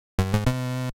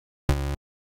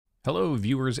Hello,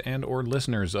 viewers and or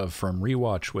listeners of From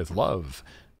Rewatch with Love.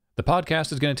 The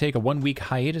podcast is going to take a 1-week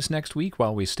hiatus next week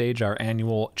while we stage our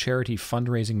annual charity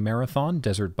fundraising marathon,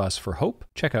 Desert Bus for Hope.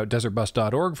 Check out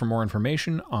desertbus.org for more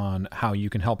information on how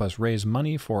you can help us raise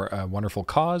money for a wonderful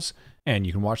cause, and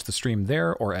you can watch the stream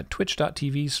there or at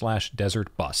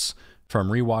twitch.tv/desertbus. From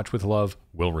Rewatch with Love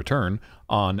will return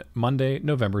on Monday,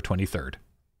 November 23rd.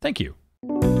 Thank you.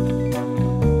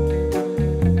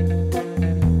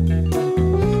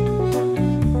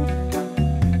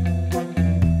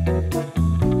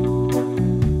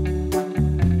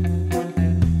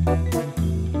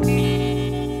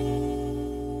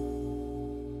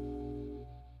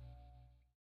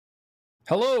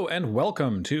 Hello and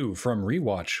welcome to From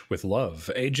Rewatch with Love,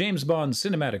 a James Bond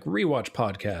cinematic rewatch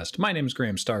podcast. My name's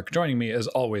Graham Stark. Joining me as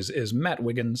always is Matt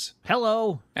Wiggins.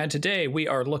 Hello. And today we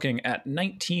are looking at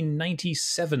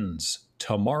 1997's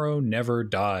Tomorrow Never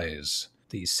Dies,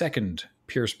 the second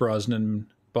Pierce Brosnan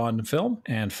Bond film,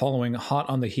 and following hot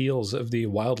on the heels of the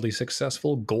wildly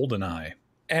successful GoldenEye.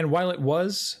 And while it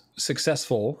was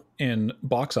successful in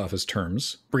box office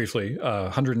terms, briefly,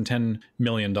 $110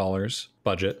 million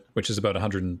budget, which is about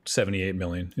 $178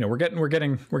 million. You know, we're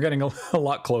getting a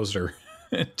lot closer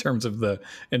in terms of the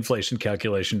inflation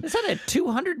calculation. Is that a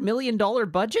 $200 million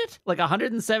budget? Like a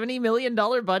 $170 million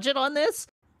budget on this?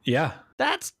 Yeah.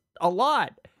 That's a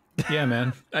lot. Yeah,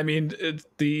 man. I mean,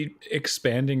 the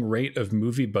expanding rate of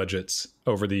movie budgets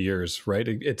over the years, right?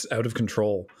 It's out of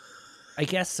control. I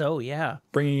guess so, yeah.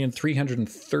 Bringing in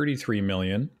 $333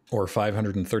 million, or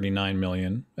 $539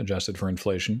 million, adjusted for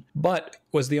inflation, but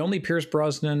was the only Pierce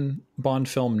Brosnan Bond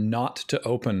film not to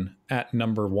open at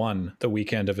number one the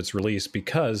weekend of its release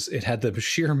because it had the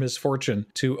sheer misfortune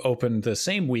to open the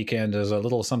same weekend as a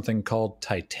little something called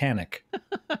Titanic.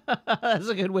 That's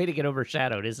a good way to get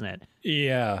overshadowed, isn't it?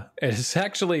 Yeah, it's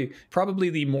actually probably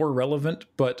the more relevant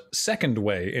but second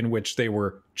way in which they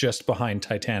were just behind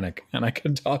Titanic. And I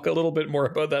can talk a little bit more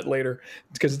about that later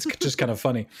because it's just kind of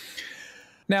funny.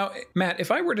 Now, Matt,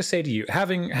 if I were to say to you,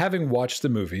 having watched the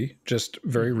movie just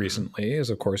very recently, as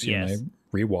of course you and I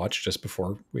rewatched just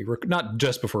before we not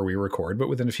just before we record, but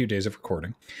within a few days of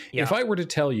recording. Yeah. If I were to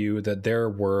tell you that there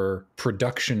were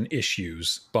production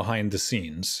issues behind the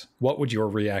scenes, what would your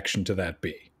reaction to that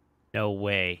be? No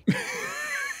way.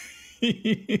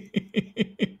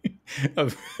 a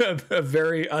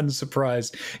very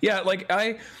unsurprised. Yeah,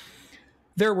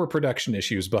 there were production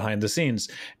issues behind the scenes.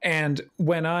 And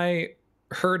when I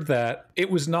heard that, it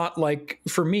was not like,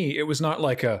 for me, it was not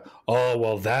like a, oh,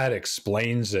 well, that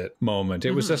explains it moment.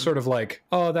 It was just sort of like,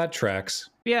 oh, that tracks.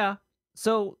 Yeah.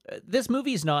 So this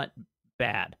movie's not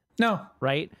bad. No.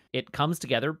 Right? It comes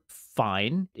together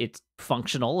fine. It's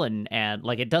functional and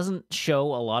like it doesn't show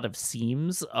a lot of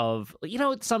seams of, you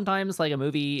know, sometimes like a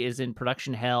movie is in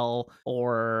production hell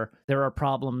or there are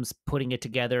problems putting it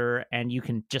together and you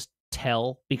can just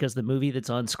tell because the movie that's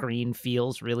on screen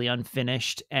feels really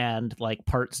unfinished and like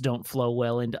parts don't flow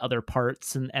well into other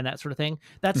parts and that sort of thing.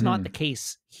 That's not the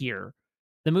case here.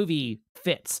 The movie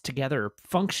fits together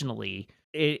functionally.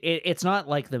 It's not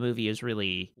like the movie is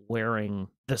really wearing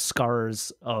the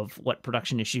scars of what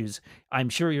production issues I'm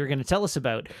sure you're going to tell us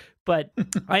about, but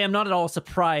I am not at all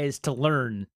surprised to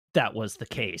learn that was the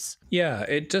case. Yeah,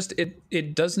 it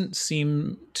doesn't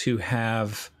seem to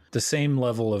have the same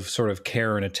level of sort of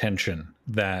care and attention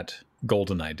that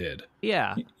GoldenEye did.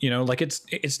 Yeah. You know, like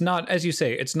it's not, as you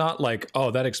say, it's not like,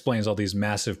 oh, that explains all these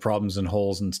massive problems and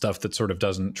holes and stuff that sort of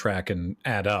doesn't track and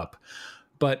add up.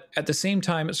 But at the same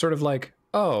time, it's sort of like,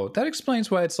 oh, that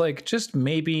explains why it's like just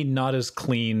maybe not as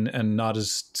clean and not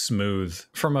as smooth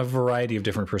from a variety of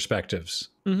different perspectives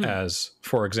as,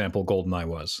 for example, GoldenEye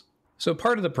was. So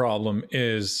part of the problem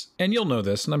is, and you'll know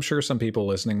this, and I'm sure some people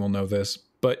listening will know this,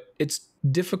 but it's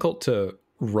difficult to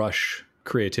rush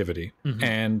creativity.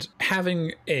 And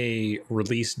having a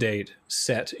release date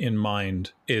set in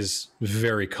mind is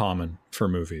very common for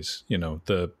movies. You know,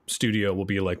 the studio will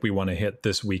be like, we want to hit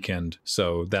this weekend,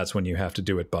 so that's when you have to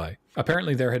do it by.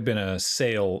 Apparently there had been a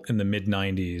sale in the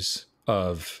mid-90s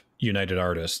of United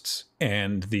Artists,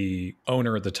 and the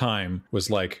owner at the time was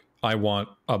like, I want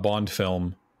a Bond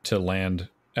film to land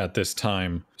at this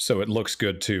time so it looks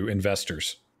good to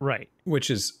investors. Right.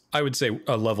 Which is, I would say,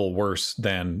 a level worse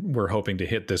than we're hoping to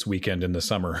hit this weekend in the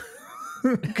summer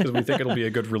because we think it'll be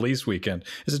a good release weekend.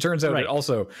 As it turns out, It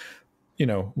also, you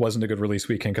know, wasn't a good release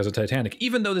weekend because of Titanic,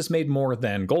 even though this made more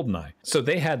than GoldenEye. So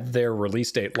they had their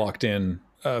release date locked in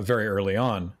very early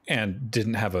on and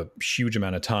didn't have a huge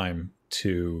amount of time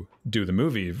to do the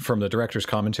movie. From the director's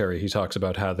commentary, he talks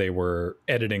about how they were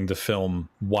editing the film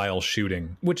while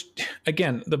shooting, which,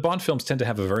 again, the Bond films tend to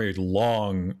have a very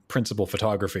long principal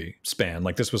photography span.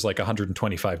 Like this was like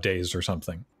 125 days or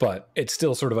something, but it's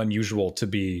still sort of unusual to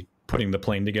be putting the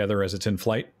plane together as it's in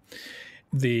flight.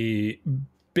 The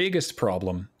biggest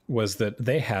problem was that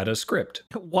they had a script.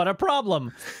 What a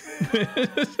problem.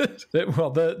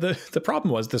 Well, the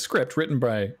problem was the script, written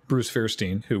by Bruce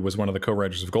Fierstein, who was one of the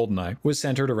co-writers of GoldenEye, was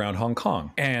centered around Hong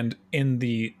Kong. And in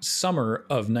the summer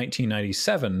of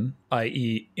 1997,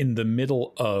 i.e. in the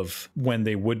middle of when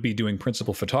they would be doing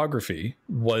principal photography,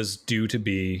 was due to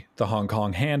be the Hong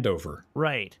Kong handover.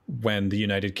 Right. When the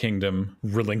United Kingdom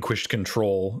relinquished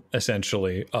control,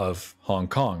 essentially, of Hong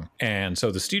Kong. And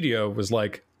so the studio was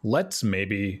like, let's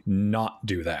maybe not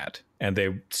do that. And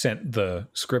they sent the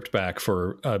script back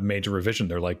for a major revision.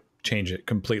 They're like, change it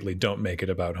completely. Don't make it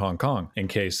about Hong Kong in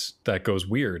case that goes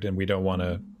weird. And we don't want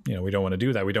to, we don't want to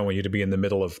do that. We don't want you to be in the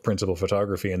middle of principal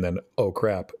photography and then, oh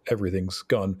crap, everything's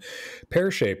gone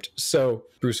pear-shaped. So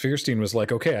Bruce Fierstein was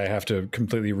like, okay, I have to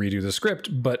completely redo the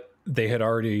script, but they had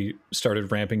already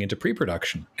started ramping into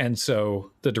pre-production. And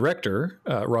so the director,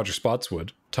 Roger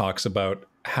Spotswood, talks about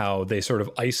how they sort of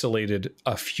isolated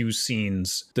a few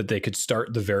scenes that they could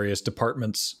start the various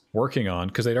departments working on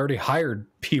because they'd already hired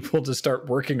people to start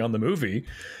working on the movie.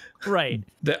 Right.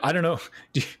 I don't know.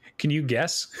 Can you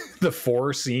guess the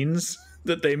 4 scenes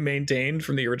that they maintained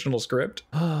from the original script?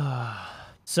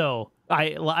 So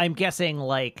I'm guessing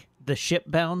like the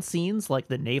ship-bound scenes, like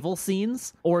the naval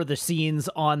scenes, or the scenes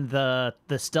on the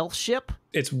stealth ship?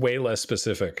 It's way less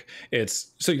specific.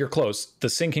 So you're close. The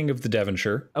sinking of the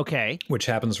Devonshire. Okay. Which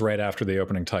happens right after the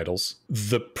opening titles.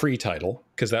 The pre-title,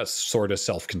 because that's sort of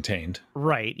self-contained.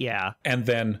 Right, yeah. And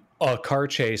then a car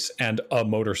chase and a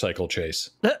motorcycle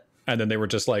chase. And then they were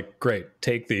just like, great,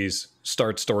 take these,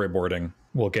 start storyboarding.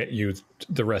 We'll get you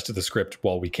the rest of the script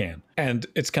while we can. And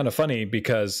it's kind of funny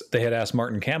because they had asked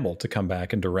Martin Campbell to come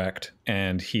back and direct,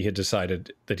 and he had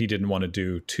decided that he didn't want to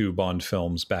do 2 Bond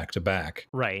films back to back.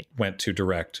 Right. Went to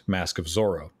direct Mask of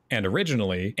Zorro. And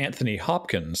originally, Anthony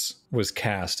Hopkins was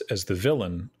cast as the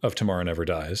villain of Tomorrow Never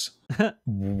Dies,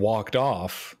 walked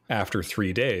off after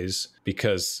 3 days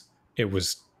because it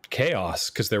was chaos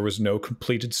because there was no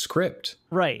completed script.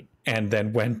 Right. And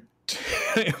then went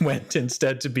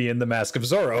instead to be in The Mask of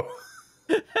Zorro.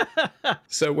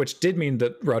 So, which did mean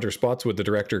that Roger Spotswood, the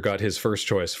director, got his first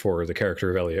choice for the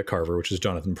character of Elliot Carver, which is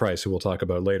Jonathan Pryce, who we'll talk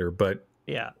about later. But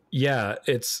yeah,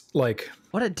 it's like,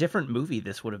 what a different movie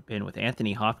this would have been with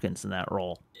Anthony Hopkins in that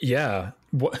role. Yeah.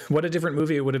 What a different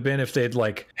movie it would have been if they'd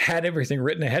like had everything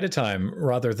written ahead of time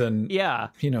rather than,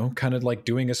 kind of like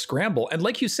doing a scramble. And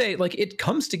like you say, like it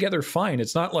comes together fine.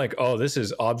 It's not like, oh, this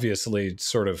is obviously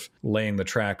sort of laying the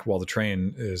track while the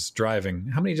train is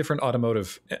driving. How many different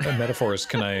automotive metaphors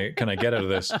can I get out of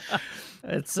this?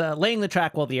 It's laying the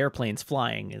track while the airplane's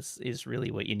flying is really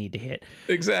what you need to hit.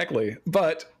 Exactly.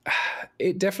 But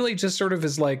it definitely just sort of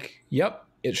is like, yep,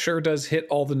 it sure does hit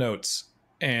all the notes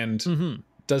and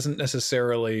doesn't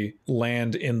necessarily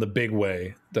land in the big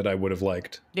way that I would have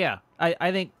liked. Yeah,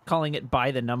 I think calling it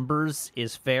by the numbers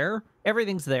is fair.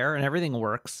 Everything's there and everything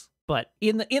works. But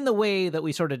in the way that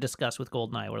we sort of discussed with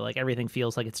GoldenEye, where like everything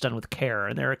feels like it's done with care,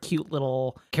 and there are cute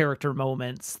little character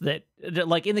moments that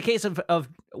like in the case of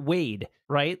Wade,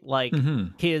 right? Like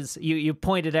you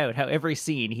pointed out how every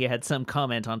scene he had some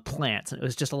comment on plants, and it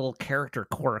was just a little character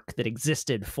quirk that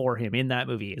existed for him in that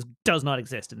movie. It does not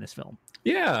exist in this film.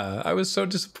 Yeah, I was so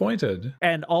disappointed.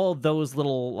 And all of those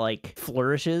little like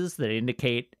flourishes that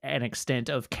indicate an extent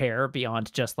of care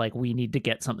beyond just like we need to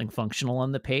get something functional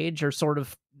on the page are sort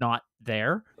of not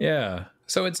there. Yeah.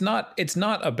 So it's not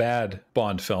a bad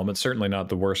Bond film. It's certainly not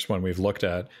the worst one we've looked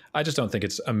at. I just don't think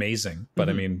it's amazing. But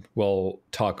I mean, we'll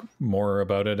talk more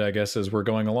about it, I guess, as we're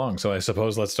going along. So I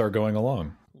suppose let's start going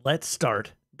along. Let's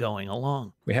start going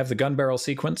along. We have the gun barrel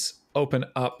sequence open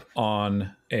up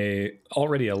on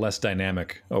already a less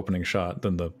dynamic opening shot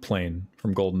than the plane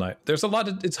from GoldenEye. There's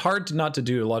it's hard not to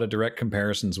do a lot of direct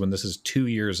comparisons when this is 2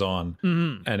 years on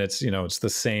and it's the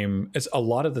same, it's a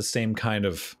lot of the same kind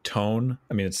of tone.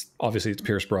 I mean, it's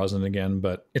Pierce Brosnan again,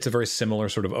 but it's a very similar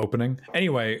sort of opening.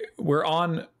 Anyway, we're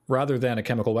on, rather than a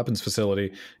chemical weapons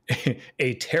facility,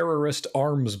 a terrorist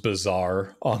arms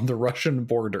bazaar on the Russian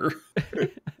border.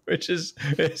 which is,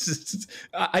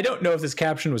 I don't know if this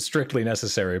caption was strictly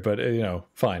necessary, but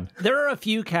fine. There are a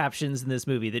few captions in this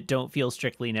movie that don't feel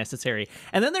strictly necessary.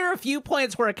 And then there are a few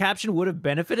points where a caption would have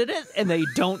benefited it, and they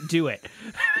don't do it.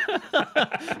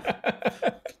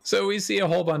 So we see a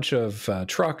whole bunch of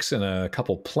trucks and a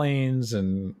couple planes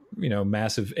and,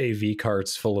 massive AV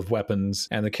carts full of weapons.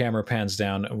 And the camera pans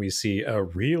down and we see a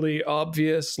really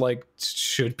obvious,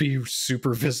 should be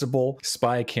super visible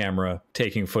spy camera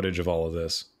taking footage of all of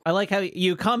this. I like how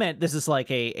you comment this is like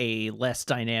a less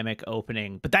dynamic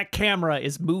opening, but that camera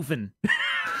is moving.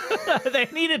 They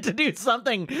needed to do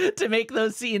something to make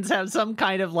those scenes have some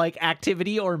kind of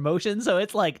activity or motion. So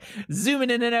it's zooming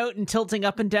in and out and tilting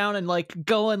up and down and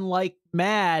going like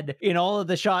mad in all of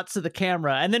the shots of the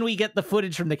camera. And then we get the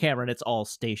footage from the camera and it's all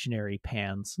stationary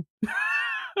pans.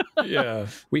 Yeah.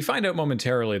 We find out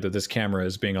momentarily that this camera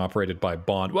is being operated by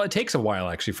Bond. Well, it takes a while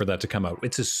actually for that to come out.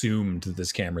 It's assumed that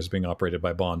this camera is being operated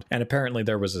by Bond. And apparently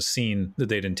there was a scene that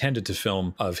they'd intended to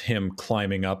film of him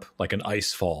climbing up like an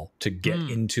ice fall to get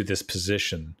into this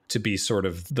position to be sort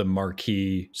of the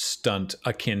marquee stunt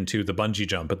akin to the bungee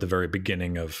jump at the very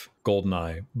beginning of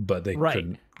GoldenEye, but they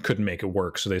couldn't make it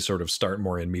work. So they sort of start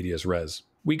more in medias res.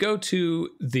 We go to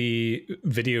the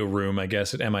video room, I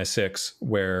guess, at MI6,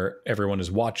 where everyone is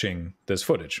watching this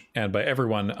footage. And by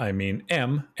everyone, I mean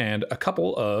M and a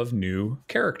couple of new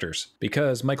characters.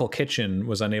 Because Michael Kitchen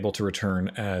was unable to return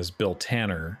as Bill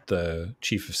Tanner, the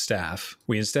chief of staff,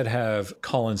 we instead have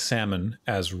Colin Salmon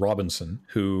as Robinson,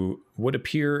 who would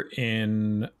appear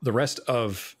in the rest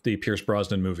of the Pierce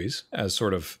Brosnan movies as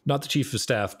sort of, not the chief of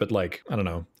staff, but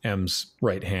M's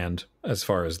right hand as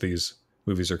far as these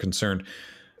movies are concerned.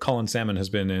 Colin Salmon has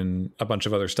been in a bunch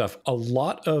of other stuff. A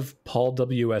lot of Paul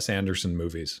W.S. Anderson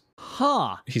movies.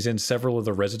 Huh. He's in several of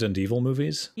the Resident Evil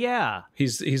movies. Yeah.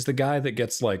 He's the guy that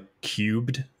gets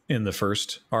cubed in the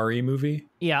first RE movie.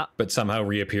 Yeah. But somehow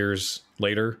reappears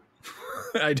later.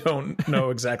 I don't know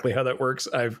exactly how that works.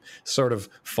 I've sort of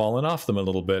fallen off them a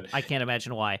little bit. I can't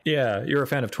imagine why. Yeah. You're a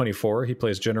fan of 24. He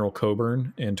plays General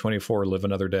Coburn in 24 Live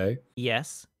Another Day.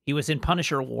 Yes. He was in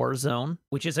Punisher Warzone,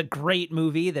 which is a great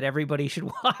movie that everybody should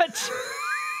watch.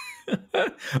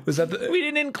 Was that We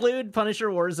didn't include Punisher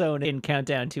Warzone in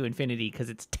Countdown to Infinity because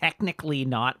it's technically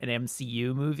not an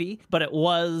MCU movie, but it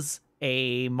was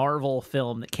a Marvel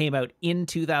film that came out in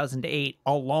 2008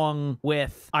 along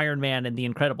with Iron Man and the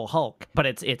Incredible Hulk. But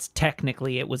it's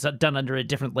technically, it was done under a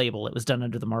different label. It was done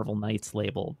under the Marvel Knights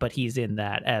label, but he's in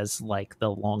that as the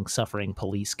long-suffering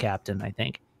police captain, I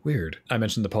think. Weird. I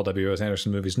mentioned the Paul W.S.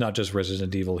 Anderson movies, not just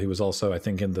Resident Evil. He was also, I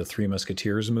think, in the Three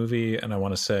Musketeers movie, and I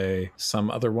want to say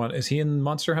some other one. Is he in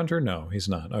Monster Hunter? No, he's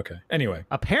not. Okay. Anyway.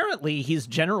 Apparently, he's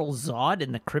General Zod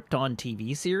in the Krypton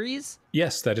TV series?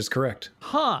 Yes, that is correct.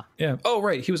 Huh. Yeah. Oh,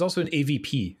 right. He was also in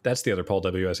AVP. That's the other Paul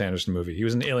W.S. Anderson movie. He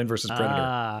was in Alien vs.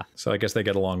 Predator. So I guess they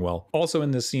get along well. Also in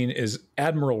this scene is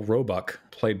Admiral Roebuck,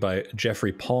 played by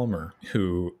Jeffrey Palmer,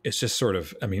 who is just sort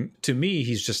of, to me,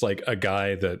 he's just a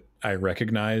guy that I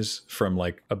recognize from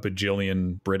a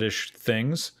bajillion British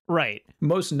things. Right.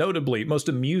 Most notably, most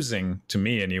amusing to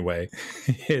me anyway,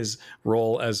 his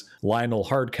role as Lionel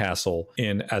Hardcastle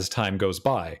in As Time Goes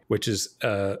By, which is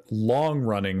a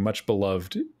long-running, much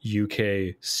beloved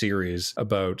UK series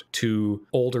about two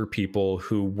older people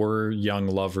who were young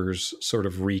lovers sort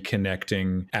of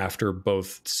reconnecting after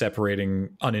both separating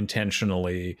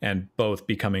unintentionally and both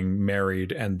becoming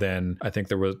married. And then I think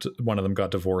there was one of them got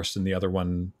divorced and the other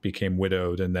one became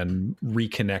widowed, and then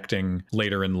reconnecting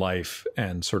later in life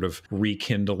and sort of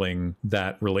rekindling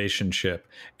that relationship.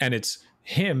 And it's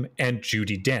him and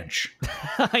Judi Dench.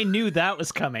 I knew that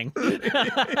was coming.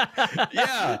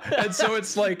 Yeah. And so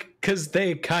it's because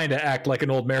they kind of act like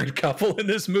an old married couple in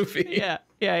this movie.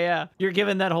 Yeah. You're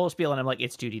given that whole spiel and I'm like,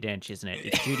 it's Judi Dench, isn't it?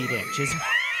 It's Judi Dench, isn't it?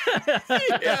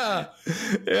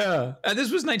 Yeah. And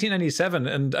this was 1997,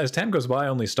 and As Time Goes By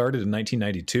only started in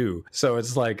 1992. So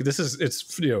it's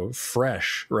it's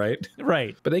fresh, right?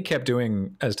 Right. But they kept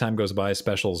doing As Time Goes By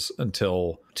specials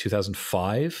until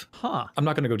 2005. Huh. I'm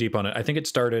not going to go deep on it. I think it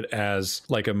started as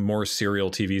a more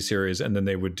serial TV series, and then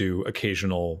they would do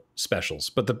occasional specials.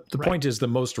 But the point is, the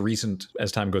most recent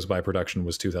As Time Goes By production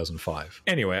was 2005.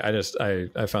 Anyway,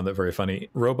 I found that very funny.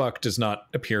 Roebuck does not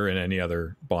appear in any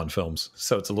other Bond films,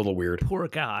 so it's a little weird. Poor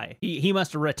guy. He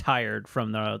must have retired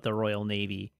from the Royal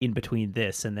Navy in between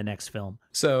this and the next film.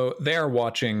 So they are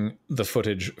watching the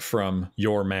footage from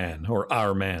Your Man or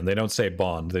Our Man. They don't say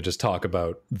Bond. They just talk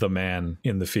about the man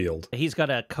in the field. He's got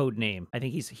a code name. I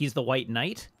think he's the White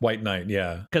Knight. White Knight,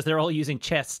 yeah. Because they're all using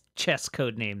chess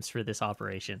code names for this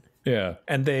operation. Yeah.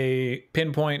 And they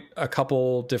pinpoint a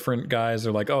couple different guys.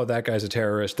 They're like, oh, that guy's a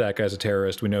terrorist. That guy's a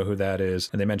terrorist. We know who that is.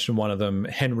 And they mention one of them,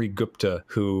 Henry Gupta,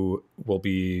 who will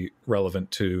be relevant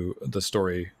to the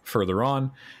story further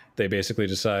on. They basically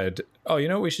decide, oh, you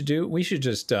know what we should do? We should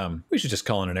just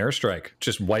call in an airstrike.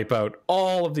 Just wipe out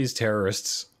all of these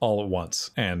terrorists all at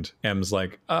once. And M's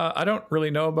like, I don't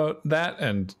really know about that.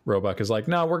 And Roebuck is like,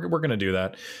 no, we're going to do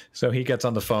that. So he gets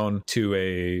on the phone to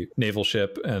a naval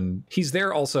ship, and he's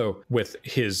there also with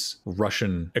his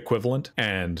Russian equivalent.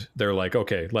 And they're like,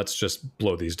 okay, let's just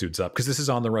blow these dudes up, because this is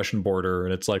on the Russian border.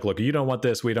 And it's like, look, you don't want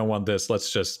this. We don't want this.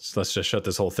 Let's just shut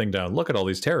this whole thing down. Look at all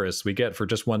these terrorists we get for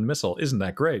just one missile. Isn't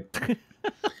that great?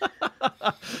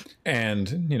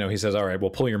 And, you know, he says, all right,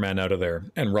 we'll pull your man out of there.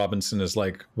 And Robinson is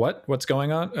like, what's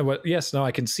going on? What? Yes, no,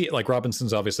 I can see it. Like,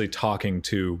 Robinson's obviously talking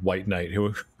to White Knight,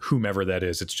 whomever that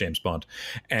is. It's James Bond.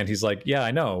 And he's like, yeah,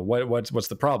 I know. What's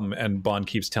the problem? And Bond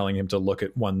keeps telling him to look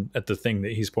at the thing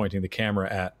that he's pointing the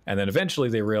camera at. And then eventually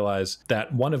they realize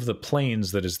that one of the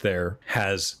planes that is there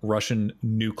has Russian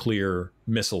nuclear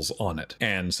missiles on it.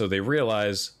 And so they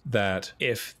realize that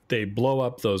if they blow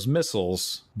up those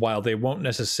missiles, while they won't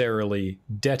necessarily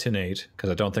detonate, because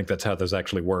I don't think that's how those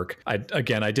actually work. I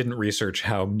didn't research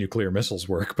how nuclear missiles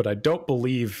work, but I don't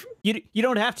believe you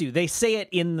don't have to. They say it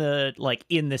in the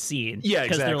scene. Yeah, exactly.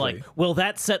 Because they're like, will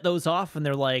that set those off? And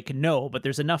they're like, no, but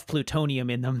there's enough plutonium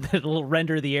in them that will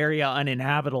render the area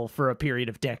uninhabitable for a period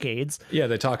of decades. Yeah,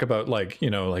 they talk about like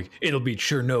it'll be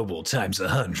Chernobyl times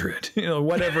 100,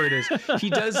 whatever it is. He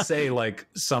does say like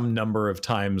some number of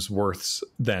times worths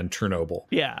than Chernobyl.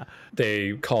 Yeah.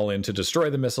 They call in to destroy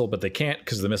the missile, but they can't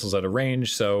because the missile's out of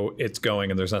range, so it's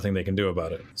going and there's nothing they can do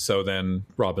about it. So then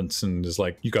Robinson is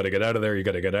like, you got to get out of there, you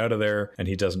got to get out of there, and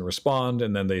he doesn't respond.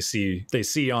 And then they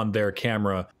see on their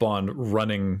camera Bond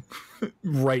running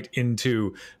right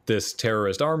into this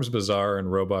terrorist arms bazaar,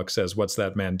 and Roebuck says, what's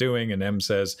that man doing? And M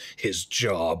says, his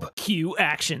job. Cue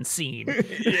action scene.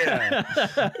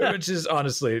 Yeah. Which is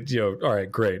honestly, all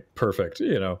right, great, perfect,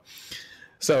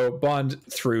 So Bond,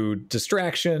 through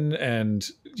distraction and,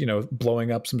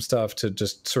 blowing up some stuff to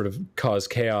just sort of cause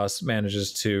chaos,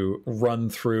 manages to run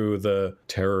through the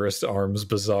terrorist arms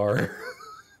bazaar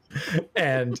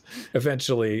and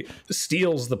eventually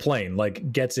steals the plane,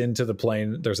 like gets into the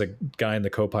plane. There's a guy in the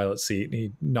co-pilot seat, and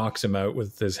he knocks him out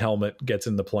with his helmet, gets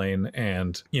in the plane,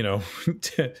 and,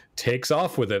 takes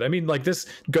off with it. I mean, like, this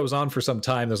goes on for some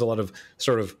time. There's a lot of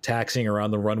sort of taxiing around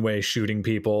the runway, shooting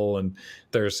people, and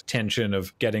there's tension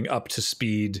of getting up to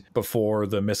speed before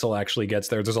the missile actually gets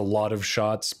there. There's a lot of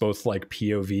shots, both like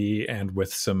POV and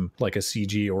with some like a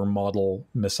CG or model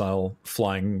missile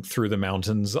flying through the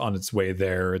mountains on its way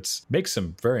there. It makes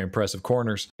some very impressive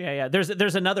corners. Yeah. There's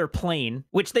another plane,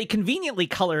 which they conveniently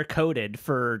color coded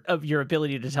of your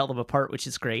ability to tell them apart, which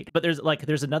is great. But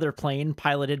there's another plane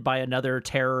piloted by another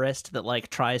terrorist that like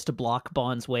tries to block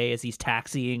Bond's way as he's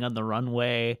taxiing on the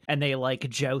runway, and they like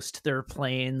joust their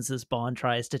planes as Bond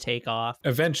tries to take off.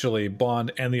 Eventually,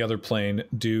 Bond and the other plane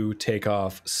do take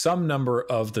off. Some number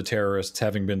of the terrorists,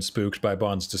 having been spooked by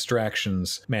Bond's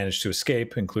distractions, manage to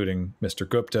escape, including Mr.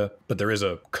 Gupta. But there is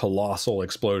a colossal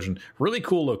explosion. Really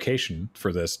cool location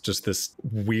for this. Just this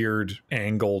weird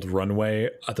angled runway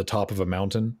at the top of a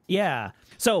mountain. Yeah.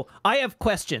 So I have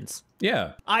questions.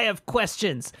 Yeah. I have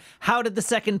questions. How did the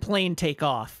second plane take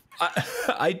off?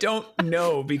 I don't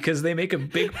know, because they make a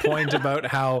big point about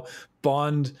how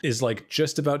Bond is like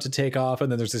just about to take off,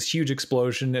 and then there's this huge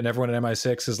explosion, and everyone at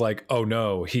MI6 is like, oh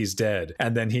no, he's dead.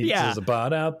 And then he says,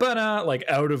 ba-da, ba-da, like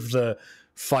out of the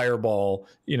fireball,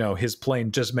 his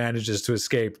plane just manages to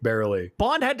escape barely.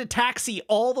 Bond had to taxi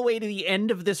all the way to the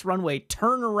end of this runway,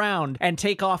 turn around, and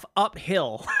take off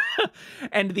uphill.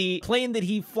 And the plane that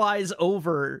he flies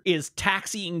over is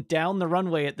taxiing down the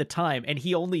runway at the time, and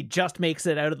he only just makes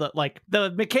it out of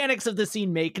the mechanics of the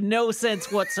scene make no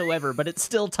sense whatsoever, but it's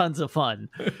still tons of fun.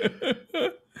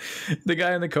 The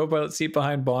guy in the co-pilot seat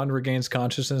behind Bond regains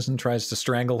consciousness and tries to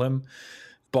strangle him.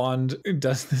 Bond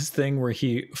does this thing where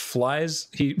he flies,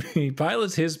 he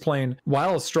pilots his plane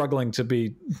while struggling to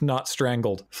be not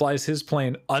strangled, flies his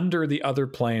plane under the other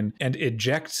plane and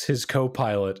ejects his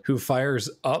co-pilot, who fires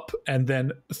up and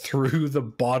then through the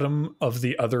bottom of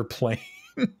the other plane,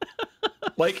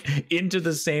 like into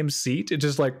the same seat. It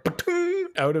just like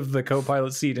out of the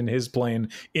co-pilot seat in his plane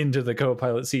into the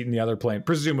co-pilot seat in the other plane,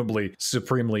 presumably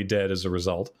supremely dead as a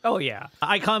result. Oh yeah.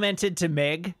 I commented to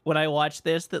Meg when I watched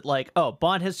this that like, oh,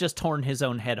 Bond has just torn his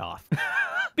own head off.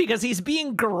 Because he's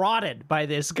being garroted by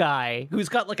this guy who's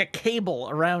got like a cable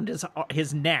around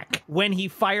his neck when he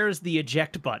fires the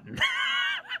eject button.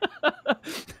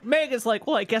 Meg is like,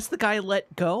 well, I guess the guy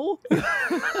let go.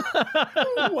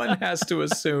 One has to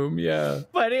assume, yeah.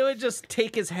 But it would just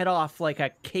take his head off like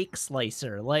a cake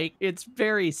slicer. Like, it's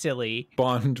very silly.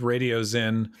 Bond radios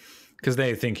in, because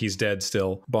they think he's dead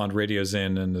still. Bond radios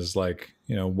in and is like,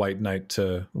 you know, White Knight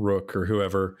to Rook or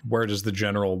whoever, where does the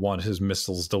general want his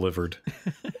missiles delivered?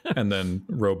 And then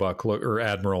Roebuck, or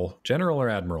Admiral, General or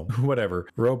Admiral, whatever.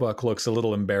 Roebuck looks a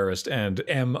little embarrassed, and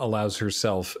M allows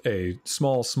herself a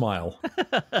small smile.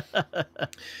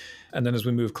 And then as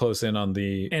we move close in on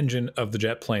the engine of the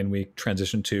jet plane, we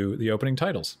transition to the opening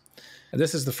titles. And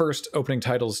this is the first opening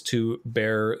titles to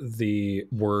bear the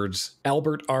words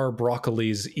Albert R.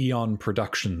 Broccoli's Eon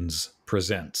Productions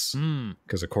presents.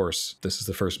 Because, of course, this is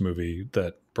the first movie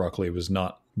that Broccoli was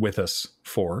not with us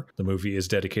for. The movie is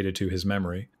dedicated to his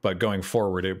memory. But going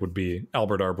forward, it would be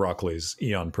Albert R. Broccoli's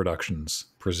Eon Productions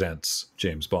presents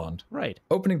James Bond. Right.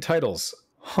 Opening titles.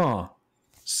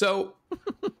 So,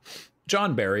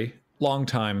 John Barry,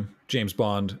 longtime James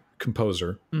Bond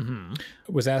composer,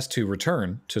 was asked to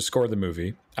return to score the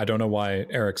movie. I don't know why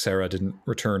Eric Serra didn't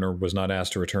return or was not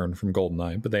asked to return from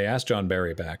GoldenEye, but they asked John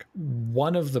Barry back.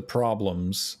 One of the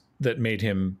problems that made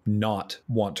him not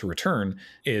want to return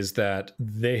is that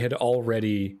they had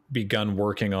already begun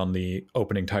working on the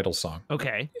opening title song.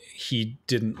 Okay. He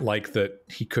didn't like that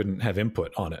he couldn't have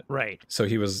input on it. Right. So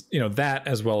he was, you know, that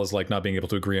as well as like not being able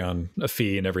to agree on a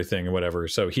fee and everything and whatever.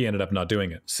 So he ended up not doing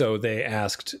it. So they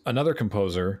asked another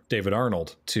composer, David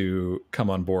Arnold, to come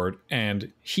on board,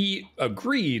 and he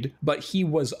agreed, but he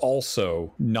was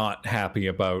also not happy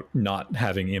about not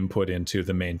having input into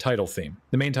the main title theme.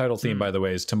 The main title theme, by the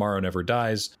way, is Tomorrow Never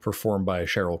Dies, performed by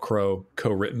Sheryl Crow,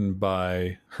 co-written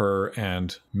by her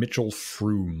and Mitchell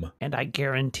Froom. And I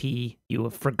guarantee you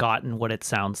have forgotten what it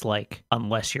sounds like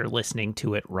unless you're listening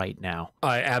to it right now.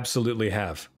 I absolutely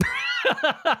have.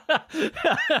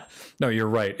 No, you're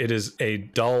right. It is a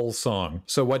dull song.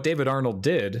 So what David Arnold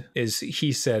did is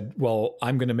he said, well,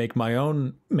 I'm going to make my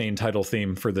own main title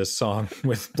theme for this song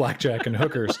with blackjack and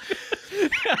hookers.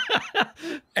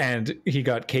 And he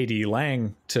got K.D.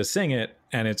 Lang to sing it,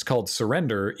 and it's called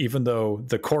Surrender, even though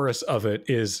the chorus of it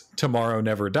is Tomorrow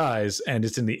Never Dies, and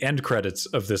it's in the end credits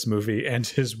of this movie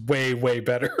and is way, way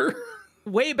better.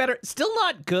 Way better. Still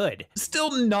not good.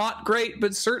 Still not great,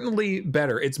 but certainly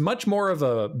better. It's much more of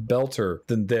a belter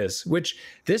than this, which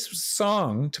this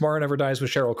song, Tomorrow Never Dies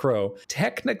with Sheryl Crow,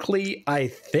 technically, I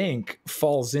think,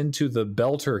 falls into the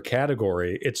belter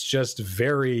category. It's just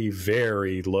very,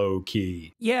 very low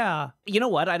key. Yeah. You know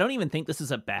what? I don't even think this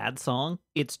is a bad song.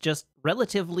 It's just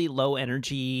relatively low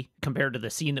energy compared to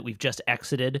the scene that we've just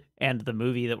exited and the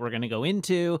movie that we're going to go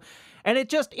into. And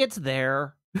it's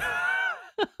there.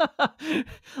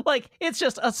 Like, it's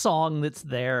just a song that's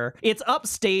there. It's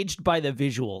upstaged by the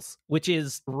visuals, which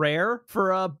is rare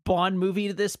for a Bond movie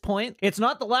to this point. It's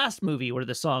not the last movie where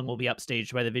the song will be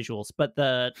upstaged by the visuals, but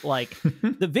the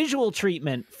the visual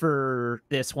treatment for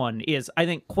this one is, I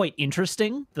think, quite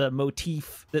interesting. The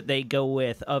motif that they go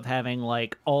with of having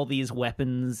like all these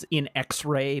weapons in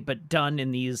X-ray but done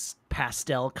in these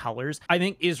pastel colors, I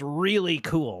think is really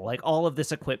cool. Like all of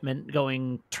this equipment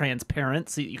going transparent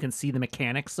so you can see the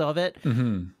mechanics of it.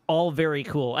 All very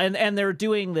cool. And they're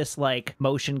doing this like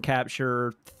motion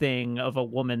capture thing of a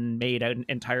woman made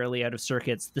entirely out of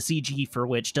circuits, the CG for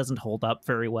which doesn't hold up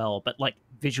very well, but like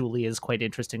visually is quite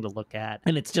interesting to look at.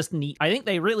 And it's just neat. I think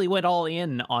they really went all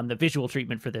in on the visual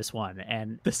treatment for this one,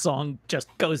 and the song just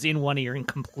goes in one ear and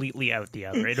completely out the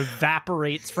other. It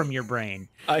evaporates from your brain.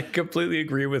 I completely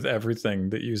agree with everything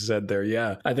that you said there.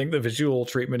 Yeah, I think the visual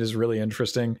treatment is really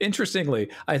interesting. Interestingly,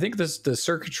 I think the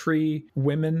circuitry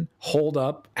women hold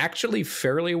up actually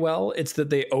fairly well. It's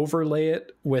that they overlay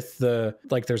it with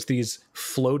there's these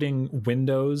floating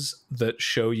windows that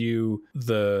show you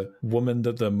the woman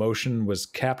that the motion was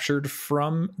captured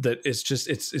from, that it's just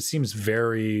it seems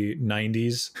very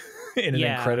 90s in an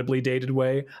incredibly dated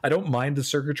way. I don't mind the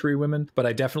circuitry women, but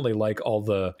I definitely like all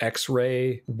the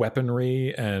X-ray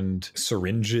weaponry and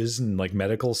syringes and like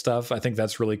medical stuff. I think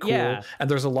that's really cool. Yeah. And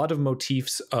there's a lot of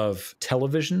motifs of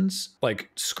televisions, like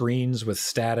screens with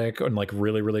static and like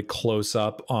really, really close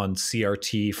up on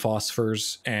CRT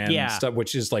phosphors and stuff,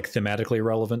 which is like thematically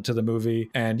relevant to the movie.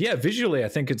 And yeah, visually, I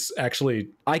think it's actually,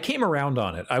 I came around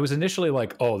on it. I was initially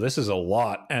like, oh, this is a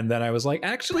lot. And then I was like,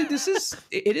 actually,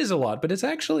 it is a lot, but it's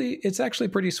actually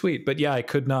pretty sweet. But yeah,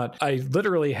 I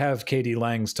literally have K.D.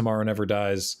 Lang's Tomorrow Never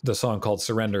Dies, the song called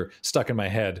Surrender, stuck in my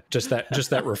head, just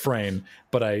that refrain.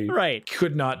 But I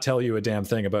could not tell you a damn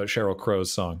thing about Sheryl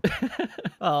Crow's song.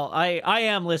 Well, I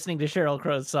am listening to Sheryl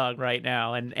Crow's song right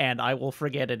now, and I will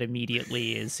forget it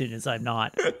immediately as soon as I'm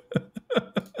not.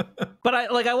 But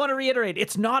But I want to reiterate,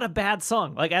 it's not a bad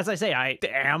song. Like, as I say, I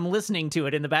am listening to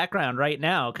it in the background right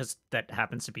now because that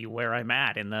happens to be where I'm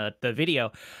at in the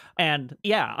video. And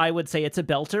yeah, I would say it's a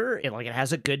belter. It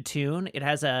has a good tune. It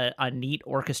has a neat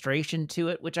orchestration to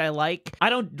it, which I like. I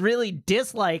don't really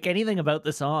dislike anything about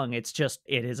the song. It's just,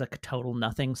 it is a total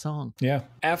nothing song. Yeah.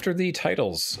 After the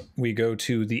titles, we go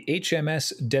to the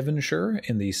HMS Devonshire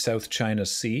in the South China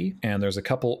Sea, and there's a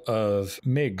couple of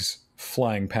MiGs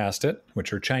flying past it,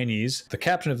 which are Chinese. The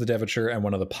captain of the Devonshire and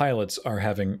one of the pilots are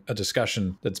having a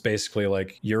discussion that's basically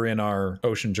like, you're in our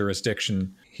ocean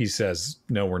jurisdiction. He says,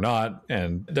 no, we're not.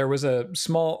 And there was a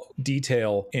small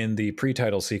detail in the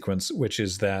pre-title sequence, which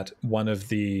is that one of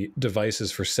the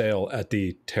devices for sale at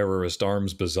the Terrorist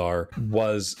Arms Bazaar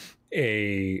was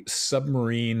a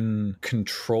submarine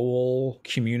control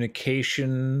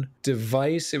communication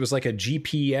device. It was like a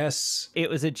GPS. It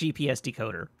was a GPS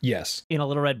decoder. Yes. In a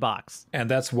little red box.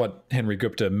 And that's what Henry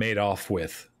Gupta made off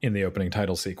with in the opening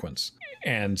title sequence.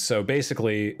 And so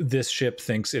basically, this ship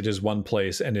thinks it is one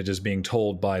place and it is being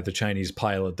told by the Chinese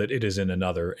pilot that it is in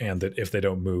another, and that if they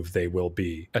don't move, they will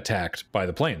be attacked by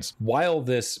the planes. While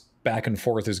this back and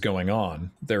forth is going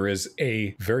on, there is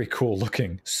a very cool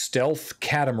looking stealth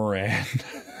catamaran.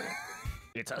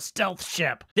 It's a stealth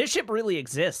ship. This ship really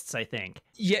exists, I think.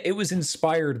 Yeah, it was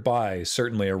inspired by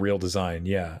certainly a real design.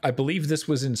 Yeah. I believe this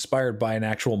was inspired by an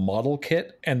actual model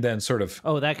kit and then sort of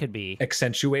that could be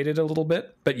accentuated a little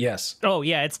bit. But yes. Oh,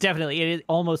 yeah, it is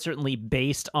almost certainly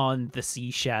based on the Sea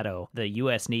Shadow, the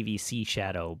U.S. Navy Sea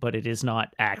Shadow, but it is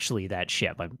not actually that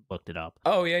ship. I looked it up.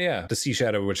 Oh, yeah. The Sea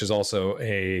Shadow, which is also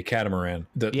a catamaran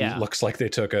that looks like they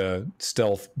took a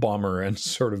stealth bomber and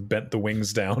sort of bent the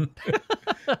wings down,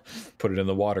 put it in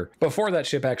the water. Before that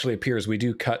ship actually appears, we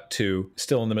do cut to,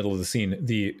 still in the middle of the scene,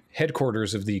 the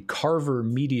headquarters of the Carver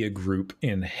Media Group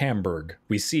in Hamburg.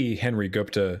 We see Henry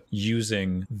Gupta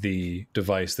using the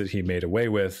device that he made away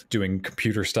with, doing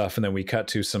computer stuff, and then we cut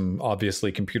to some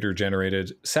obviously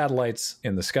computer-generated satellites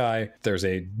in the sky. There's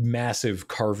a massive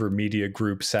Carver Media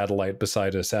Group satellite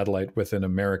beside a satellite with an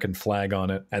American flag on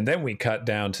it. And then we cut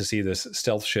down to see this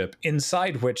stealth ship,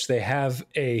 inside which they have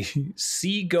a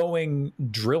seagoing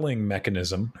drilling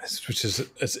mechanism, which is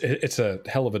it's a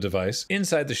hell of a device.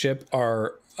 Inside the ship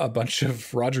are a bunch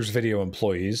of Rogers Video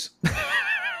employees.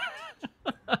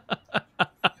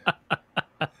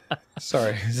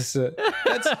 Sorry,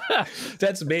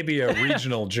 that's maybe a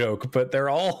regional joke, but they're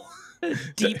all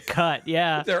deep cut.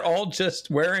 Yeah, they're all just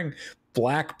wearing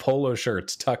black polo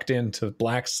shirts tucked into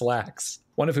black slacks.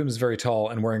 One of whom is very tall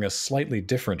and wearing a slightly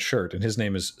different shirt, and his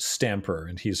name is Stamper,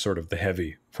 and he's sort of the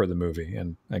heavy for the movie,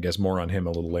 and I guess more on him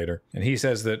a little later. And he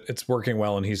says that it's working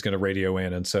well and he's going to radio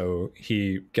in, and so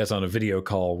he gets on a video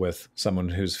call with someone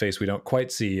whose face we don't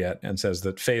quite see yet and says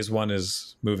that phase 1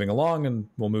 is moving along and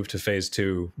we'll move to phase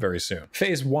 2 very soon.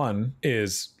 Phase 1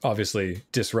 is obviously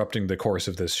disrupting the course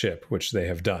of this ship, which they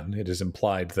have done. It is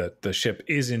implied that the ship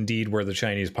is indeed where the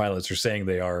Chinese pilots are saying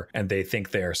they are, and they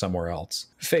think they are somewhere else.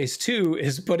 Phase 2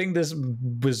 is putting this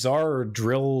bizarre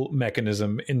drill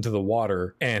mechanism into the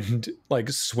water and like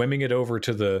swimming it over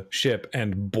to the ship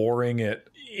and boring it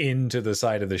into the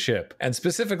side of the ship. And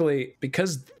specifically,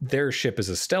 because their ship is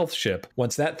a stealth ship,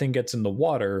 once that thing gets in the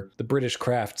water, the British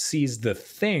craft sees the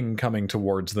thing coming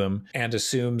towards them and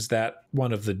assumes that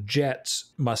one of the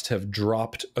jets must have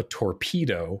dropped a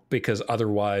torpedo, because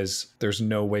otherwise there's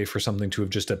no way for something to have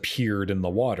just appeared in the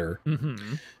water.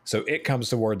 Mm-hmm. So it comes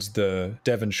towards the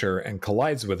Devonshire and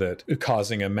collides with it,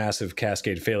 causing a massive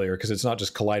cascade failure, because it's not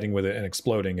just colliding with it and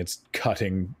exploding, it's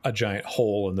cutting a giant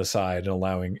hole in the side and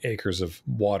allowing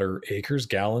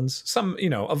gallons,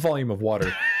 a volume of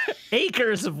water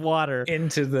acres of water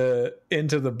into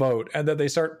the boat. And then they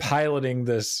start piloting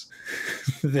this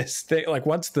thing. Like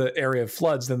once the area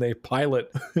floods, then they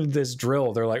pilot this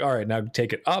drill. They're like, all right, now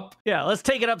take it up. Yeah, let's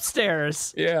take it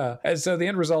upstairs. Yeah. And so the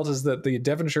end result is that the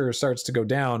Devonshire starts to go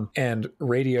down and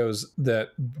radios that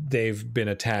they've been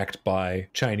attacked by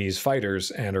Chinese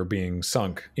fighters and are being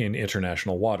sunk in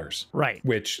international waters. Right.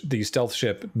 Which the stealth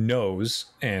ship knows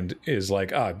and is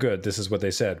like, good, this is what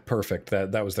they said. Perfect.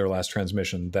 That was their last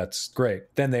transmission. That's great.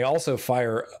 Then they also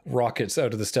fire rockets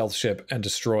out of the stealth ship and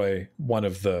destroy one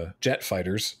of the jet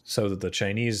fighters, so that the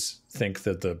Chinese think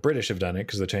that the British have done it,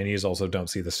 because the Chinese also don't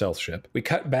see the stealth ship. We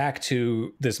cut back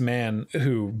to this man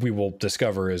who we will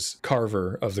discover is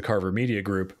Carver of the Carver Media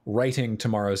Group, writing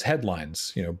tomorrow's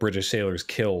headlines. British sailors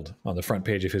killed on the front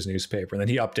page of his newspaper. And then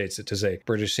he updates it to say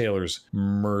British sailors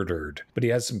murdered. But he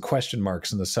has some question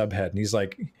marks in the subhead. And he's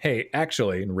like, hey,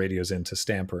 actually, and radios into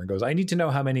Stamper and goes, I need to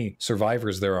know how many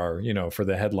survivors there are, for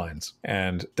the headlines.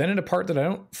 And then in a part that I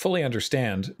don't fully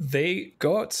understand, they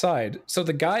go outside. So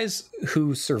the guys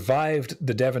who survived survived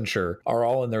the Devonshire are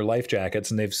all in their life jackets,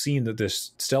 and they've seen that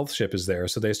this stealth ship is there,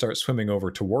 so they start swimming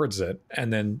over towards it.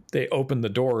 And then they open the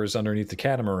doors underneath the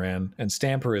catamaran, and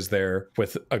Stamper is there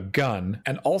with a gun,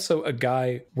 and also a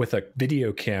guy with a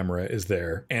video camera is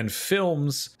there and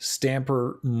films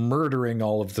Stamper murdering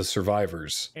all of the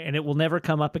survivors. And it will never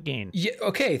come up again. Yeah,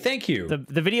 okay, thank you.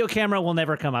 The video camera will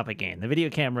never come up again. The video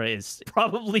camera is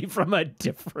probably from a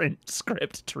different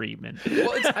script treatment.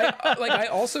 Well, I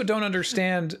also don't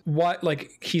understand why,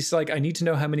 like, he's like, I need to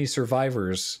know how many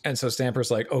survivors. And so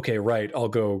Stamper's like, okay, right, I'll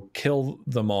go kill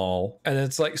them all. And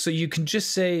it's like, so you can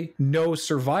just say no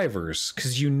survivors,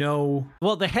 because you know.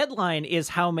 Well, the headline is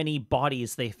how many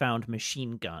bodies they found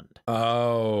machine gunned.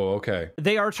 Oh, okay.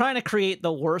 They are trying to create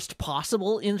the worst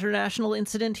possible international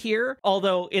incident here,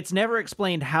 although it's never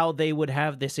explained how they would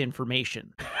have this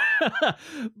information.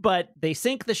 But they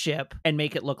sink the ship and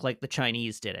make it look like the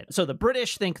Chinese did it. So the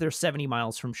British think they're 70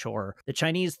 miles from shore. The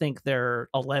Chinese think they're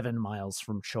 11 miles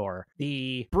from shore.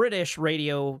 The British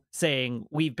radio saying,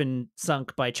 we've been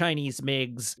sunk by Chinese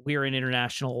MiGs. We're in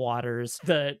international waters.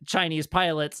 The Chinese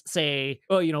pilots say,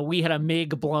 oh, you know, we had a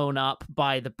MiG blown up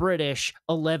by the British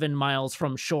 11 miles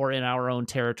from shore in our own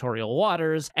territorial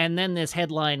waters. And then this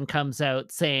headline comes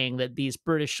out saying that these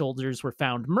British soldiers were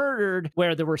found murdered,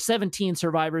 where there were 17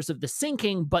 survivors of the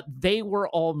sinking, but they were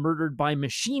all murdered by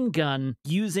machine gun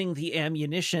using the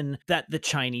ammunition that the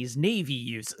Chinese Navy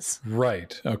uses.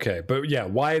 Right. Okay. But yeah,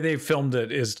 why they filmed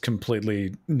it is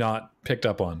completely not picked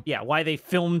up on. Yeah, why they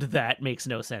filmed that makes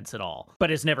no sense at all, but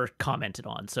is never commented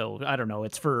on. So I don't know.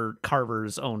 It's for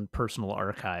Carver's own personal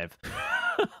archive.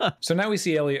 So now we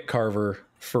see Elliot Carver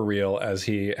for real as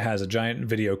he has a giant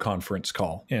video conference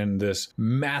call in this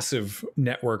massive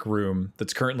network room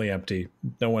that's currently empty.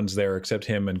 No one's there except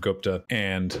him and Gupta.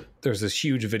 And there's this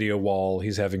huge video wall.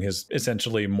 He's having his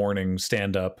essentially morning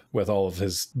stand up with all of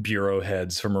his bureau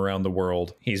heads from around the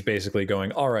world. He's basically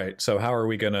going, all right, so how are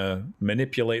we going to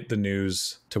manipulate the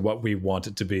news to what we want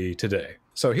it to be today?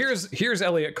 So here's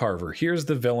Elliot Carver. Here's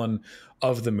the villain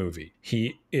of the movie.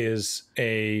 He is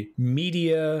a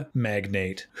media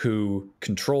magnate who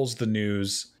controls the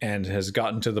news and has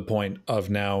gotten to the point of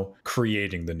now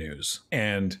creating the news.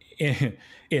 And in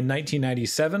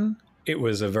 1997, it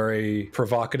was a very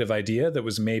provocative idea that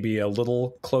was maybe a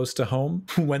little close to home.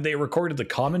 When they recorded the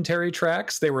commentary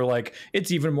tracks, they were like, it's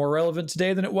even more relevant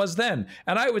today than it was then.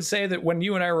 And I would say that when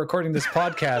you and I are recording this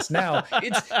podcast now,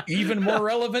 it's even more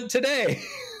relevant today.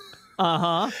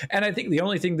 Uh-huh. And I think the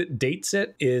only thing that dates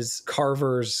it is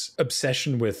Carver's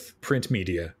obsession with print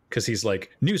media, because he's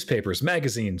like newspapers,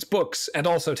 magazines, books, and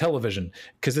also television,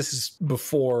 because this is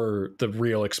before the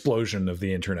real explosion of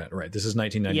the internet, right? This is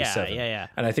 1997. Yeah.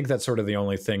 And I think that's sort of the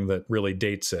only thing that really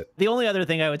dates it. The only other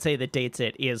thing I would say that dates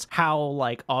it is how,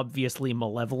 like, obviously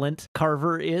malevolent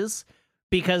Carver is.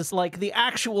 Because, like, the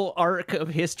actual arc of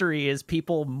history is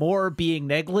people more being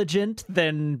negligent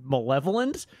than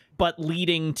malevolent, but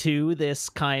leading to this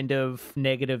kind of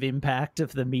negative impact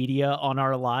of the media on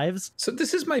our lives. So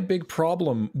this is my big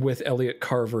problem with Elliot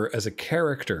Carver as a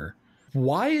character.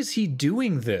 Why is he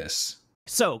doing this?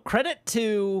 So, credit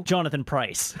to Jonathan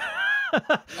Pryce.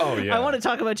 Oh, yeah. I want to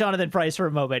talk about Jonathan Pryce for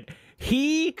a moment.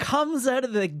 He comes out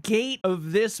of the gate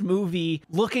of this movie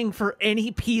looking for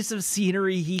any piece of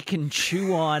scenery he can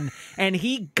chew on, and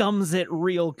he gums it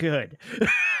real good.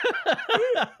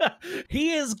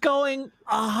 He is going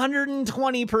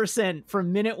 120%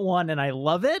 from minute one, and I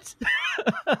love it.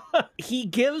 He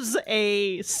gives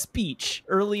a speech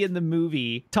early in the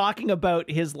movie talking about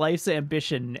his life's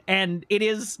ambition, and it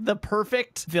is the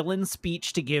perfect villain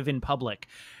speech to give in public.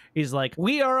 He's like,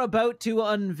 we are about to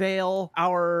unveil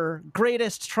our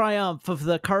greatest triumph of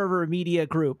the Carver Media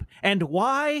Group. And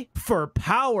why? For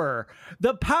power.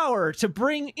 The power to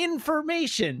bring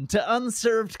information to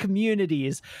unserved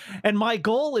communities. And my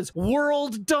goal is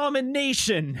world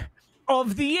domination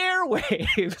of the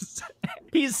airwaves.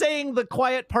 He's saying the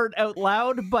quiet part out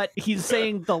loud, but he's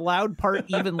saying the loud part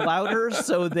even louder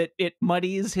so that it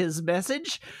muddies his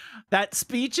message. That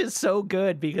speech is so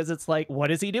good because it's like,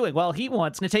 what is he doing? Well, he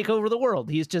wants to take over the world.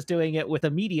 He's just doing it with a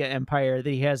media empire that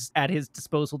he has at his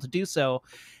disposal to do so,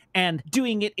 and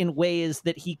doing it in ways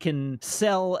that he can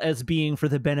sell as being for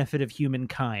the benefit of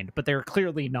humankind, but they're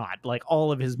clearly not. Like,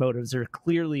 all of his motives are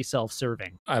clearly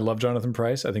self-serving. I love Jonathan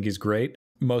Pryce. I think he's great.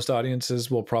 Most audiences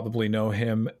will probably know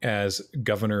him as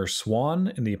Governor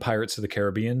Swan in the Pirates of the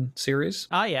Caribbean series.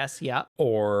 Ah, yes, yeah.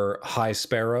 Or High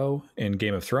Sparrow in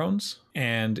Game of Thrones.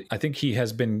 And I think he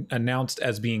has been announced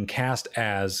as being cast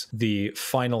as the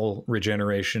final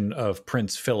regeneration of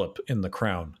Prince Philip in The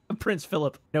Crown. Prince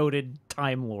Philip, noted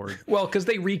Time Lord. Well, because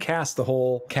they recast the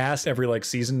whole cast every like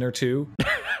season or two.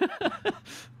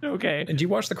 Okay. And do you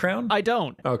watch The Crown? I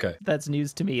don't. Okay. That's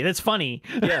news to me. That's funny.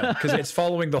 Yeah, because it's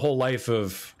following the whole life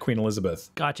of Queen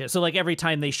Elizabeth. Gotcha. So like every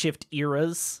time they shift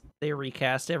eras, they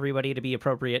recast everybody to be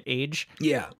appropriate age.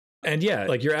 Yeah. And yeah,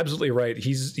 like you're absolutely right.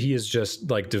 He is just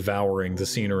like devouring the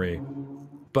scenery.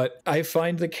 But I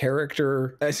find the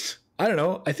character, I don't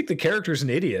know, I think the character's an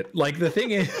idiot. Like the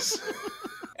thing is,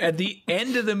 at the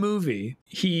end of the movie,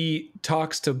 he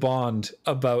talks to Bond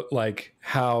about like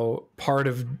how part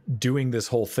of doing this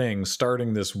whole thing,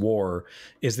 starting this war,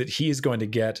 is that he is going to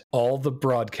get all the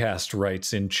broadcast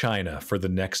rights in China for the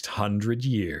next 100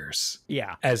 years.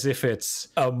 Yeah. As if it's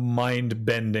a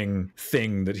mind-bending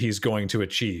thing that he's going to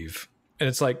achieve. And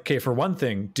it's like, okay, for one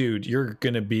thing, dude, you're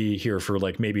going to be here for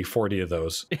like maybe 40 of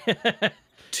those.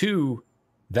 2,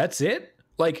 that's it?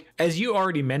 Like, as you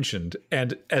already mentioned,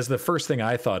 and as the first thing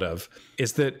I thought of,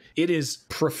 is that it is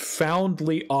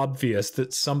profoundly obvious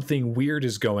that something weird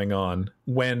is going on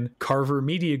when Carver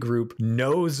Media Group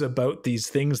knows about these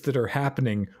things that are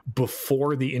happening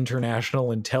before the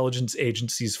international intelligence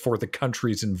agencies for the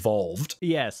countries involved.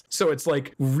 Yes. So it's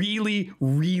like really,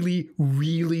 really,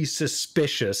 really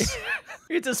suspicious.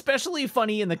 It's especially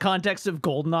funny in the context of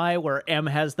GoldenEye, where M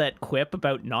has that quip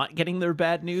about not getting their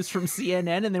bad news from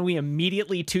CNN, and then we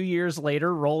immediately 2 years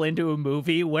later roll into a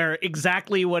movie where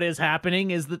exactly what is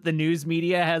happening is that the news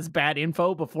media has bad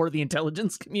info before the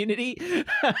intelligence community.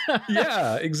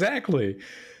 Yeah, exactly.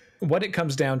 What it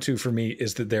comes down to for me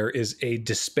is that there is a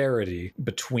disparity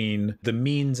between the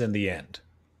means and the end.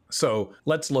 So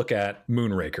let's look at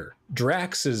Moonraker.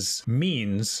 Drax's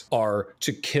means are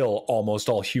to kill almost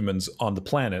all humans on the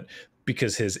planet,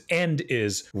 because his end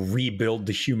is rebuild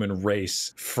the human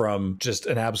race from just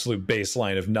an absolute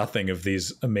baseline of nothing of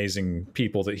these amazing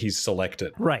people that he's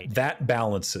selected. Right. That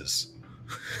balances.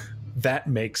 That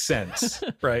makes sense,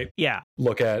 right? Yeah.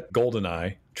 Look at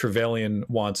GoldenEye. Trevelyan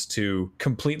wants to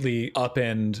completely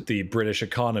upend the British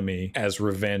economy as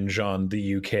revenge on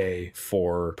the UK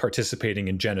for participating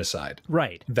in genocide.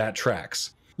 Right. That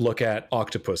tracks. Look at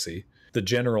Octopussy. The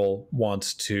general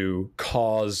wants to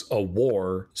cause a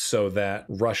war so that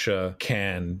Russia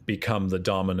can become the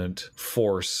dominant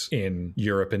force in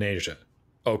Europe and Asia.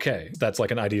 Okay, that's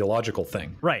like an ideological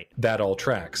thing. Right. That all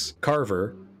tracks.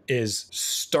 Carver is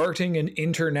starting an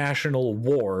international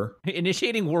war,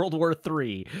 initiating World War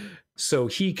III, so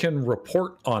he can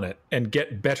report on it and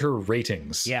get better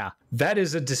ratings. Yeah. That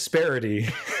is a disparity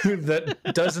that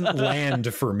doesn't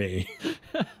land for me.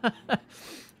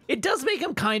 It does make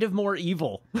him kind of more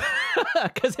evil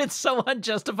because it's so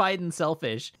unjustified and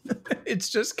selfish. It's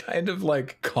just kind of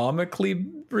like comically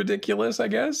ridiculous, I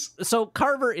guess. So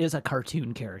Carver is a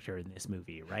cartoon character in this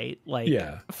movie, right? Like,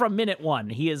 yeah. From minute one,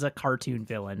 he is a cartoon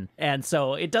villain. And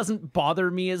so it doesn't bother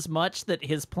me as much that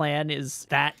his plan is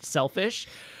that selfish.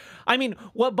 I mean,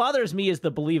 what bothers me is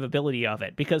the believability of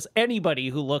it, because anybody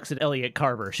who looks at Elliot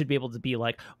Carver should be able to be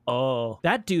like, oh,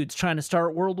 that dude's trying to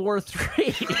start World War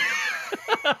III.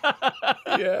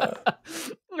 Yeah.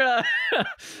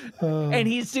 And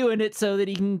he's doing it so that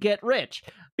he can get rich,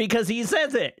 because he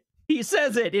says it. He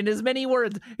says it in as many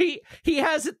words. He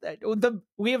has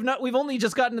we've only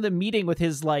just gotten to the meeting with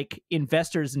his like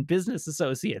investors and business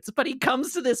associates, but he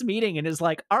comes to this meeting and is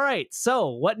like, all right, so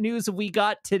what news have we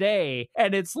got today?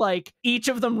 And it's like each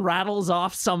of them rattles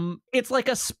off it's like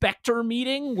a Spectre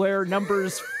meeting where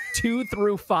numbers 2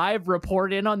 through 5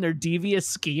 report in on their devious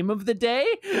scheme of the day.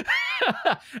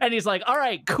 And he's like, all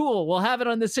right, cool, we'll have it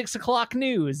on the 6 o'clock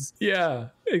news. Yeah,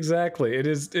 exactly. It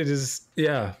is.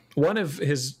 Yeah. One of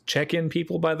his check-in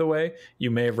people, by the way, you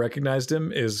may have recognized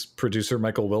him, is producer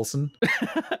Michael Wilson.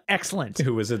 Excellent.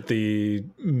 Who was at the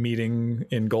meeting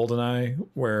in GoldenEye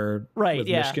with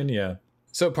Michigan. Yeah.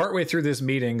 So partway through this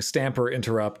meeting, Stamper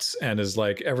interrupts and is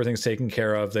like, everything's taken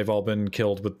care of. They've all been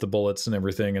killed with the bullets and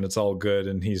everything, and it's all good.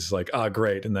 And he's like,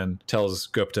 great. And then tells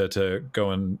Gupta to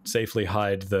go and safely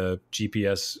hide the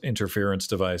GPS interference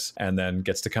device, and then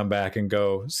gets to come back and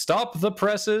go, stop the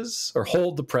presses, or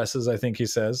hold the presses, I think he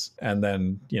says. And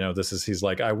then, he's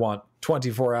like, I want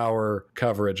 24-hour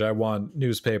coverage. I want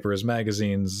newspapers,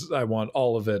 magazines. I want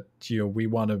all of it. We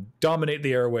want to dominate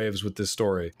the airwaves with this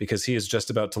story, because he is just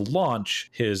about to launch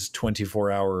his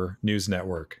 24-hour news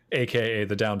network, aka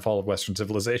the downfall of Western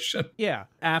civilization. Yeah.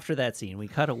 After that scene, we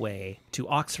cut away to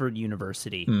Oxford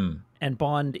University. And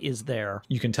Bond is there.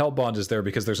 You can tell Bond is there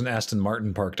because there's an Aston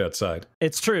Martin parked outside.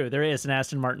 It's true. There is an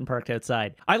Aston Martin parked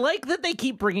outside. I like that they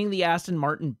keep bringing the Aston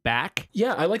Martin back.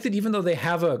 Yeah, I like that even though they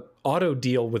have a auto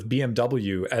deal with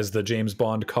BMW as the James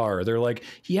Bond car. They're like,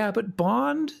 yeah, but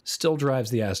Bond still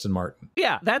drives the Aston Martin.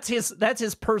 Yeah, that's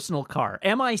his personal car.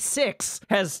 MI6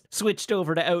 has switched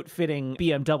over to outfitting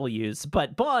BMWs,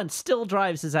 but Bond still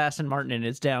drives his Aston Martin in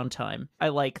his downtime. I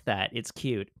like that. It's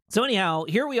cute. So anyhow,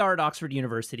 here we are at Oxford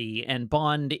University, and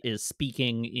Bond is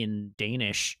speaking in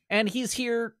Danish, and he's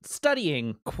here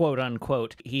studying, quote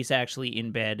unquote. He's actually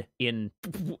in bed in,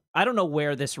 I don't know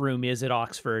where this room is at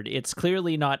Oxford. It's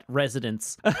clearly not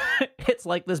residence. It's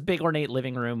like this big ornate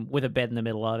living room with a bed in the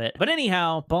middle of it. But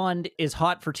anyhow, Bond is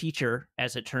hot for teacher,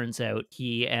 as it turns out.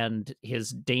 He and his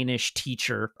Danish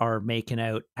teacher are making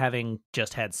out, having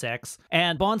just had sex,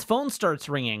 and Bond's phone starts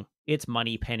ringing. It's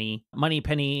Moneypenny.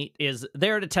 Moneypenny is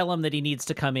there to tell him that he needs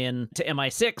to come in to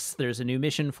MI6. There's a new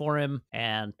mission for him,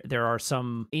 and there are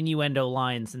some innuendo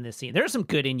lines in this scene. There are some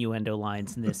good innuendo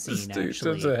lines in this scene,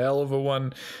 actually. That's a hell of a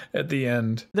one at the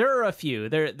end. There are a few.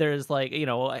 There's like,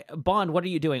 Bond, what are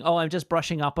you doing? Oh, I'm just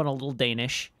brushing up on a little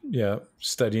Danish. Yeah,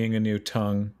 studying a new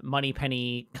tongue.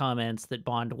 Moneypenny comments that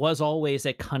Bond was always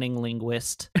a cunning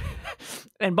linguist.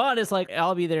 And Bond is like,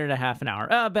 I'll be there in a half an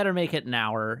hour. Better make it an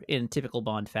hour in typical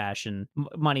Bond fashion.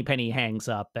 Moneypenny hangs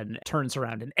up and turns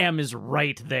around, and M is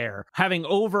right there. Having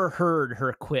overheard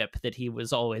her quip that he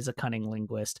was always a cunning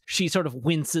linguist, she sort of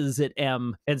winces at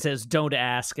M and says, don't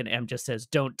ask, and M just says,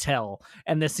 don't tell.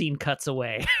 And the scene cuts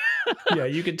away. Yeah,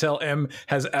 you can tell M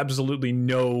has absolutely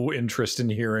no interest in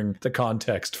hearing the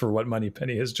context for what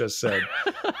Moneypenny has just said.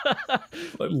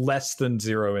 Less than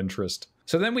zero interest.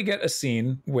 So then we get a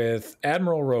scene with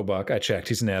Admiral Roebuck. I checked,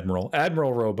 he's an admiral.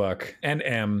 Admiral Roebuck and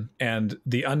M and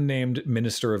the unnamed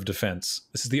Minister of Defense.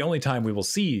 This is the only time we will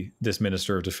see this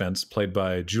Minister of Defense, played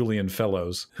by Julian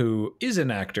Fellows, who is an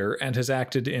actor and has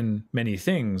acted in many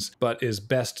things, but is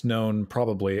best known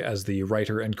probably as the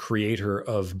writer and creator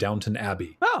of Downton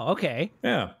Abbey. Oh, okay.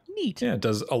 Yeah. Neat. Yeah,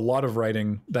 does a lot of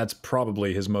writing. That's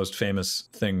probably his most famous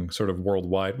thing sort of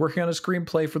worldwide. Working on a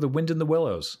screenplay for The Wind in the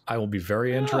Willows. I will be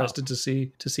very interested to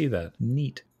see that.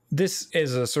 Neat. This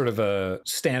is a sort of a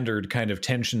standard kind of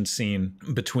tension scene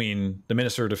between the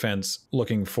Minister of Defense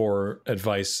looking for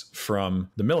advice from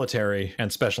the military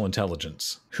and special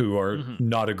intelligence, who are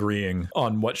not agreeing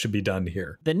on what should be done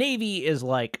here. The Navy is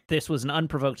like, this was an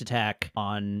unprovoked attack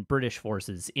on British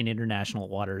forces in international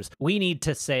waters. We need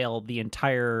to sail the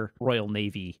entire Royal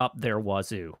Navy up their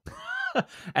wazoo.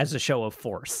 As a show of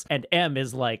force. And M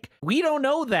is like, we don't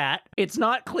know that. It's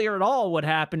not clear at all what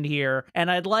happened here. And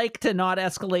I'd like to not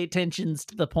escalate tensions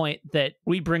to the point that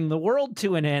we bring the world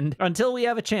to an end until we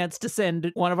have a chance to send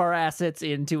one of our assets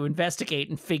in to investigate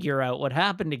and figure out what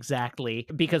happened exactly,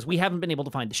 because we haven't been able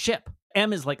to find the ship.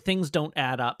 M is like, things don't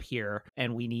add up here,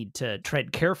 and we need to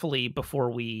tread carefully before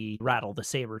we rattle the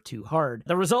saber too hard.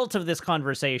 The result of this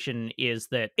conversation is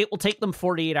that it will take them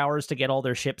 48 hours to get all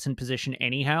their ships in position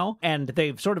anyhow, and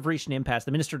they've sort of reached an impasse.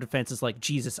 The Minister of Defense is like,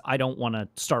 Jesus, I don't want to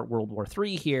start World War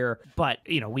III here, but,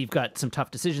 we've got some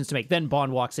tough decisions to make. Then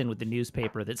Bond walks in with the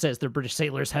newspaper that says the British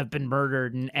sailors have been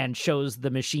murdered and shows the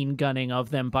machine gunning of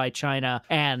them by China,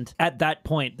 and at that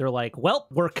point, they're like, well,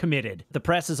 we're committed. The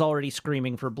press is already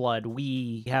screaming for blood.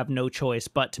 We have no choice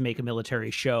but to make a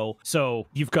military show. So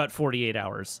you've got 48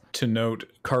 hours. To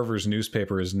note, Carver's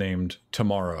newspaper is named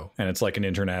Tomorrow, and it's like an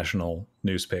international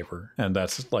newspaper. And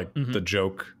that's like the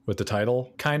joke with the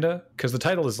title, kinda, because the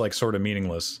title is like sort of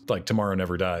meaningless, like Tomorrow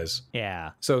Never Dies.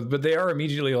 Yeah. So, but they are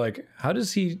immediately like, how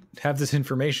does he have this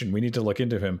information? We need to look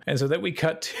into him. And so then we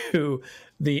cut to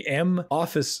the M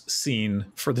office scene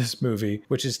for this movie,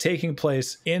 which is taking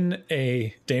place in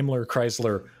a Daimler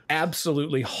Chrysler,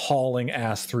 absolutely hauling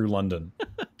ass through London.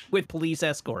 With police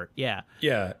escort, yeah.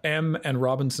 Yeah, M and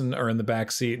Robinson are in the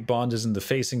back seat. Bond is in the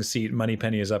facing seat.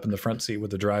 Moneypenny is up in the front seat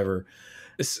with the driver.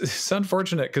 It's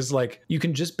unfortunate because, like, you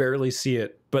can just barely see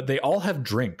it, but they all have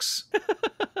drinks.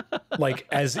 Like,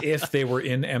 as if they were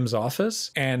in M's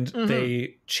office, and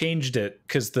they changed it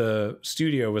because the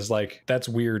studio was like, that's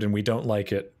weird and we don't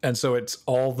like it. And so it's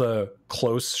all the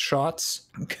close shots,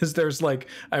 because there's like,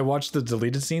 I watched the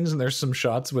deleted scenes and there's some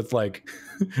shots with like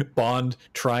Bond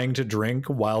trying to drink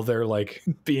while they're like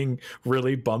being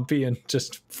really bumpy and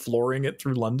just flooring it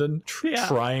through London,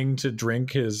 trying to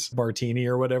drink his martini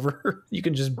or whatever. You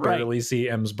can just barely see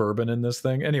M's bourbon in this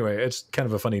thing. Anyway, it's kind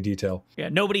of a funny detail. Yeah,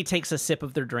 nobody takes a sip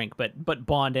of their drink, but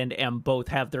Bond and M both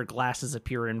have their glasses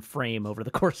appear in frame over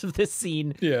the course of this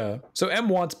scene. Yeah. So M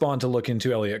wants Bond to look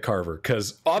into Elliot Carver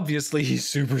because obviously he's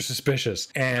super suspicious.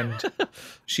 And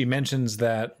she mentions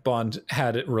that Bond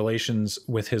had relations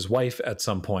with his wife at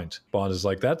some point. Bond is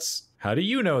like, that's how do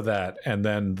you know that? And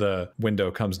then the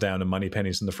window comes down and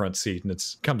Moneypenny's in the front seat, and it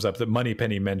comes up that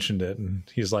Moneypenny mentioned it, and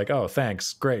he's like, oh,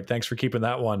 thanks, great, thanks for keeping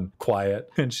that one quiet.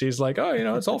 And she's like, oh,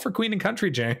 it's all for Queen and Country,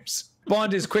 James.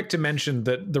 Bond is quick to mention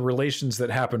that the relations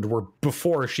that happened were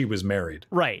before she was married.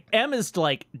 Right. M is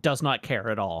like, does not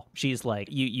care at all. She's like,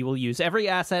 you will use every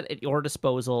asset at your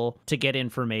disposal to get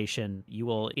information. You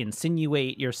will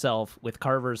insinuate yourself with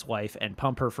Carver's wife and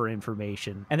pump her for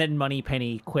information. And then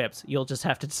Moneypenny quips, you'll just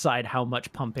have to decide how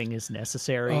much pumping is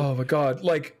necessary. Oh my God.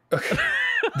 Like,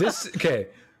 okay.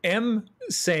 M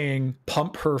saying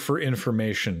pump her for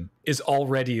information is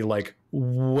already like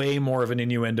way more of an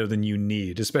innuendo than you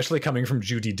need, especially coming from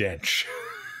Judi Dench.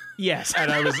 Yes.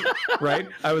 And I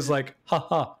was like,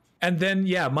 haha. And then,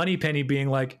 yeah, Moneypenny being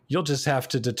like, you'll just have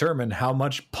to determine how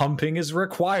much pumping is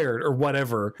required or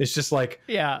whatever. It's just like,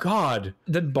 yeah, God.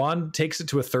 Then Bond takes it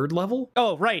to a third level?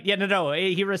 Oh, right. Yeah, no.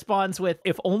 He responds with,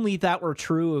 if only that were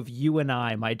true of you and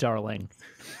I, my darling.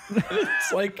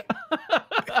 It's like,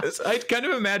 I kind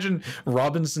of imagine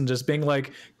Robinson just being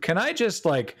like, can I just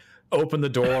like open the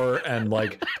door and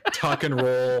like tuck and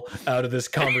roll out of this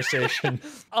conversation?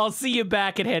 I'll see you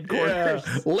back at headquarters.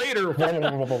 Yeah, later.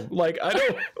 Like, I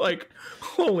don't, like,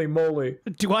 holy moly.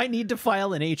 Do I need to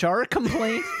file an HR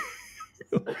complaint?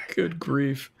 Good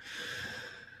grief.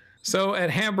 So at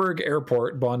Hamburg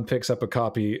Airport, Bond picks up a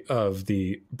copy of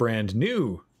the brand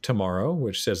new Tomorrow,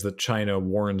 which says that China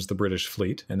warns the British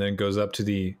fleet, and then goes up to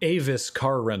the Avis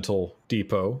car rental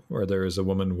depot, where there is a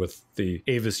woman with the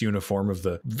Avis uniform of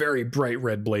the very bright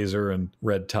red blazer and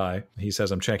red tie. He says,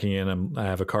 I'm checking in, I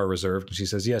have a car reserved. And she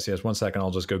says, yes, 1 second,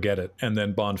 I'll just go get it. And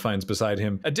then Bond finds beside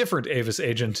him a different Avis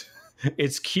agent.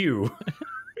 It's Q.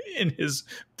 In his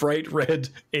bright red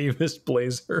Avis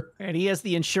blazer. And he has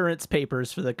the insurance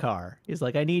papers for the car. He's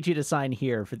like, I need you to sign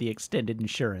here for the extended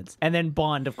insurance. And then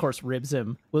Bond, of course, ribs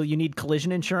him. Will you need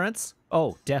collision insurance?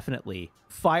 Oh, definitely.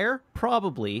 Fire?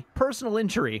 Probably. Personal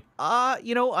injury?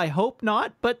 I hope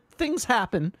not, but things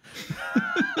happen.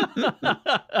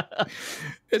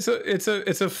 It's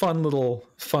a fun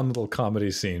little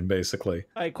comedy scene, basically.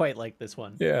 I quite like this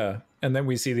one. Yeah. And then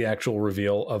we see the actual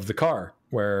reveal of the car,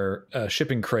 where a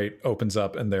shipping crate opens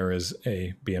up and there is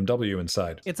a BMW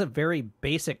inside. It's a very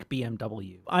basic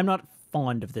BMW. I'm not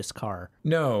fond of this car.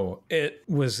 No, it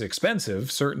was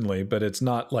expensive, certainly, but it's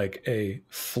not like a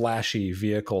flashy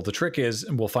vehicle. The trick is,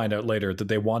 and we'll find out later, that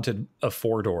they wanted a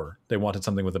 4-door. They wanted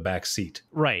something with a back seat.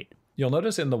 Right. You'll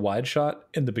notice in the wide shot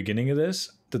in the beginning of this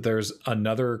that there's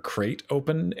another crate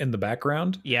open in the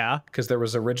background. Yeah. Because there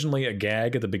was originally a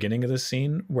gag at the beginning of this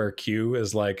scene where Q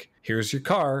is like, here's your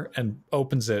car, and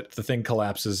opens it, the thing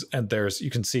collapses, and you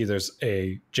can see there's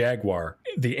a jaguar,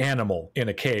 the animal, in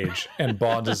a cage. And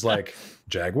Bond is like,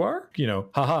 Jaguar?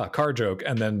 Haha, car joke.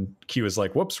 And then Q is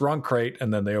like, whoops, wrong crate.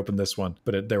 And then they opened this one.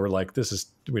 But they were like,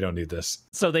 we don't need this.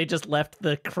 So they just left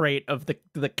the crate of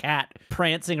the cat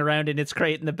prancing around in its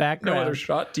crate in the background. No other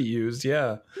shot to use,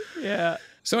 yeah. Yeah.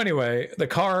 So anyway, the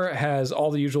car has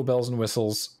all the usual bells and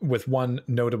whistles with one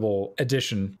notable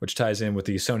addition, which ties in with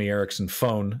the Sony Ericsson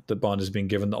phone that Bond is being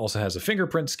given. That also has a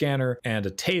fingerprint scanner and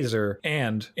a taser.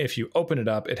 And if you open it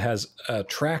up, it has a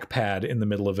trackpad in the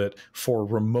middle of it for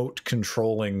remote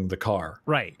controlling the car.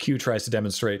 Right. Q tries to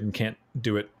demonstrate and can't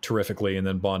do it terrifically, and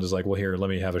then Bond is like, well, here, let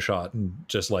me have a shot, and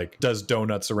just like does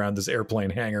donuts around this airplane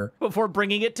hangar before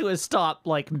bringing it to a stop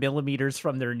like millimeters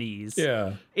from their knees.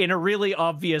 Yeah, in a really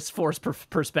obvious forced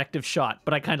perspective shot,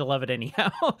 but I kind of love it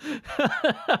anyhow.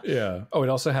 Yeah. Oh, it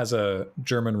also has a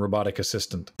German robotic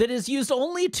assistant that is used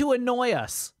only to annoy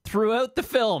us throughout the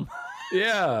film.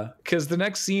 Yeah, because the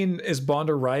next scene is Bond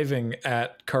arriving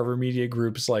at Carver Media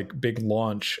Group's like big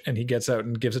launch, and he gets out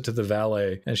and gives it to the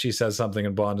valet, and she says something,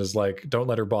 and Bond is like, don't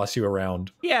let her boss you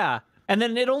around. Yeah. And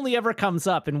then it only ever comes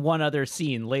up in one other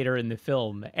scene later in the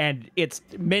film, and it's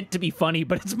meant to be funny,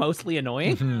 but it's mostly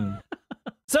annoying. Mm-hmm.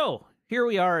 So here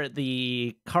we are at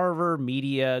the Carver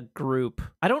Media Group.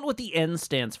 I don't know what the N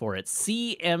stands for. It's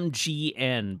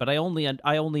CMGN, but I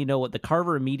only know what the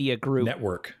Carver Media Group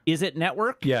network. Is it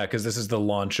network? Yeah, because this is the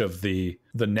launch of the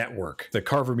network. The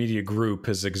Carver Media Group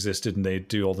has existed, and they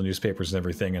do all the newspapers and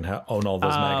everything, and own all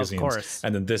those magazines. Of course.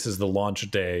 And then this is the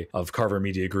launch day of Carver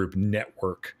Media Group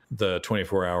Network, the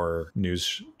 24-hour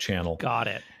news channel. Got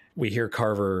it. We hear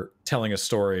Carver telling a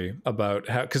story about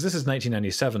how, because this is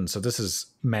 1997, so this is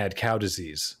mad cow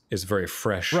disease is very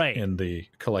fresh in the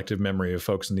collective memory of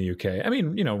folks in the UK. I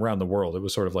mean, you know, around the world, it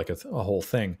was sort of like a whole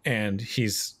thing. And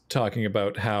he's talking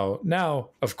about how now,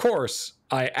 of course,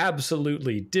 I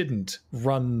absolutely didn't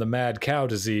run the mad cow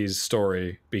disease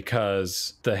story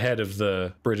because the head of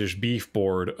the British Beef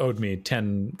Board owed me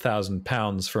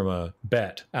 £10,000 from a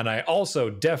bet. And I also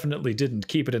definitely didn't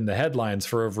keep it in the headlines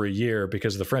for over a year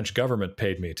because the French government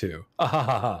paid me to.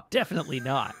 Definitely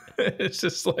not. It's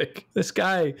just like, this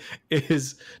guy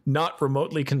is not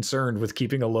remotely concerned with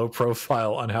keeping a low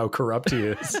profile on how corrupt he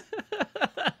is.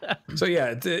 So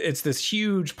yeah, it's this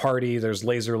huge party. There's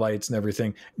laser lights and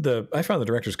everything. I found the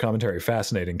director's commentary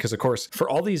fascinating because, of course, for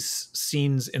all these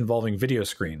scenes involving video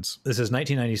screens, this is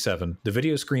 1997. The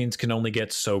video screens can only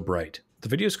get so bright. The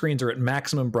video screens are at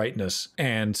maximum brightness,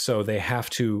 and so they have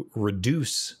to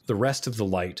reduce the rest of the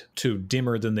light to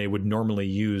dimmer than they would normally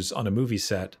use on a movie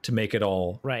set to make it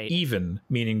all even,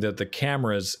 meaning that the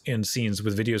cameras in scenes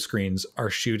with video screens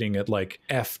are shooting at like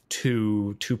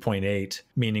f2 2.8,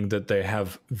 meaning that they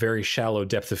have very shallow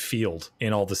depth of field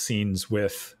in all the scenes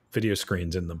with video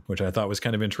screens in them, which I thought was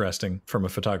kind of interesting from a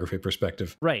photography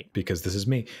perspective. Right. Because this is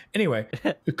me. Anyway,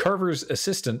 Carver's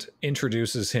assistant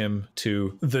introduces him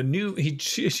to the new,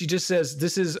 she just says,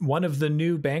 this is one of the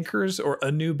new bankers or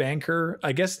a new banker.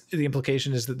 I guess the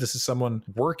implication is that this is someone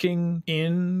working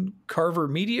in Carver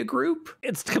Media Group.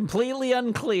 It's completely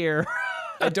unclear.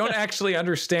 I don't actually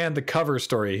understand the cover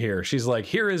story here. She's like,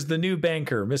 here is the new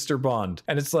banker, Mr. Bond.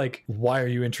 And it's like, why are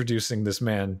you introducing this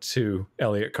man to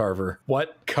Elliot Carver?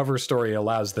 What cover story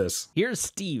allows this? Here's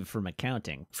Steve from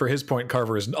accounting. For his point,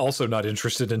 Carver is also not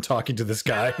interested in talking to this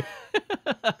guy.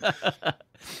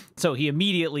 So he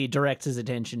immediately directs his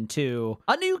attention to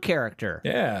a new character.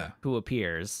 Yeah. Who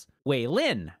appears. Wei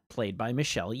Lin, played by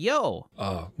Michelle Yeoh.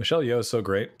 Oh, Michelle Yeoh is so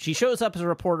great. She shows up as a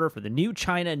reporter for the New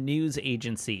China News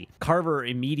Agency. Carver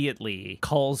immediately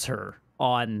calls her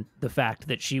on the fact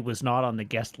that she was not on the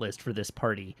guest list for this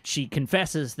party. She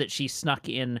confesses that she snuck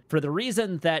in for the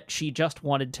reason that she just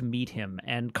wanted to meet him.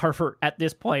 And Carver, at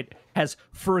this point, has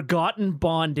forgotten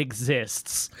Bond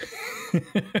exists.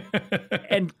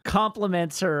 And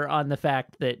compliments her on the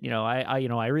fact that,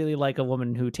 I really like a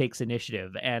woman who takes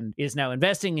initiative, and is now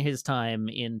investing his time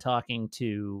in talking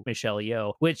to Michelle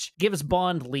Yeoh, which gives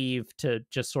Bond leave to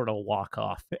just sort of walk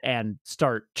off and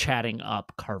start chatting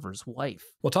up Carver's wife.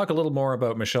 We'll talk a little more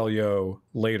about Michelle Yeoh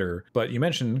later, but you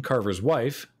mentioned Carver's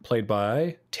wife, played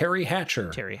by Terry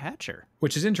Hatcher. Terry Hatcher.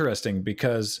 Which is interesting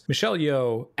because Michelle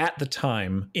Yeoh, at the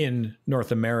time in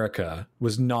North America,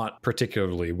 was not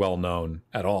particularly well known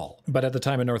at all. But at the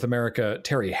time in North America,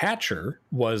 Terry Hatcher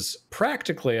was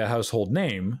practically a household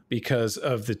name because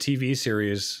of the TV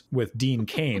series with Dean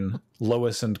Cain,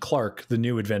 Lois and Clark, The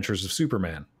New Adventures of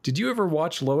Superman. Did you ever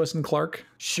watch Lois and Clark?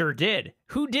 Sure did.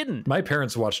 Who didn't? My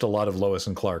parents watched a lot of Lois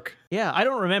and Clark. Yeah, I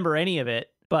don't remember any of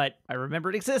it, but I remember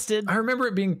it existed. I remember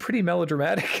it being pretty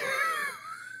melodramatic.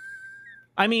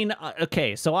 I mean,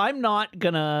 okay, so I'm not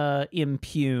gonna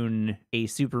impugn a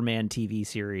Superman TV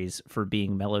series for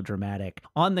being melodramatic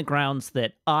on the grounds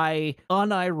that I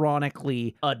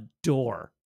unironically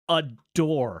adore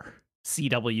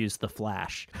CW's The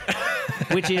Flash,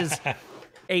 which is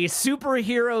a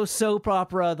superhero soap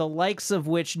opera, the likes of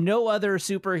which no other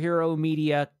superhero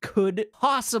media could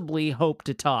possibly hope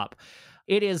to top.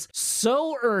 It is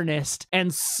so earnest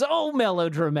and so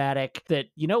melodramatic that,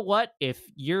 you know what? If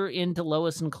you're into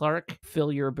Lois and Clark,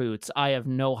 fill your boots. I have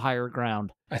no higher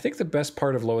ground. I think the best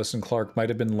part of Lois and Clark might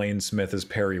have been Lane Smith as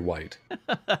Perry White,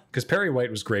 because Perry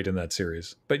White was great in that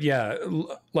series. But yeah,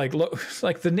 like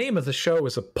the name of the show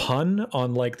is a pun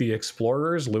on like the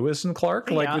explorers, Lewis and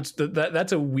Clark. Like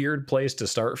that's a weird place to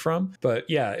start from. But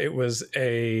yeah, it was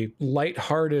a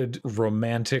lighthearted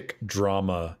romantic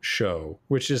drama show,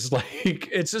 which is like,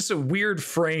 it's just a weird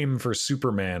frame for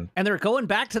Superman. And they're going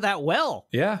back to that well.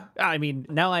 Yeah. I mean,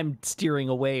 now I'm steering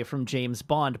away from James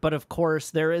Bond, but of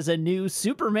course there is a new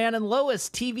Superman and Lois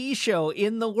TV show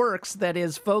in the works that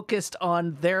is focused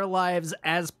on their lives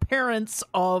as parents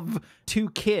of 2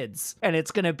 kids. And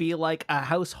it's going to be like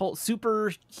a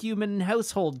superhuman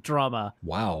household drama.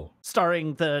 Wow.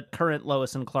 Starring the current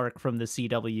Lois and Clark from the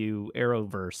CW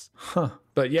Arrowverse. Huh.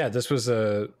 But yeah, it was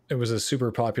a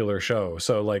super popular show.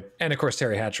 So like, and of course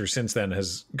Terry Hatcher since then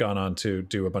has gone on to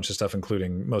do a bunch of stuff,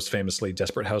 including most famously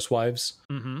Desperate Housewives.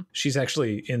 Mm-hmm. She's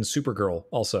actually in Supergirl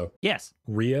also. Yes.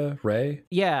 Rhea Ray.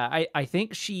 Yeah, I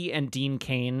think she and Dean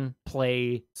Cain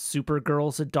play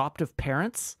Supergirl's adoptive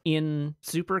parents in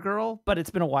Supergirl, but it's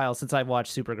been a while since I've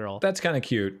watched Supergirl. That's kind of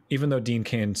cute, even though Dean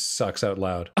Cain sucks out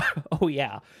loud. Oh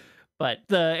yeah. But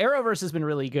the Arrowverse has been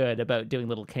really good about doing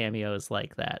little cameos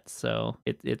like that. So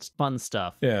it's fun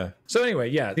stuff. Yeah. So anyway,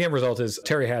 yeah, the end result is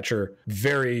Terry Hatcher,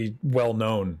 very well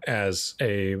known as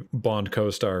a Bond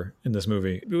co-star in this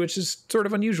movie, which is sort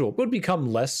of unusual. Would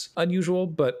become less unusual,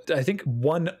 but I think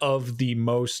one of the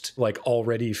most like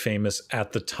already famous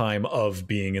at the time of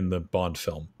being in the Bond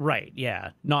film. Right.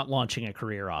 Yeah. Not launching a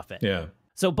career off it. Yeah.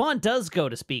 So Bond does go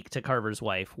to speak to Carver's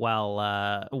wife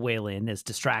while Wei Lin is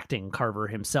distracting Carver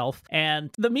himself.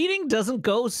 And the meeting doesn't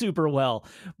go super well.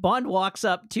 Bond walks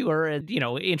up to her and,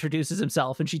 introduces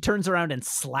himself, and she turns around and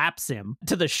slaps him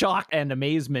to the shock and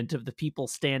amazement of the people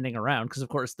standing around, because, of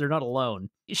course, they're not alone.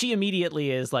 She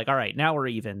immediately is like, all right, now we're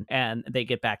even. And they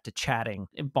get back to chatting.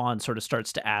 And Bond sort of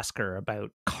starts to ask her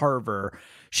about Carver.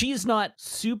 She's not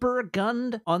super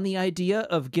gunned on the idea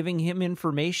of giving him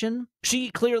information.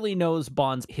 She clearly knows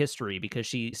Bond's history because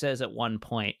she says at one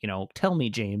point, tell me,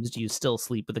 James, do you still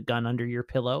sleep with a gun under your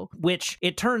pillow? Which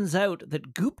it turns out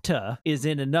that Gupta is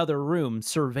in another room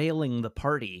surveilling the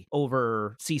party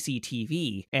over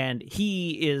CCTV, and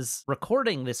he is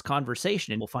recording this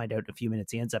conversation. And we'll find out in a few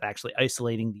minutes he ends up actually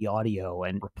isolating the audio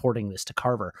and reporting this to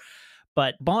Carver.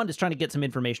 But Bond is trying to get some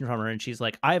information from her, and she's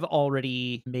like, I've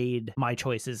already made my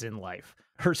choices in life.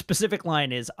 Her specific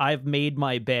line is, I've made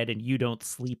my bed and you don't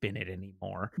sleep in it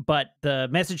anymore. But the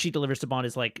message she delivers to Bond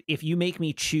is like, if you make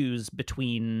me choose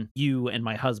between you and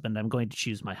my husband, I'm going to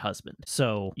choose my husband.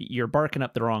 So you're barking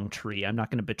up the wrong tree. I'm not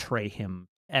going to betray him.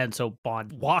 And so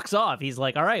Bond walks off. He's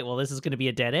like, all right, well, this is going to be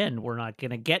a dead end. We're not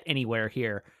going to get anywhere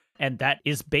here. And that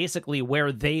is basically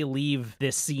where they leave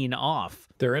this scene off.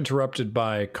 They're interrupted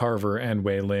by Carver and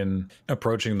Wei Lin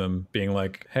approaching them, being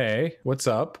like, hey, what's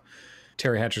up?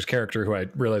 Terry Hatcher's character, who I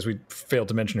realize we failed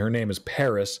to mention her name, is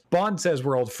Paris. Bond says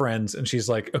we're old friends, and she's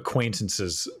like,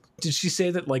 acquaintances. Did she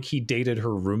say that, like, he dated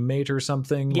her roommate or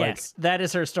something? Yes, that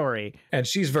is her story. And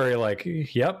she's very like,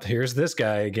 yep, here's this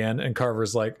guy again. And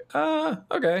Carver's like,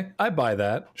 okay, I buy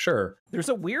that. Sure. There's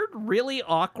a weird, really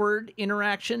awkward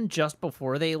interaction just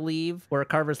before they leave where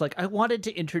Carver's like, I wanted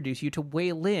to introduce you to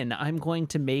Wei Lin. I'm going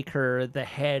to make her the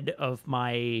head of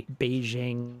my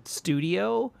Beijing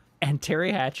studio. And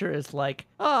Terry Hatcher is like,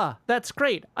 that's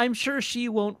great. I'm sure she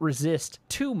won't resist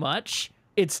too much.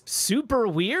 It's super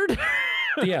weird.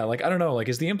 Yeah, like, I don't know, like,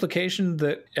 is the implication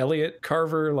that Elliot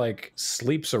Carver, like,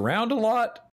 sleeps around a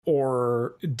lot?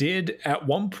 Or did at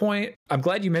one point? I'm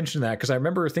glad you mentioned that, because I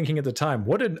remember thinking at the time,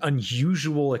 what an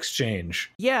unusual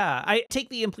exchange. Yeah, I take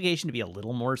the implication to be a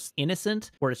little more innocent,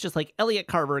 where it's just like Elliot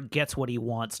Carver gets what he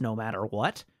wants no matter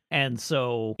what. And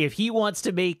so if he wants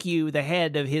to make you the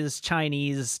head of his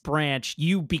Chinese branch,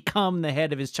 you become the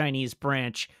head of his Chinese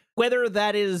branch, whether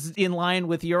that is in line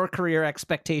with your career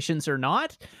expectations or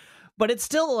not. But it's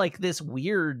still like this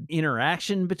weird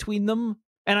interaction between them.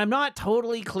 And I'm not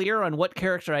totally clear on what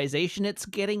characterization it's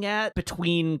getting at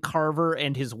between Carver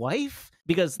and his wife,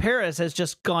 because Paris has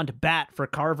just gone to bat for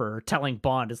Carver, telling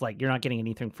Bond is like, you're not getting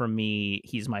anything from me.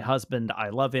 He's my husband. I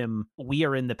love him. We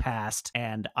are in the past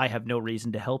and I have no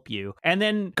reason to help you. And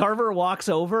then Carver walks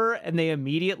over and they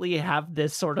immediately have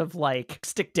this sort of like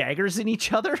stick daggers in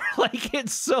each other. Like,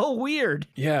 it's so weird.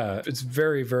 Yeah, it's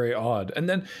very, very odd. And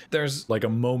then there's like a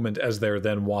moment as they're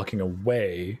then walking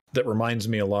away that reminds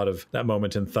me a lot of that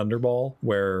moment in Thunderball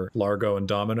where Largo and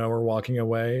Domino are walking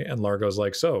away and Largo's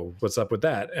like, so what's up with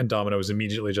that? And Domino is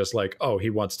immediately just like, oh, he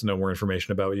wants to know more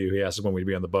information about you. He asked when we'd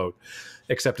be on the boat.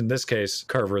 Except in this case,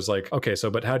 Carver is like, okay, so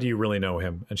but how do you really know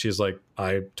him? And she's like,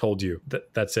 I told you.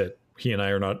 That's it. He and I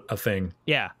are not a thing.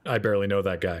 Yeah. I barely know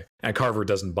that guy. And Carver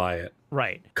doesn't buy it.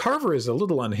 Right. Carver is a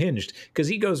little unhinged because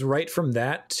he goes right from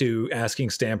that to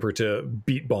asking Stamper to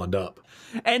beat Bond up.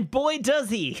 And boy, does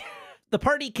he. The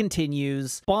party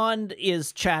continues. Bond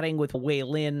is chatting with Wei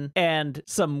Lin, and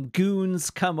some goons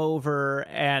come over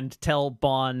and tell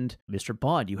Bond, Mr.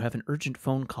 Bond, you have an urgent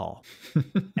phone call.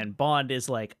 And Bond is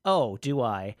like, oh, do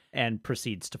I? And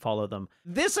proceeds to follow them.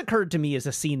 This occurred to me as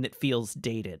a scene that feels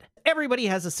dated. Everybody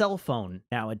has a cell phone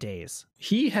nowadays.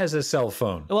 He has a cell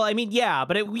phone. Well, I mean, yeah,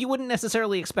 but you wouldn't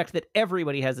necessarily expect that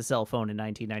everybody has a cell phone in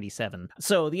 1997.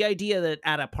 So the idea that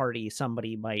at a party,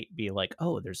 somebody might be like,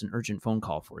 oh, there's an urgent phone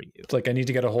call for you. It's like, I need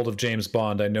to get a hold of James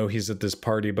Bond. I know he's at this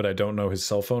party, but I don't know his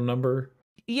cell phone number.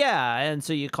 Yeah, and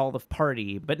so you call the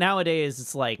party. But nowadays,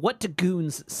 it's like, what do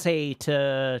goons say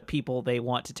to people they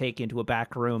want to take into a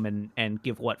back room and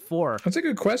give what for? That's a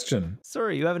good question.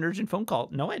 Sorry, you have an urgent phone call.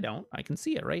 No, I don't. I can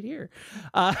see it right here.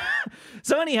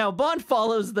 So anyhow, Bond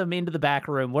follows them into the back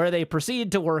room where they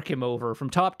proceed to work him over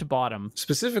from top to bottom.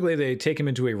 Specifically, they take him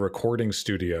into a recording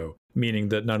studio meaning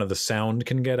that none of the sound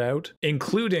can get out,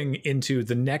 including into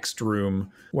the next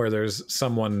room where there's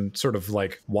someone sort of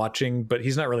like watching, but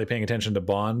he's not really paying attention to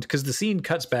Bond, because the scene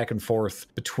cuts back and forth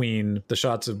between the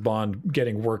shots of Bond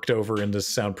getting worked over in this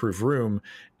soundproof room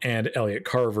and Elliot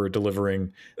Carver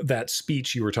delivering that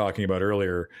speech you were talking about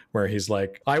earlier, where he's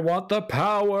like, I want the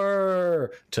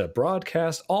power to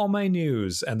broadcast all my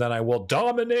news, and then I will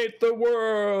dominate the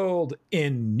world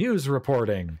in news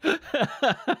reporting.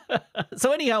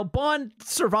 So anyhow, Bond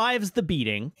survives the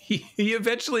beating. He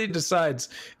eventually decides,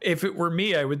 if it were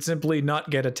me, I would simply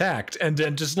not get attacked, and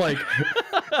then just like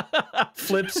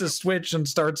flips a switch and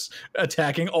starts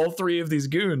attacking all three of these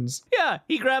goons. Yeah,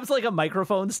 he grabs like a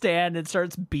microphone stand and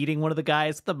starts beating one of the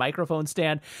guys with the microphone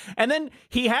stand. And then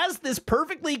he has this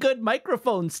perfectly good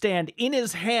microphone stand in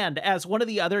his hand as one of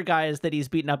the other guys that he's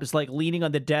beaten up is like leaning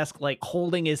on the desk, like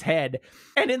holding his head.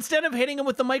 And instead of hitting him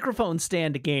with the microphone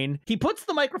stand again, he puts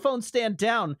the microphone stand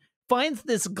down, finds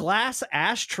this glass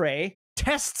ashtray,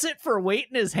 tests it for weight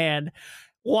in his hand,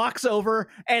 walks over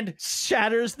and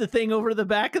shatters the thing over the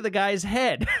back of the guy's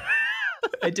head.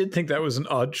 I did think that was an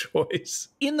odd choice.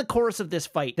 In the course of this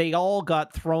fight, they all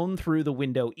got thrown through the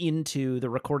window into the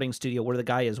recording studio where the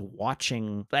guy is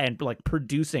watching and like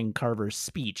producing Carver's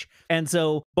speech. And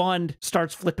so Bond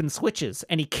starts flipping switches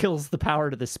and he kills the power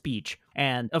to the speech.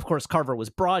 And of course, Carver was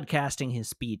broadcasting his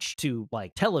speech to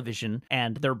like television,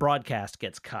 and their broadcast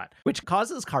gets cut, which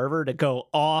causes Carver to go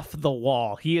off the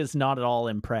wall. He is not at all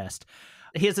impressed.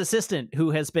 His assistant,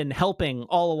 who has been helping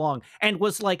all along and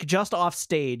was like just off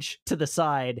stage to the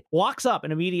side, walks up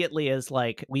and immediately is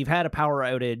like, we've had a power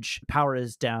outage. Power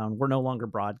is down. We're no longer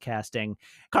broadcasting.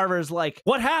 Carver's like,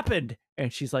 what happened?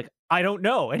 And she's like, I don't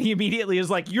know. And he immediately is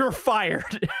like, you're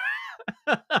fired.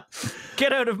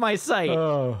 Get out of my sight.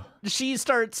 Oh. She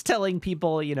starts telling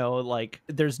people, you know, like,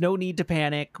 there's no need to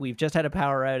panic. We've just had a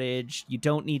power outage. You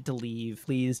don't need to leave.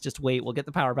 Please just wait. We'll get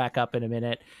the power back up in a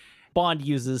minute. Bond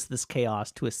uses this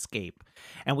chaos to escape.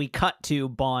 And we cut to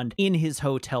Bond in his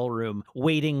hotel room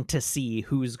waiting to see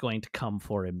who's going to come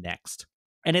for him next.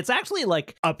 And it's actually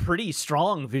like a pretty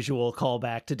strong visual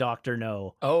callback to Dr.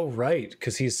 No. Oh, right.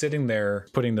 Because he's sitting there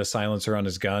putting the silencer on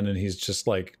his gun and he's just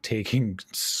like taking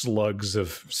slugs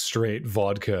of straight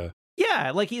vodka.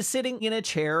 Yeah, like he's sitting in a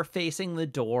chair facing the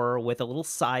door with a little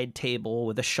side table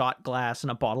with a shot glass and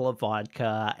a bottle of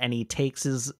vodka, and he takes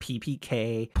his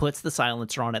PPK, puts the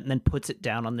silencer on it, and then puts it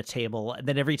down on the table. And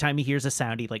then every time he hears a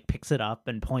sound, he like picks it up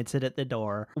and points it at the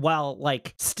door, while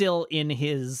like still in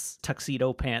his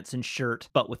tuxedo pants and shirt,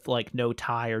 but with like no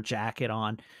tie or jacket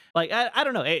on. Like, I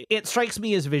don't know. It strikes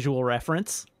me as visual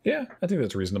reference. Yeah, I think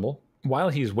that's reasonable. While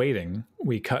he's waiting,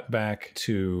 we cut back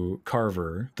to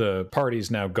Carver. The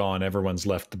party's now gone. Everyone's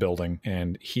left the building.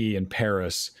 And he and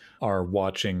Paris are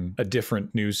watching a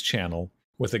different news channel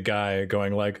with a guy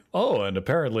going like, oh, and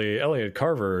apparently Elliot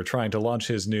Carver, trying to launch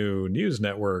his new news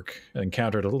network,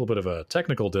 encountered a little bit of a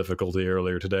technical difficulty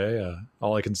earlier today.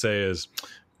 All I can say is,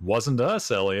 wasn't us,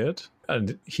 Elliot.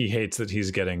 And he hates that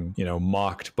he's getting, you know,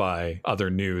 mocked by other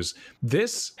news.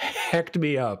 This hecked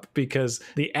me up because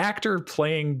the actor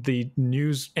playing the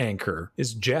news anchor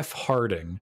is Jeff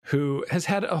Harding, who has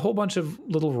had a whole bunch of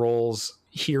little roles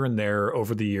here and there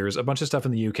over the years, a bunch of stuff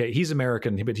in the UK. He's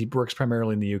American, but he works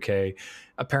primarily in the UK.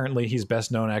 Apparently, he's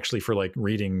best known actually for like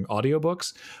reading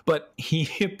audiobooks, but he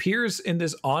appears in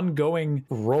this ongoing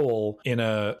role in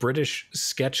a British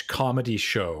sketch comedy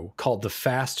show called The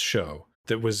Fast Show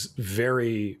that was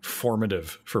very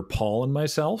formative for Paul and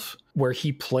myself, where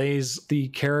he plays the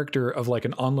character of like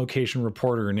an on-location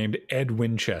reporter named Ed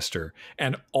Winchester.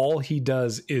 And all he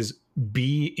does is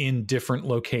be in different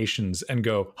locations and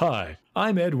go, hi,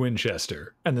 I'm Ed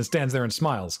Winchester, and then stands there and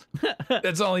smiles.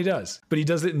 That's all he does. But he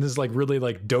does it in this like really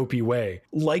like dopey way,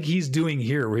 like he's doing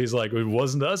here, where he's like, it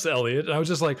wasn't us, Elliot. And I was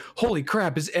just like, holy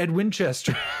crap, it's Ed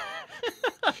Winchester.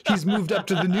 He's moved up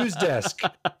to the news desk.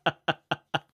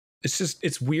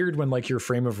 It's weird when like your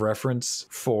frame of reference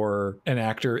for an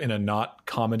actor in a not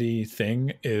comedy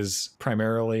thing is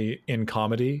primarily in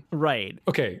comedy. Right.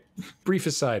 Okay, brief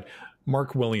aside.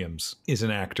 Mark Williams is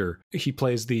an actor. He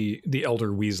plays the elder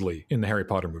Weasley in the Harry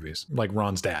Potter movies, like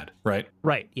Ron's dad, right?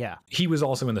 Right, yeah. He was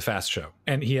also in the Fast Show,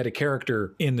 and he had a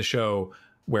character in the show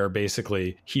where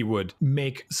basically he would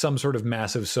make some sort of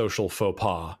massive social faux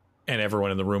pas, and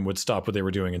everyone in the room would stop what they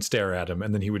were doing and stare at him,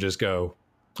 and then he would just go,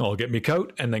 I'll get me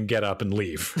coat, and then get up and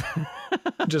leave.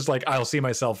 Just like, I'll see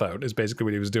myself out is basically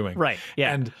what he was doing. Right,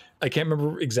 yeah. And I can't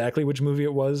remember exactly which movie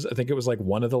it was. I think it was like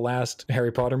one of the last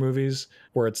Harry Potter movies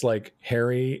where it's like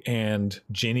Harry and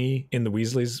Ginny in the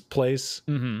Weasley's place.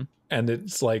 Mm-hmm. and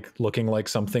it's like looking like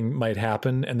something might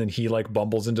happen, and then he like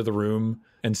bumbles into the room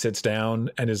and sits down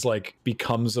and is like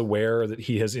becomes aware that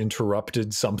he has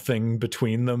interrupted something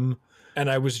between them. And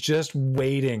I was just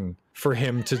waiting for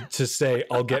him to say,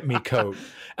 "I'll get me coat."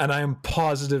 And I am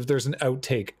positive there's an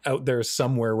outtake out there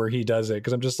somewhere where he does it,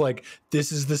 because I'm just like,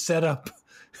 this is the setup.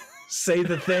 Say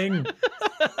the thing.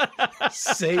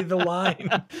 Say the line.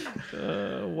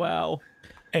 Wow.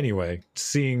 Anyway,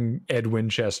 seeing Ed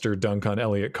Winchester dunk on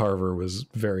Elliot Carver was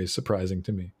very surprising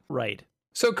to me. Right.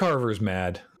 So Carver's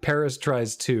mad. Paris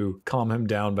tries to calm him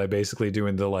down by basically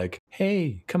doing the like,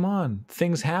 hey, come on,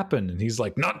 things happen. And he's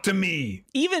like, not to me.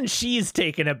 Even she's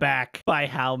taken aback by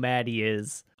how mad he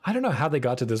is. I don't know how they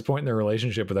got to this point in their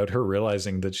relationship without her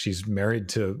realizing that she's married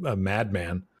to a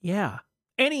madman. Yeah.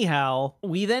 Anyhow,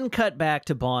 we then cut back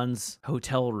to Bond's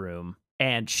hotel room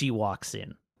and she walks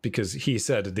in. Because he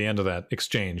said at the end of that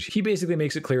exchange, he basically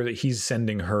makes it clear that he's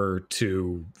sending her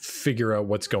to figure out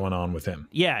what's going on with him.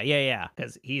 Yeah.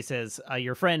 Because he says,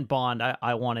 your friend Bond,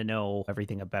 I want to know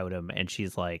everything about him. And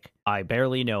she's like, I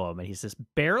barely know him. And he says,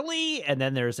 barely? And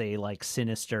then there's a like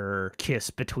sinister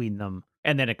kiss between them.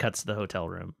 And then it cuts to the hotel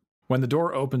room. When the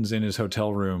door opens in his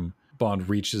hotel room, Bond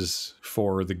reaches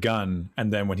for the gun.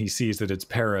 And then when he sees that it's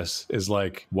Paris, is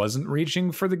like, wasn't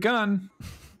reaching for the gun.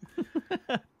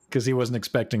 Because he wasn't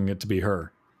expecting it to be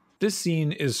her. This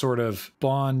scene is sort of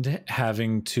Bond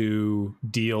having to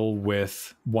deal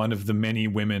with one of the many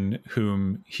women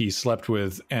whom he slept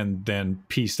with and then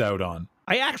pieced out on.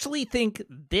 I actually think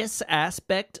this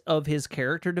aspect of his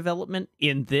character development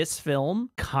in this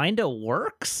film kind of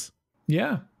works.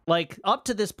 Yeah. Like, up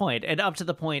to this point, and up to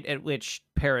the point at which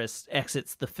Paris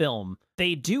exits the film,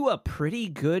 they do a pretty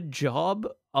good job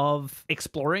of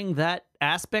exploring that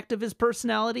aspect of his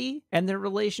personality and their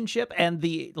relationship and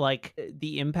the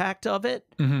impact of it.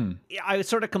 Mm-hmm. I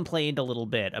sort of complained a little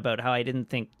bit about how I didn't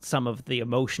think some of the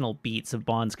emotional beats of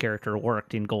Bond's character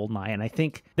worked in Goldeneye, and I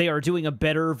think they are doing a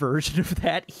better version of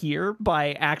that here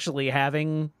by actually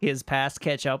having his past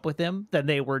catch up with him than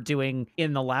they were doing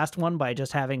in the last one by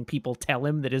just having people tell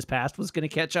him that his past was going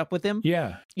to catch up with him.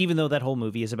 Yeah. Even though that whole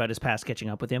movie is about his past catching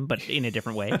up with him, but in a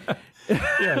different way.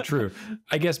 Yeah, true.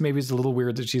 I guess maybe it's a little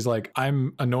weird that she's like,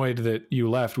 I'm annoyed that you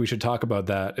left. We should talk about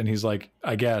that. And he's like,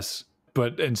 I guess,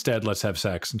 but instead let's have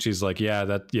sex. And she's like,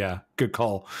 yeah, good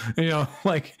call. You know,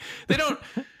 like they don't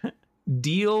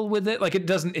deal with it. Like it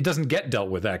doesn't get dealt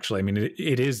with, actually. I mean,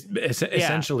 it is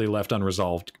essentially left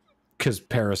unresolved because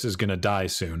Paris is going to die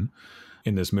soon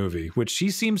in this movie, which she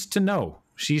seems to know.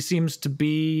 She seems to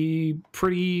be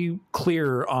pretty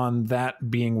clear on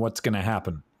that being what's going to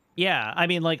happen. Yeah, I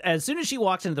mean, like, as soon as she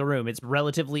walks into the room, it's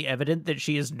relatively evident that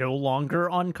she is no longer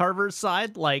on Carver's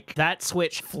side. Like, that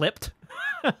switch flipped.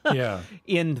 Yeah.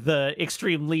 In the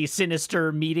extremely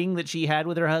sinister meeting that she had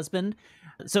with her husband.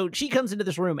 So she comes into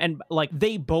this room and like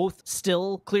they both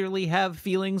still clearly have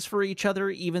feelings for each other,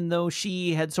 even though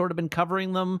she had sort of been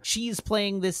covering them. She's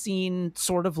playing this scene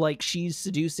sort of like she's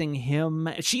seducing him.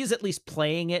 She's at least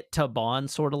playing it to Bond,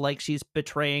 sort of like she's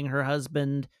betraying her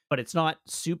husband, but it's not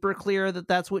super clear that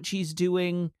that's what she's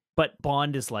doing. But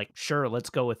Bond is like, sure,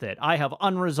 let's go with it. I have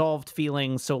unresolved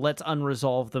feelings, so let's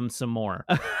unresolve them some more.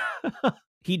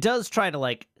 He does try to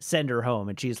like send her home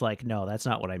and she's like, no, that's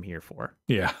not what I'm here for.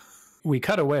 Yeah. We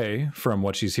cut away from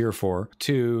what she's here for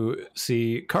to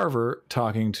see Carver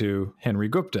talking to Henry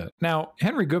Gupta. Now,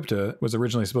 Henry Gupta was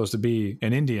originally supposed to be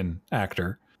an Indian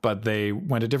actor, but they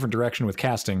went a different direction with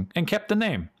casting and kept the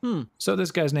name. So this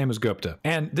guy's name is Gupta.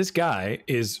 And this guy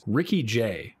is Ricky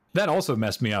Jay. That also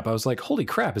messed me up. I was like, holy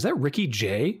crap, is that Ricky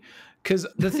Jay? Because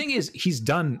the thing is, he's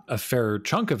done a fair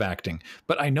chunk of acting,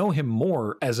 but I know him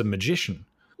more as a magician.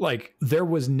 Like, there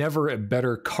was never a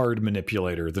better card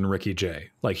manipulator than Ricky Jay.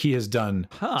 Like, he has done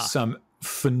some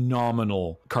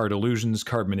phenomenal card illusions,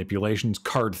 card manipulations,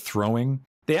 card throwing.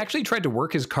 They actually tried to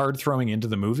work his card throwing into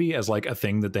the movie as like a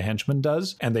thing that the henchman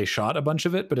does, and they shot a bunch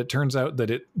of it, but it turns out that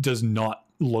it does not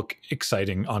look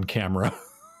exciting on camera.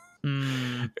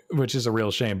 Which is a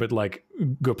real shame, but like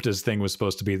Gupta's thing was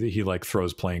supposed to be that he like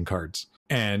throws playing cards.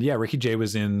 And yeah, Ricky Jay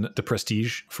was in The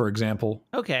Prestige, for example.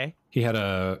 Okay. He had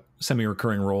a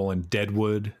semi-recurring role in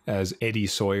Deadwood as Eddie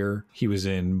Sawyer. He was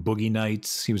in Boogie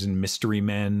Nights. He was in Mystery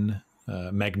Men,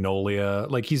 Magnolia.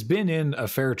 Like, he's been in a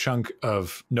fair chunk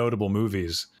of notable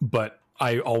movies, but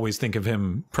I always think of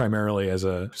him primarily as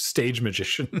a stage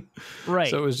magician. Right.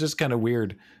 So it was just kind of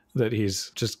weird that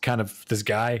he's just kind of this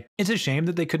guy. It's a shame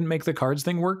that they couldn't make the cards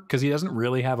thing work because he doesn't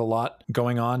really have a lot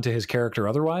going on to his character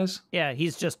otherwise. Yeah,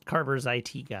 he's just Carver's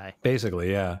IT guy.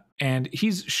 Basically, yeah. And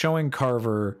he's showing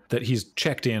Carver that he's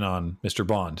checked in on Mr.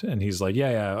 Bond. And he's like,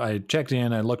 yeah, I checked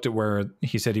in. I looked at where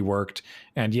he said he worked.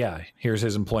 And yeah, here's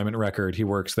his employment record. He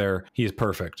works there. He's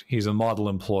perfect. He's a model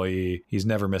employee. He's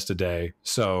never missed a day.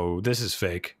 So this is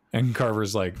fake. And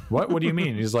Carver's like, what do you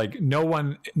mean? He's like, no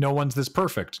one's this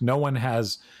perfect. No one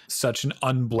has such an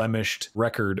unblemished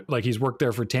record. Like, he's worked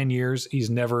there for 10 years. He's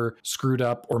never screwed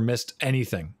up or missed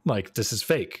anything. Like, this is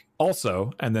fake.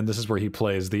 Also, and then this is where he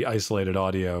plays the isolated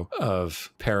audio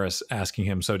of Paris asking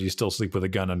him, so do you still sleep with a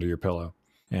gun under your pillow?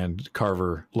 And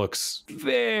Carver looks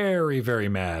very, very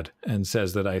mad and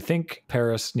says that I think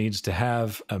Paris needs to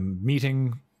have a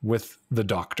meeting with the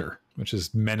doctor, which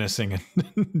is menacing.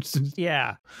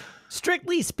 Yeah.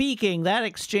 Strictly speaking, that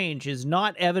exchange is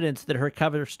not evidence that her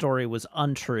cover story was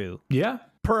untrue. Yeah.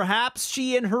 Perhaps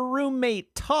she and her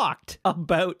roommate talked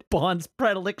about Bond's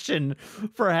predilection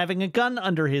for having a gun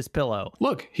under his pillow.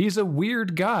 Look, he's a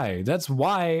weird guy. That's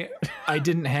why I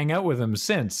didn't hang out with him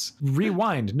since.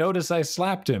 Rewind. Notice I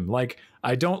slapped him. Like,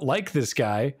 I don't like this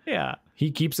guy. Yeah.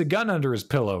 He keeps a gun under his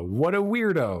pillow. What a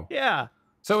weirdo. Yeah.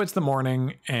 So it's the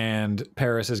morning, and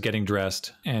Paris is getting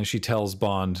dressed, and she tells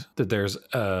Bond that there's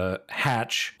a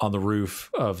hatch on the roof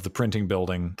of the printing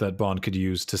building that Bond could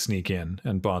use to sneak in.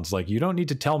 And Bond's like, you don't need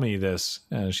to tell me this.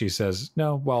 And she says,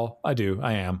 no, well, I do.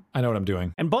 I am. I know what I'm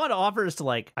doing. And Bond offers to,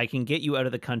 like, I can get you out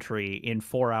of the country in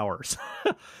 4 hours.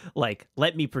 Like,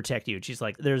 let me protect you. And she's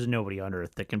like, there's nobody on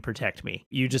Earth that can protect me.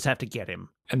 You just have to get him.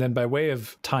 And then by way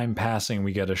of time passing,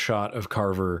 we get a shot of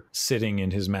Carver sitting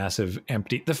in his massive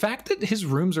empty... The fact that his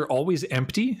rooms are always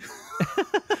empty,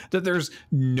 that there's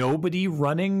nobody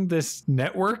running this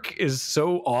network is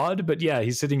so odd. But yeah,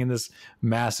 he's sitting in this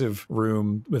massive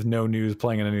room with no news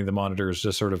playing on any of the monitors,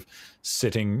 just sort of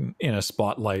sitting in a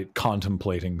spotlight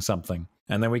contemplating something.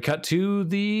 And then we cut to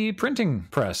the printing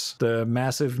press, the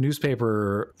massive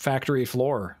newspaper factory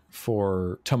floor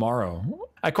for tomorrow.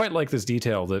 I quite like this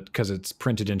detail that because it's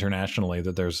printed internationally,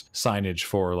 that there's signage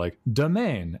for like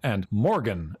domain and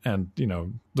Morgan and, you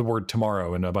know, the word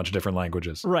tomorrow in a bunch of different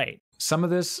languages. Right. Some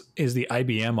of this is the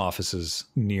IBM offices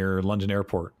near London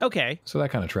Airport. Okay. So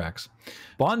that kind of tracks.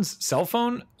 Bond's cell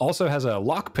phone also has a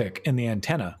lockpick in the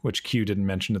antenna, which Q didn't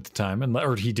mention at the time,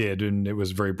 or he did, and it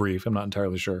was very brief. I'm not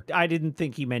entirely sure. I didn't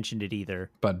think he mentioned it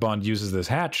either. But Bond uses this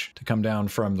hatch to come down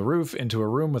from the roof into a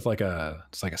room with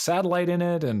it's like a satellite in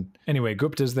it. And anyway,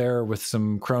 Gupta's there with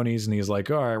some cronies, and he's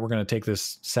like, all right, we're going to take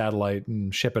this satellite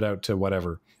and ship it out to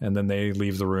whatever. And then they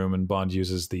leave the room, and Bond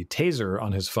uses the taser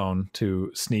on his phone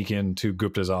to sneak into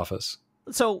Gupta's office.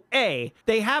 So,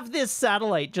 they have this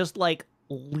satellite just like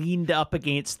leaned up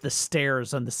against the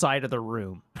stairs on the side of the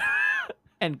room.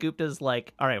 And Gupta's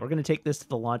like, all right, we're going to take this to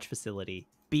the launch facility.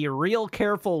 Be real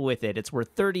careful with it. It's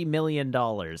worth $30 million.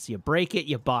 You break it,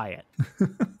 you buy it.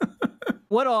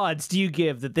 What odds do you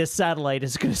give that this satellite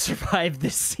is going to survive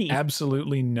this scene?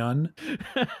 Absolutely none.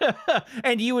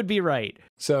 And you would be right.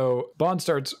 So Bond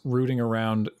starts rooting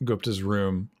around Gupta's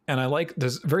room. And I like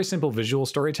this very simple visual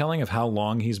storytelling of how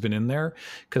long he's been in there,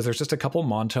 because there's just a couple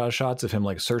montage shots of him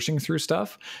like searching through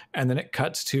stuff. And then it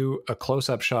cuts to a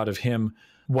close-up shot of him,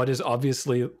 what is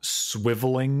obviously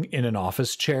swiveling in an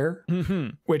office chair,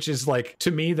 which is like,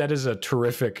 to me, that is a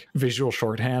terrific visual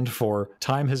shorthand for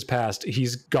time has passed.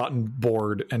 He's gotten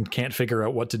bored and can't figure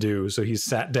out what to do. So he's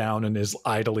sat down and is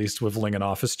idly swiveling an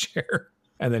office chair.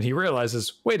 And then he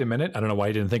realizes, wait a minute, I don't know why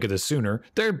he didn't think of this sooner.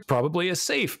 There's probably a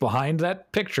safe behind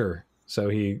that picture. So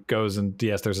he goes and,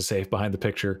 yes, there's a safe behind the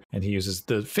picture. And he uses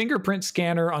the fingerprint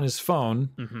scanner on his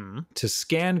phone to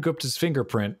scan Gupta's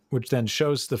fingerprint, which then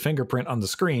shows the fingerprint on the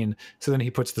screen. So then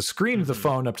he puts the screen of the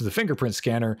phone up to the fingerprint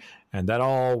scanner, and that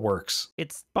all works.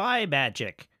 It's by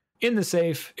magic. In the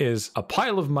safe is a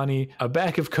pile of money, a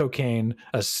bag of cocaine,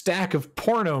 a stack of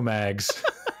porno mags,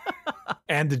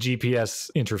 and the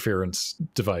GPS interference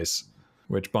device,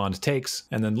 which Bond takes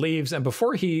and then leaves. And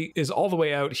before he is all the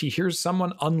way out, he hears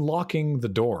someone unlocking the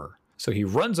door. So he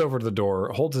runs over to the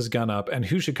door, holds his gun up, and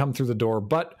who should come through the door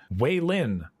but Wei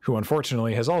Lin, who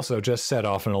unfortunately has also just set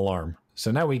off an alarm. So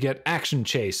now we get action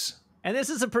chase. And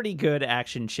this is a pretty good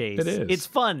action chase. It is. It's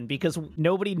fun because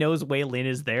nobody knows Wei Lin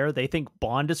is there. They think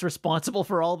Bond is responsible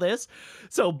for all this.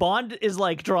 So Bond is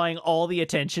like drawing all the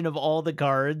attention of all the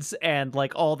guards and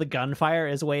like all the gunfire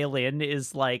as Wei Lin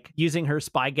is like using her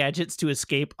spy gadgets to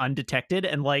escape undetected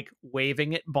and like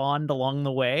waving at Bond along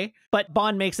the way. But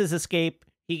Bond makes his escape.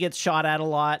 He gets shot at a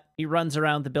lot. He runs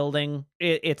around the building.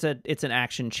 It's an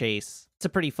action chase. It's a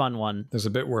pretty fun one. There's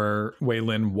a bit where Wei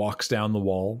Lin walks down the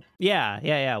wall.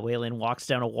 Yeah. Wei Lin walks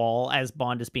down a wall as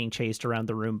Bond is being chased around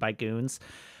the room by goons.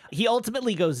 He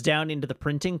ultimately goes down into the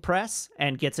printing press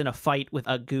and gets in a fight with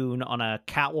a goon on a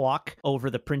catwalk over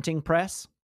the printing press.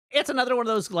 It's another one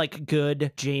of those, like,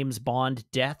 good James Bond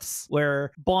deaths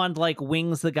where Bond, like,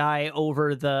 wings the guy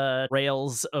over the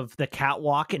rails of the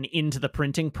catwalk and into the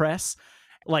printing press.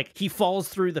 Like, he falls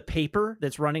through the paper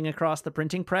that's running across the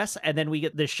printing press, and then we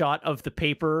get this shot of the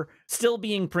paper still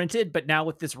being printed, but now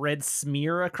with this red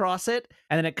smear across it.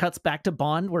 And then it cuts back to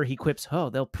Bond where he quips, oh,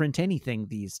 they'll print anything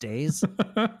these days.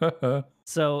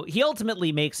 So he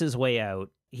ultimately makes his way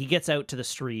out. He gets out to the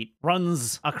street,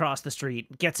 runs across the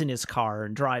street, gets in his car,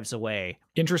 and drives away.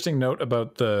 Interesting note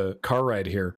about the car ride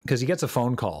here, because he gets a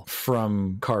phone call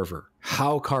from Carver.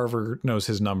 How Carver knows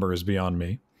his number is beyond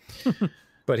me.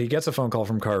 But he gets a phone call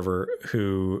from Carver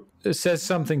who says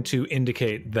something to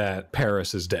indicate that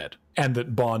Paris is dead and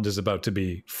that Bond is about to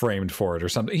be framed for it or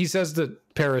something. He says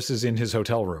that Paris is in his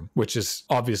hotel room, which is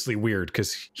obviously weird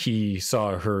because he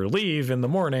saw her leave in the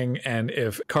morning. And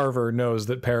if Carver knows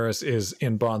that Paris is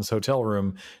in Bond's hotel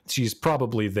room, she's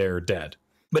probably there dead.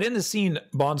 But in the scene,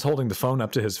 Bond's holding the phone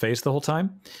up to his face the whole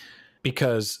time,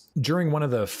 because during one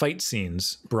of the fight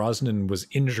scenes, Brosnan was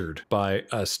injured by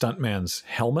a stuntman's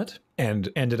helmet and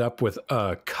ended up with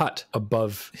a cut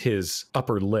above his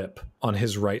upper lip on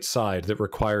his right side that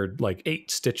required like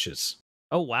 8 stitches.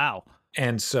 Oh, wow.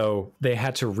 And so they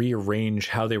had to rearrange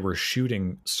how they were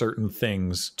shooting certain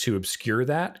things to obscure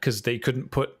that because they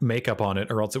couldn't put makeup on it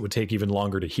or else it would take even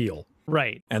longer to heal.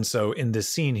 Right. And so in this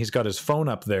scene, he's got his phone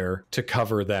up there to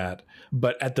cover that.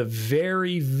 But at the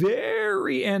very,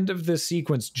 very end of this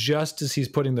sequence, just as he's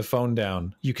putting the phone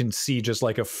down, you can see just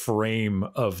like a frame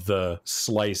of the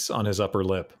slice on his upper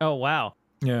lip. Oh, wow.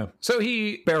 Yeah. So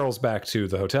he barrels back to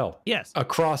the hotel. Yes.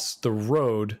 Across the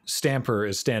road, Stamper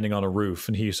is standing on a roof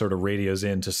and he sort of radios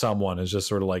in to someone. It's just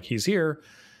sort of like, he's here.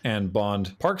 And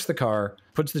Bond parks the car,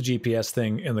 puts the GPS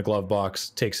thing in the glove box,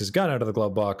 takes his gun out of the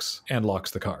glove box, and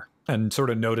locks the car. And sort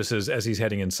of notices as he's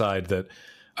heading inside that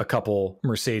a couple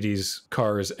Mercedes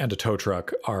cars and a tow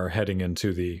truck are heading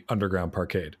into the underground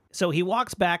parkade. So he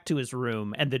walks back to his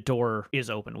room and the door is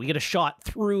open. We get a shot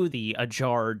through the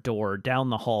ajar door down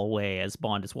the hallway as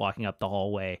Bond is walking up the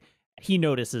hallway. He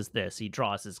notices this. He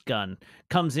draws his gun,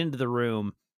 comes into the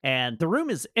room, and the room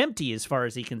is empty as far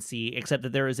as he can see, except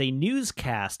that there is a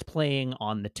newscast playing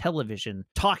on the television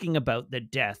talking about the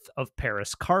death of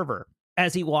Paris Carver.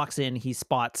 As he walks in, he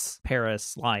spots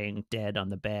Paris lying dead on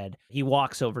the bed. He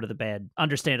walks over to the bed,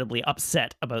 understandably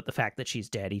upset about the fact that she's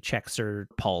dead. He checks her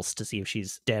pulse to see if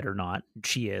she's dead or not.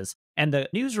 She is. And the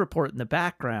news report in the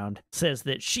background says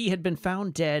that she had been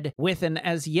found dead with an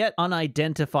as yet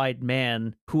unidentified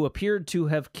man who appeared to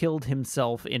have killed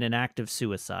himself in an act of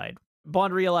suicide.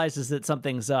 Bond realizes that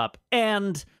something's up,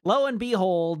 and lo and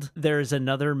behold, there's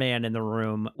another man in the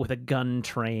room with a gun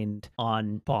trained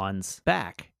on Bond's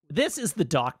back. This is the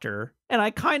Doctor, and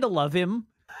I kind of love him.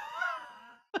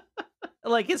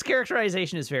 Like, his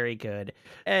characterization is very good,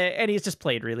 and he's just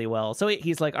played really well. So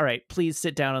he's like, all right, please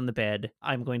sit down on the bed.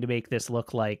 I'm going to make this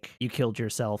look like you killed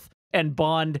yourself. And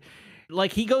Bond,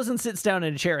 like, he goes and sits down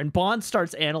in a chair, and Bond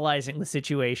starts analyzing the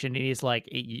situation, and he's like,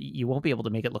 you won't be able to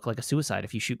make it look like a suicide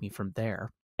if you shoot me from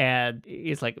there. And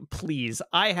he's like, please,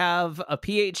 I have a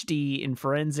PhD in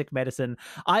forensic medicine.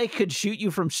 I could shoot you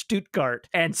from Stuttgart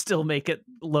and still make it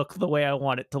look the way I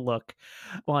want it to look.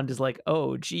 Bond is like,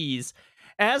 oh, geez.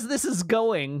 As this is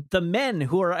going, the men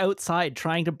who are outside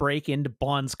trying to break into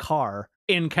Bond's car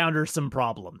encounter some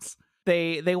problems.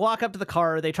 They walk up to the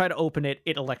car, they try to open it,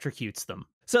 it electrocutes them.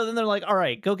 So then they're like, all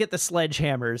right, go get the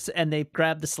sledgehammers. And they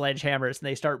grab the sledgehammers and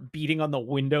they start beating on the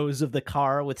windows of the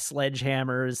car with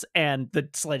sledgehammers. And the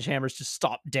sledgehammers just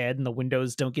stop dead and the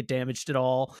windows don't get damaged at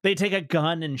all. They take a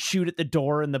gun and shoot at the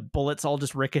door and the bullets all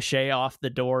just ricochet off the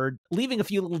door, leaving a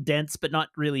few little dents, but not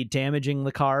really damaging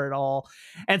the car at all.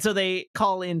 And so they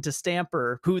call in to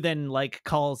Stamper, who then like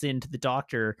calls into the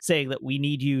Doctor saying that we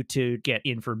need you to get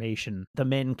information. The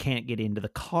men can't get into the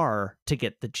car to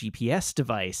get the GPS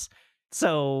device.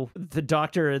 So the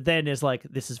Doctor then is like,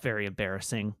 this is very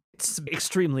embarrassing. It's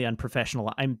extremely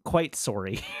unprofessional. I'm quite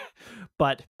sorry,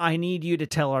 but I need you to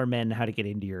tell our men how to get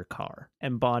into your car.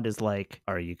 And Bond is like,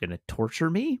 are you going to torture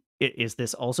me? Is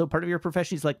this also part of your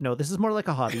profession? He's like, no, this is more like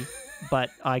a hobby,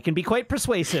 but I can be quite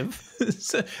persuasive.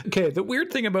 Okay, the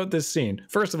weird thing about this scene,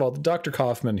 first of all, Dr.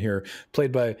 Kaufman here,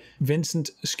 played by Vincent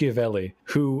Schiavelli,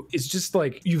 who is just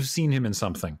like, you've seen him in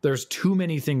something. There's too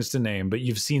many things to name, but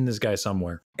you've seen this guy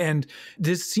somewhere. And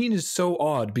this scene is so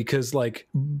odd because, like,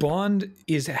 Bond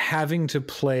is having to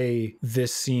play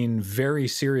this scene very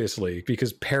seriously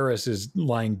because Paris is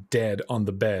lying dead on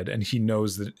the bed and he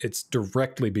knows that it's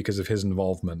directly because of his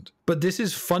involvement. But this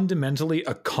is fundamentally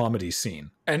a comedy scene.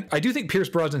 And I do think Pierce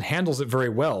Brosnan handles it very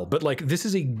well, but, like, this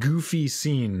is a goofy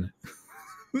scene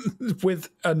with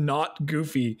a not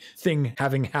goofy thing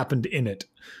having happened in it.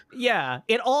 Yeah,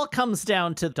 it all comes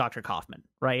down to Dr. Kaufman,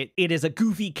 right? It is a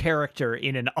goofy character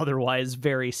in an otherwise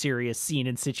very serious scene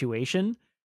and situation.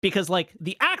 Because, like,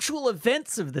 the actual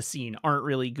events of the scene aren't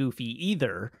really goofy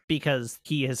either, because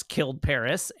he has killed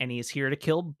Paris and he's here to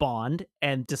kill Bond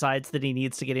and decides that he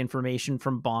needs to get information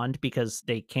from Bond because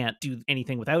they can't do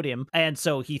anything without him. And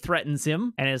so he threatens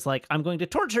him and is like, I'm going to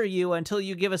torture you until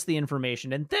you give us the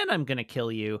information and then I'm going to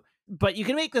kill you. But you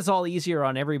can make this all easier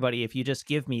on everybody if you just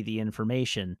give me the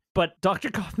information. But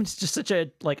Dr. Kaufman's just such a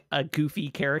goofy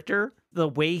character. The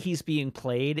way he's being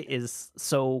played is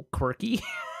so quirky.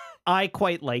 I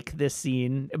quite like this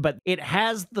scene, but it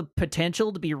has the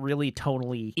potential to be really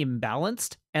tonally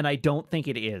imbalanced, and I don't think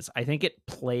it is. I think it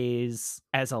plays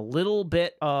as a little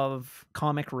bit of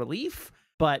comic relief,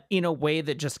 but in a way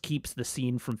that just keeps the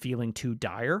scene from feeling too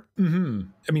dire. Mm-hmm.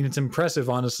 I mean, it's impressive,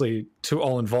 honestly, to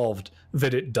all involved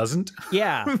that it doesn't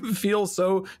feel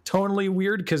so tonally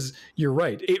weird, because you're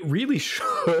right, it really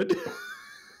should.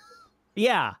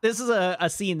 Yeah, this is a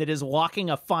scene that is walking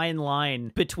a fine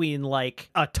line between, like,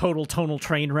 a total tonal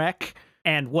train wreck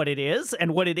and what it is,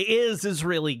 and what it is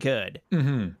really good.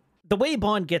 Mm-hmm. The way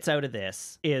Bond gets out of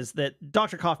this is that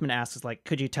Dr. Kaufman asks, like,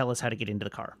 could you tell us how to get into the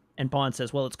car? And Bond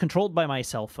says, well, it's controlled by my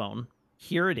cell phone.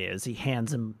 Here it is. He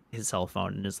hands him his cell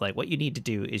phone and is like, what you need to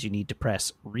do is you need to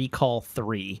press recall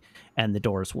 3 and the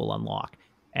doors will unlock.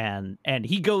 And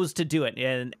he goes to do it,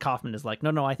 and Kaufman is like,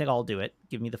 no, I think I'll do it.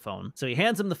 Give me the phone. So he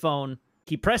hands him the phone.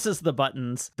 He presses the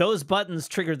buttons. Those buttons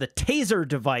trigger the taser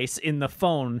device in the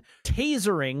phone,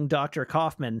 tasering Dr.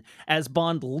 Kaufman as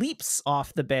Bond leaps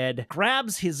off the bed,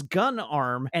 grabs his gun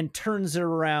arm, and turns it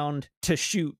around to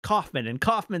shoot Kaufman. And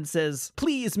Kaufman says,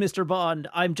 please, Mr. Bond,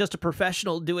 I'm just a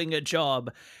professional doing a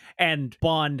job. And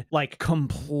Bond, like,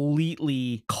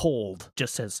 completely cold,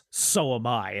 just says, so am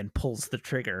I, and pulls the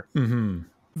trigger. Mm-hmm.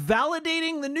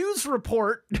 Validating the news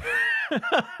report.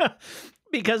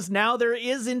 Because now there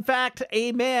is, in fact,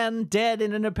 a man dead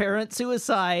in an apparent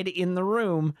suicide in the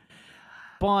room.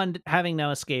 Bond, having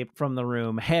now escaped from the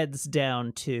room, heads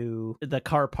down to the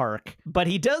car park. But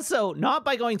he does so not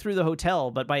by going through the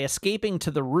hotel, but by escaping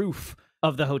to the roof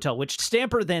of the hotel, which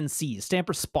Stamper then sees.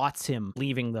 Stamper spots him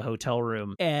leaving the hotel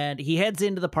room, and he heads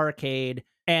into the parkade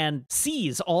and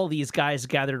sees all these guys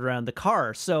gathered around the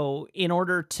car. So in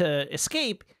order to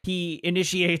escape, he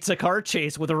initiates a car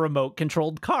chase with a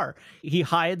remote-controlled car. He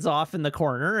hides off in the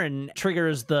corner and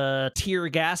triggers the tear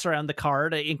gas around the car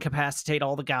to incapacitate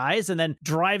all the guys, and then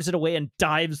drives it away and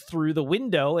dives through the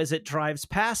window as it drives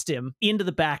past him into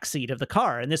the back seat of the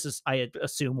car. And this is, I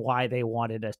assume, why they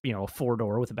wanted a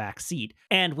four-door with a back seat.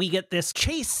 And we get this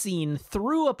chase scene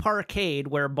through a parkade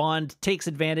where Bond takes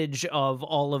advantage of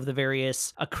all of the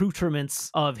various accoutrements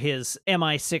of his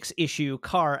MI6 issue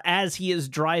car as he is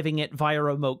driving it via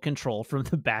remote control from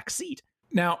the back seat.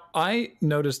 Now, I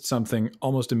noticed something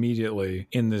almost immediately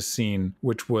in this scene,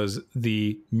 which was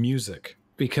the music.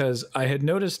 Because I had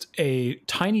noticed a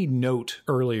tiny note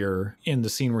earlier in the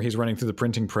scene where he's running through the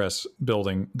printing press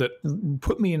building that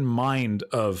put me in mind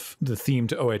of the theme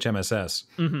to OHMSS.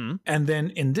 Mm-hmm. And then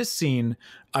in this scene,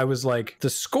 I was like, the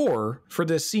score for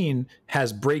this scene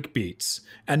has break beats.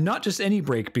 And not just any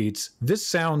break beats. This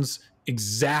sounds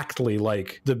exactly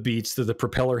like the beats that the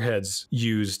Propeller Heads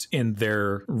used in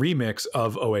their remix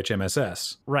of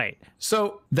OHMSS. Right.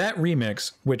 So that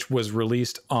remix, which was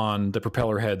released on the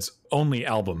Propeller Heads' only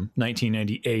album,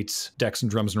 1998's Decks and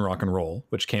Drums and Rock and Roll,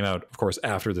 which came out, of course,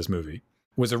 after this movie,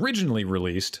 was originally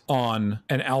released on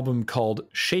an album called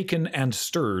Shaken and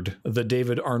Stirred, the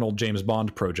David Arnold James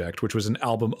Bond Project, which was an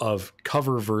album of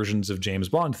cover versions of James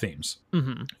Bond themes,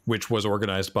 mm-hmm. which was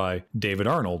organized by David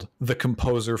Arnold, the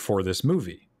composer for this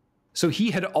movie. So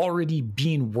he had already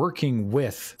been working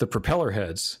with the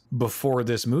Propellerheads before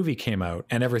this movie came out,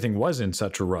 and everything was in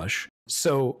such a rush.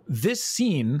 So this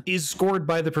scene is scored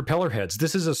by the Propellerheads.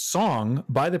 This is a song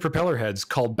by the Propellerheads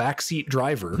called Backseat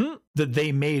Driver that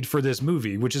they made for this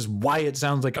movie, which is why it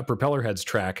sounds like a Propellerheads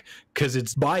track, because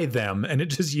it's by them and it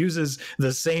just uses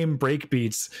the same break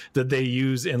beats that they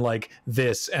use in like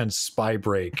this and Spy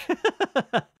Break.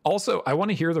 Also, I want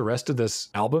to hear the rest of this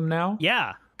album now.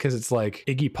 Yeah. Because it's like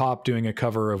Iggy Pop doing a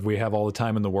cover of We Have All the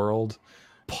Time in the World,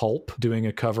 Pulp doing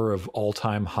a cover of All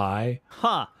Time High.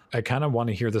 Huh. I kind of want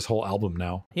to hear this whole album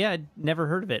now. Yeah, I'd never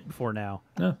heard of it before now.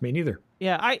 No, me neither.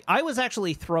 Yeah, I was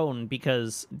actually thrown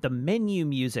because the menu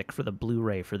music for the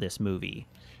Blu-ray for this movie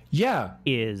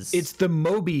it's the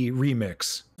Moby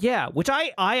remix. Yeah, which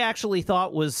I actually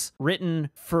thought was written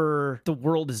for The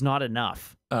World Is Not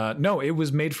Enough. No, it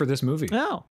was made for this movie.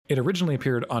 Oh. It originally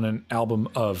appeared on an album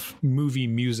of movie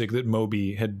music that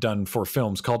Moby had done for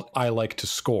films called I Like to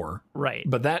Score. Right.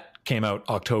 But that came out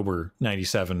October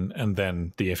 97, and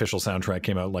then the official soundtrack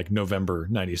came out like November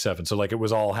 97. So like it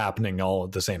was all happening all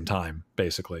at the same time,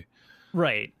 basically.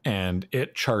 Right. And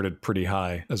it charted pretty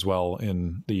high as well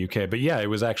in the UK. But yeah, it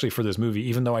was actually for this movie,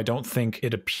 even though I don't think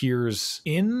it appears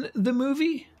in the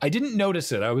movie. I didn't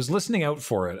notice it. I was listening out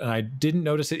for it, and I didn't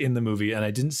notice it in the movie, and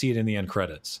I didn't see it in the end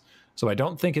credits. So I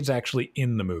don't think it's actually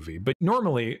in the movie. But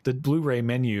normally the Blu-ray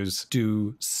menus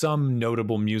do some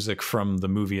notable music from the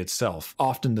movie itself.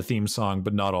 Often the theme song,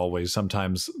 but not always.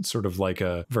 Sometimes sort of like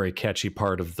a very catchy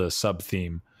part of the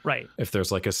sub-theme. Right. If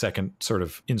there's like a second sort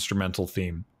of instrumental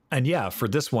theme. And yeah, for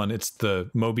this one, it's the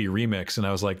Moby remix. And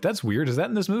I was like, that's weird. Is that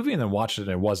in this movie? And then watched it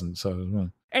and it wasn't. So...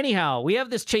 Anyhow, we have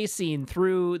this chase scene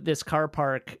through this car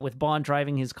park with Bond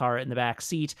driving his car in the back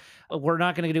seat. We're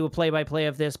not going to do a play-by-play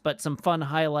of this, but some fun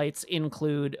highlights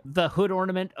include the hood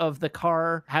ornament of the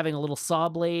car having a little saw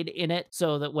blade in it,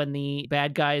 so that when the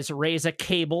bad guys raise a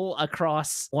cable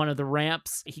across one of the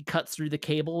ramps, he cuts through the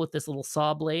cable with this little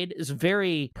saw blade. It's a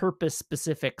very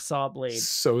purpose-specific saw blade.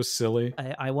 So silly.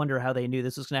 I wonder how they knew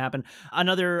this was going to happen.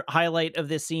 Another highlight of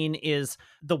this scene is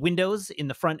the windows in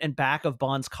the front and back of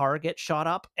Bond's car get shot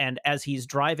up. And as he's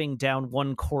driving down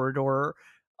one corridor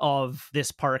of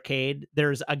this parkade,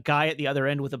 there's a guy at the other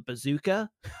end with a bazooka,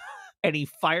 and he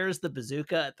fires the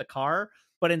bazooka at the car.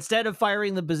 But instead of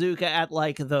firing the bazooka at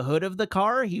like the hood of the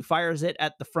car, he fires it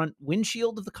at the front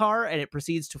windshield of the car, and it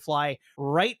proceeds to fly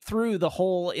right through the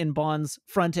hole in Bond's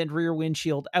front and rear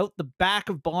windshield, out the back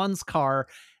of Bond's car,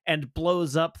 and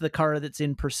blows up the car that's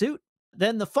in pursuit.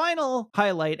 Then the final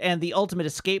highlight and the ultimate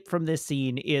escape from this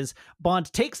scene is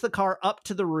Bond takes the car up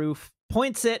to the roof,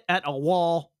 points it at a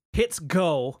wall, hits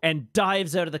go, and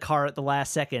dives out of the car at the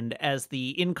last second as the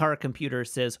in-car computer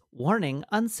says, "Warning,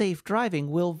 unsafe driving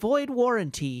will void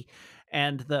warranty."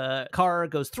 And the car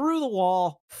goes through the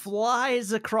wall,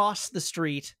 flies across the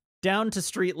street, down to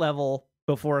street level,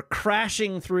 before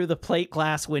crashing through the plate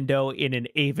glass window in an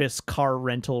Avis car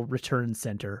rental return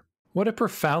center. What a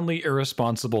profoundly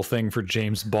irresponsible thing for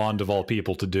James Bond of all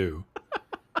people to do.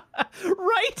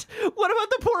 Right? What about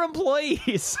the poor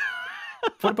employees?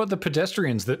 What about the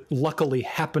pedestrians that luckily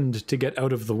happened to get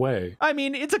out of the way? I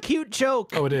mean, it's a cute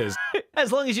joke. Oh, it is.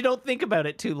 As long as you don't think about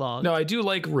it too long. No, I do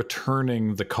like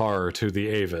returning the car to the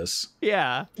Avis.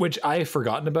 Yeah. Which I had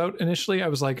forgotten about initially. I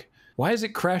was like, why is it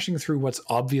crashing through what's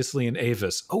obviously an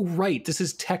Avis? Oh, right. This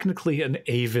is technically an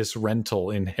Avis rental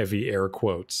in heavy air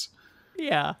quotes.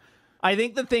 Yeah. I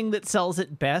think the thing that sells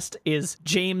it best is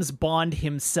James Bond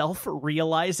himself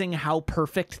realizing how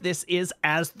perfect this is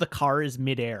as the car is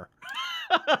midair.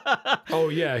 Oh,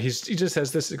 yeah. He just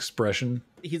has this expression.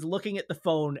 He's looking at the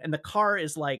phone and the car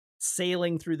is like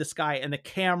sailing through the sky and the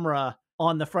camera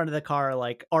on the front of the car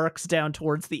like arcs down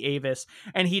towards the Avis.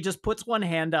 And he just puts one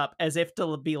hand up as if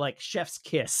to be like chef's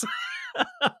kiss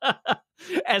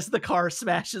as the car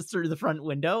smashes through the front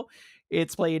window.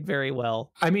 It's played very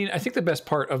well. I mean, I think the best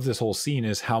part of this whole scene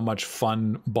is how much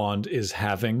fun Bond is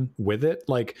having with it.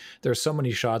 Like, there's so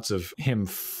many shots of him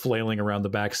flailing around the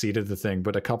back seat of the thing,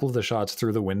 but a couple of the shots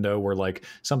through the window where, like,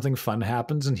 something fun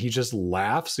happens and he just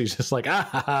laughs. He's just like, ah,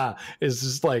 ha, ha. It's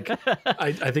just like,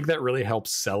 I think that really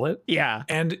helps sell it. Yeah.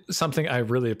 And something I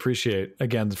really appreciate,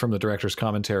 again, from the director's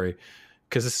commentary,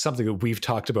 because this is something that we've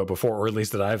talked about before, or at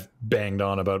least that I've banged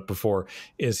on about before,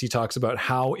 is he talks about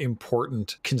how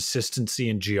important consistency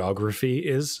and geography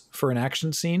is for an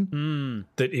action scene.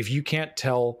 That if you can't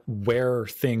tell where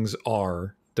things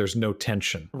are, there's no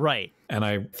tension. Right. And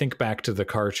I think back to the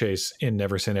car chase in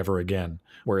Never Say Never Again,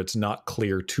 where it's not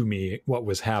clear to me what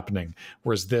was happening.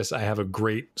 Whereas this, I have a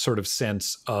great sort of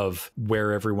sense of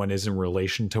where everyone is in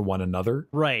relation to one another.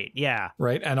 Right, yeah.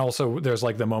 Right? And also there's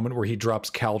like the moment where he drops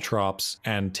caltrops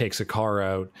and takes a car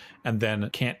out and then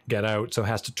can't get out, so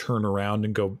has to turn around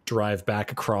and go drive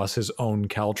back across his own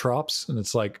caltrops. And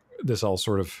it's like, this all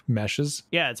sort of meshes.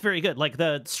 Yeah, it's very good. Like,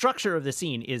 the structure of the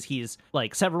scene is he's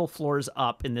like several floors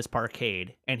up in this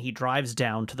parkade, and he drives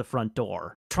down to the front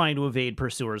door, trying to evade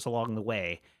pursuers along the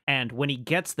way. And when he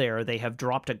gets there, they have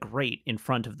dropped a grate in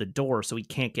front of the door, so he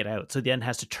can't get out. So he then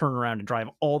has to turn around and drive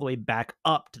all the way back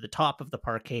up to the top of the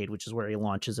parkade, which is where he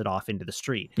launches it off into the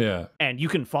street. Yeah. And you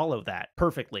can follow that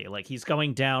perfectly. Like, he's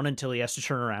going down until he has to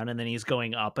turn around, and then he's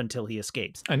going up until he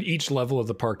escapes. And each level of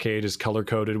the parkade is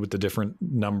color-coded with the different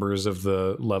numbers of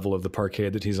the level of the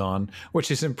parkade that he's on,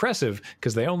 which is impressive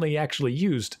because they only actually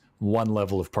used one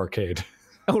level of parkade.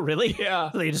 Oh, really?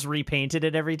 Yeah. They just repainted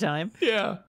it every time?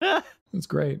 Yeah. That's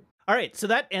great. All right, so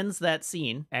that ends that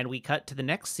scene, and we cut to the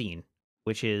next scene,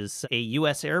 which is a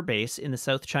U.S. airbase in the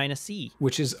South China Sea.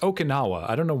 Which is Okinawa.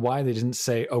 I don't know why they didn't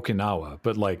say Okinawa,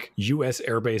 but like U.S.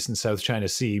 airbase in South China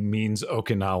Sea means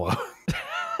Okinawa.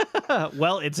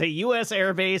 Well, it's a U.S.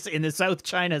 airbase in the South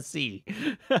China Sea.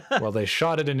 Well, they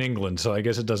shot it in England, so I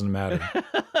guess it doesn't matter.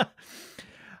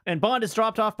 And Bond is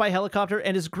dropped off by helicopter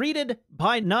and is greeted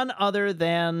by none other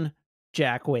than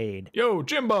Jack Wade. Yo,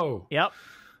 Jimbo! Yep.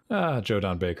 Joe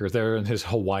Don Baker there in his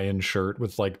Hawaiian shirt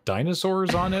with like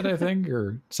dinosaurs on it, I think,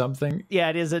 or something. Yeah,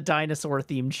 it is a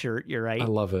dinosaur-themed shirt. You're right. I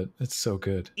love it. It's so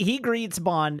good. He greets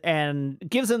Bond and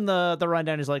gives him the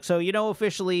rundown. He's like, so,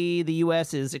 officially the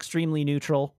U.S. is extremely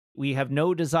neutral. We have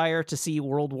no desire to see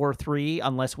World War III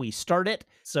unless we start it.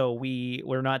 So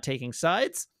we're not taking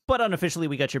sides. But unofficially,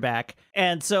 we got your back.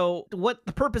 And so what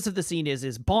the purpose of the scene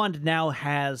is Bond now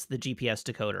has the GPS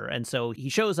decoder. And so he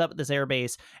shows up at this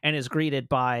airbase and is greeted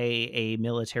by a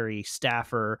military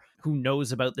staffer who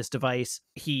knows about this device.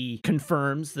 He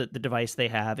confirms that the device they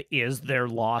have is their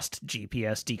lost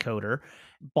GPS decoder.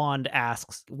 Bond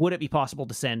asks, would it be possible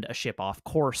to send a ship off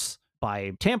course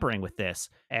by tampering with this?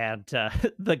 And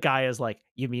the guy is like,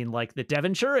 you mean like the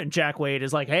Devonshire? And Jack Wade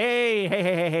is like,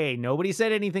 hey, nobody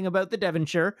said anything about the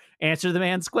Devonshire. Answer the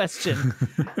man's question.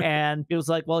 And it was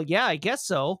like, well, yeah, I guess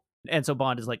so. And so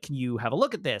Bond is like, can you have a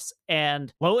look at this?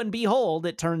 And lo and behold,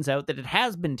 it turns out that it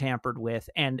has been tampered with,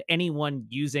 and anyone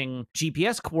using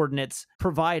GPS coordinates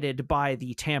provided by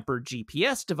the tampered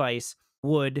GPS device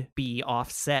would be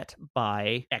offset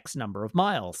by X number of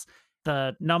miles.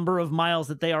 The number of miles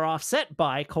that they are offset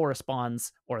by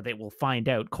corresponds, or they will find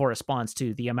out, corresponds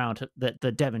to the amount that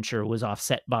the Devonshire was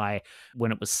offset by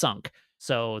when it was sunk.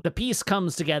 So the piece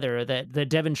comes together that the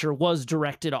Devonshire was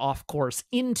directed off course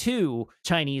into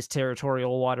Chinese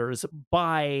territorial waters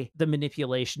by the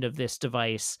manipulation of this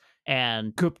device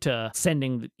and Gupta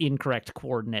sending incorrect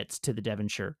coordinates to the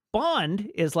Devonshire. Bond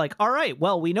is like, all right,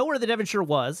 well, we know where the Devonshire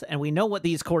was, and we know what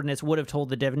these coordinates would have told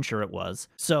the Devonshire it was,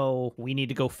 so we need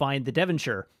to go find the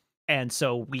Devonshire. And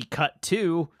so we cut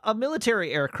to a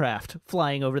military aircraft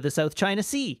flying over the South China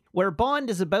Sea, where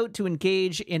Bond is about to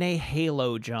engage in a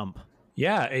halo jump.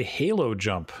 Yeah, a halo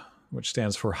jump, which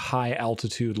stands for high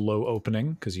altitude, low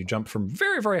opening, because you jump from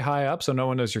very, very high up so no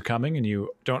one knows you're coming, and you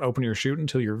don't open your chute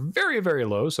until you're very, very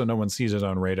low so no one sees it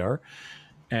on radar.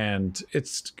 And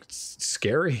it's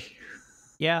scary.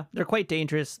 Yeah, they're quite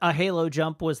dangerous. A halo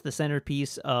jump was the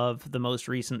centerpiece of the most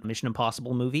recent Mission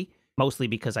Impossible movie, mostly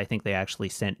because I think they actually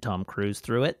sent Tom Cruise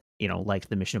through it, like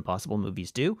the Mission Impossible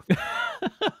movies do.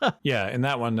 Yeah, in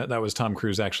that one, that was Tom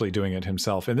Cruise actually doing it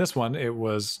himself. In this one, it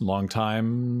was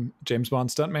longtime James Bond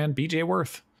stuntman B.J.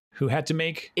 Worth, who had to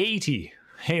make 80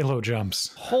 halo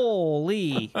jumps.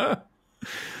 Holy.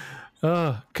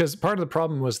 Because part of the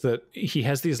problem was that he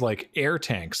has these like air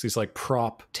tanks, these like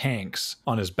prop tanks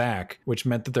on his back, which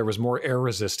meant that there was more air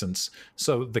resistance.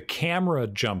 So the camera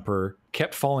jumper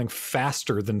kept falling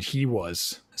faster than he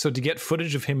was. So to get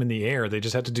footage of him in the air, they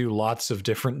just had to do lots of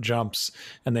different jumps.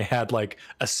 And they had like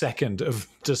a second of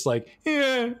just like,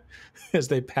 yeah, as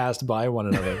they passed by one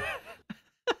another.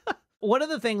 One of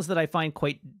the things that I find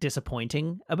quite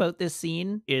disappointing about this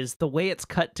scene is the way it's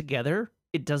cut together.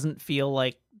 It doesn't feel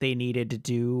like they needed to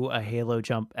do a halo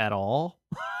jump at all.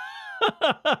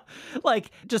 Like,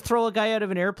 just throw a guy out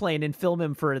of an airplane and film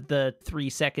him for the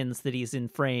 3 seconds that he's in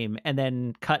frame, and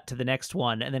then cut to the next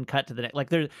one, and then cut to the next.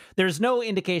 Like, there's no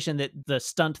indication that the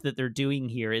stunt that they're doing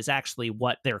here is actually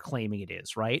what they're claiming it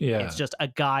is, right? Yeah. It's just a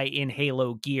guy in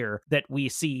halo gear that we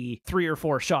see 3 or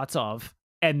 4 shots of,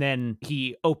 and then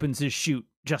he opens his chute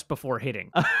just before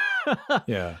hitting.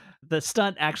 Yeah. The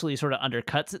stunt actually sort of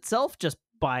undercuts itself just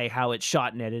by how it's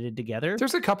shot and edited together.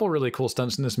 There's a couple really cool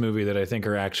stunts in this movie that I think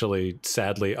are actually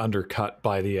sadly undercut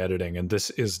by the editing, and this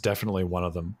is definitely one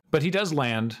of them. But he does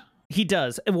land. He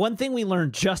does. And one thing we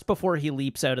learned just before he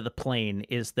leaps out of the plane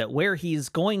is that where he's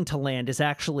going to land is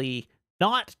actually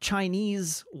not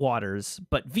Chinese waters,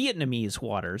 but Vietnamese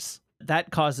waters.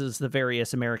 That causes the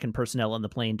various American personnel on the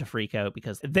plane to freak out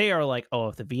because they are like, oh,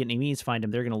 if the Vietnamese find him,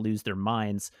 they're going to lose their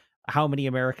minds. How many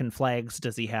American flags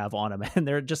does he have on him? And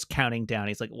they're just counting down.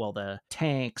 He's like, well, the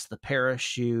tanks, the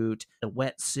parachute, the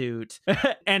wetsuit.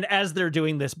 And as they're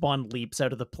doing this, Bond leaps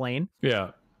out of the plane.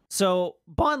 Yeah. So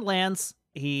Bond lands.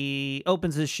 He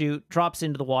opens his chute, drops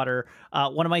into the water.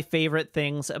 One of my favorite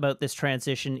things about this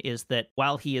transition is that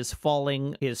while he is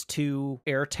falling, his 2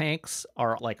 air tanks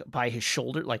are like by his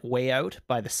shoulder, like way out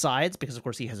by the sides, because of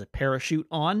course he has a parachute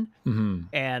on. Mm-hmm.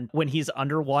 And when he's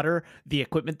underwater, the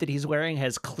equipment that he's wearing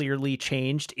has clearly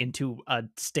changed into a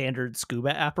standard scuba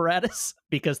apparatus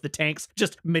because the tanks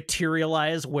just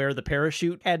materialize where the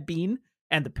parachute had been.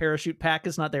 And the parachute pack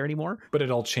is not there anymore. But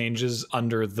it all changes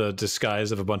under the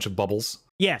disguise of a bunch of bubbles.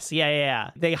 Yes, yeah.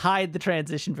 They hide the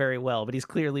transition very well, but he's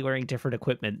clearly wearing different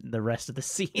equipment in the rest of the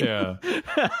scene. Yeah.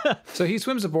 So he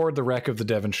swims aboard the wreck of the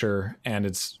Devonshire, and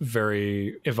it's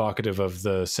very evocative of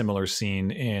the similar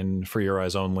scene in For Your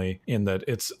Eyes Only, in that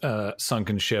it's a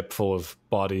sunken ship full of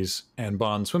bodies, and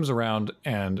Bond swims around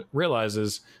and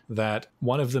realizes that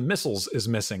one of the missiles is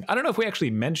missing. I don't know if we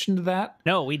actually mentioned that.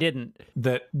 No, we didn't.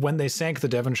 That when they sank the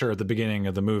Devonshire at the beginning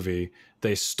of the movie,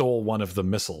 they stole one of the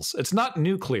missiles. It's not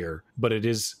nuclear, but it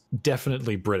is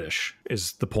definitely British,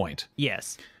 is the point.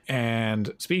 Yes.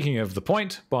 And speaking of the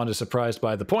point, Bond is surprised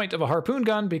by the point of a harpoon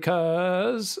gun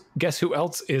because guess who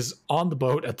else is on the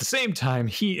boat at the same time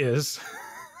he is?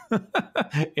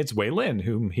 It's Wei Lin,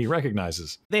 whom he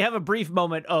recognizes. They have a brief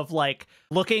moment of like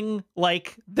looking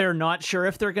like they're not sure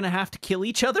if they're going to have to kill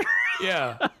each other.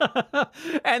 Yeah.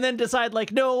 And then decide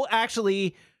like, no,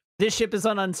 actually, this ship is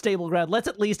on unstable ground. Let's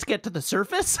at least get to the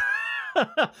surface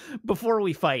before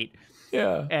we fight.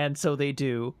 Yeah. And so they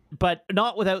do, but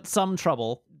not without some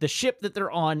trouble. The ship that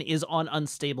they're on is on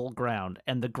unstable ground,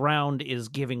 and the ground is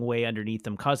giving way underneath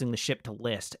them, causing the ship to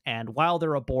list. And while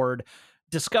they're aboard,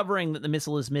 discovering that the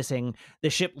missile is missing, the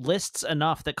ship lists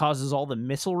enough that causes all the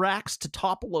missile racks to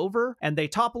topple over, and they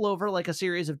topple over like a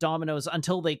series of dominoes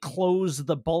until they close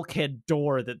the bulkhead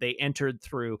door that they entered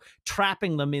through,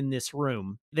 trapping them in this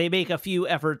room. They make a few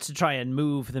efforts to try and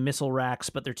move the missile racks,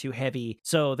 but they're too heavy,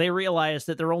 so they realize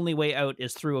that their only way out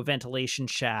is through a ventilation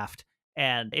shaft.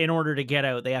 And in order to get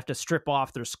out, they have to strip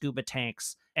off their scuba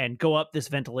tanks and go up this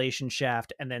ventilation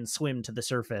shaft and then swim to the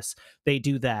surface. They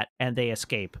do that and they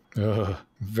escape. Ugh,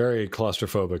 very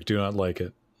claustrophobic. Do not like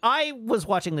it. I was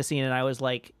watching the scene and I was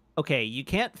like, okay, you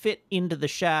can't fit into the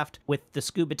shaft with the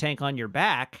scuba tank on your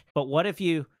back, but what if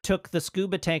you took the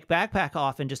scuba tank backpack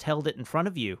off and just held it in front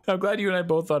of you? I'm glad you and I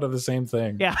both thought of the same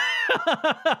thing. Yeah.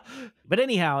 But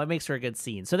anyhow, it makes for a good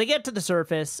scene. So they get to the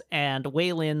surface, and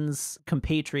Wei Lin's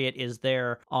compatriot is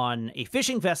there on a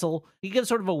fishing vessel. He gives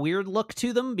sort of a weird look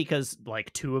to them because,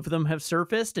 like, 2 of them have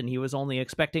surfaced, and he was only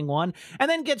expecting 1, and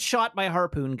then gets shot by a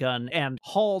harpoon gun and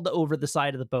hauled over the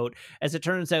side of the boat, as it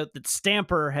turns out that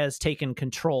Stamper has taken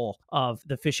control of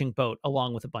the fishing boat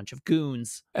along with a bunch of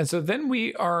goons. And so then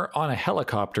we are on a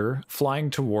helicopter flying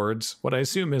towards what I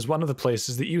assume is one of the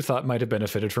places that you thought might have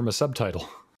benefited from a subtitle.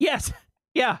 Yes.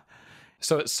 Yeah.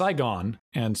 So it's Saigon,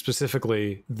 and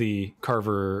specifically the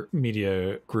Carver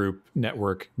Media Group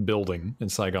network building in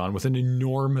Saigon with an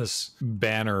enormous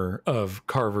banner of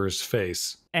Carver's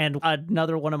face. And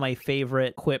another one of my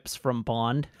favorite quips from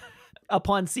Bond.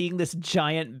 Upon seeing this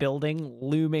giant building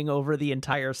looming over the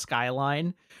entire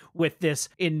skyline with this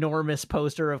enormous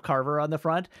poster of Carver on the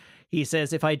front, he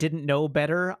says, if I didn't know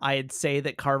better, I'd say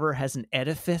that Carver has an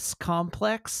edifice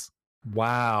complex.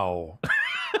 Wow.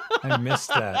 I missed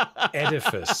that.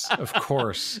 Edifice, of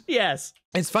course. Yes.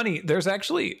 It's funny, there's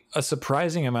actually a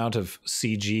surprising amount of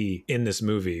CG in this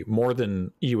movie, more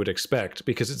than you would expect,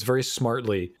 because it's very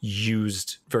smartly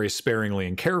used, very sparingly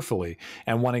and carefully.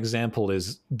 And one example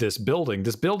is this building.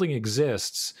 This building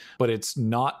exists, but it's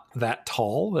not that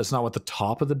tall. That's not what the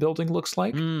top of the building looks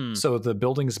like. So the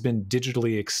building's been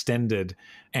digitally extended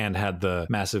and had the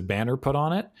massive banner put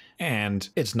on it. And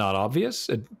it's not obvious.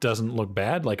 It doesn't look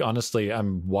bad. Like, honestly,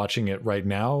 I'm watching it right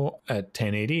now at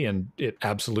 1080 and it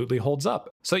absolutely holds up.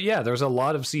 So yeah, there's a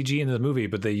lot of CG in the movie,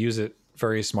 but they use it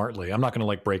very smartly. I'm not going to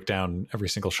like break down every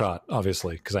single shot,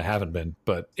 obviously, because I haven't been.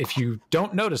 But if you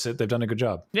don't notice it, they've done a good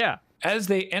job. Yeah. As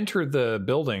they enter the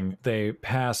building, they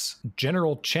pass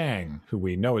General Chang, who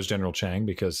we know is General Chang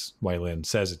because Wei Lin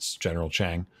says it's General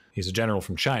Chang. He's a general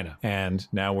from China. And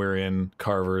now we're in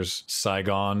Carver's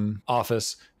Saigon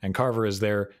office, and Carver is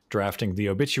there drafting the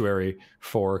obituary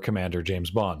for Commander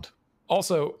James Bond.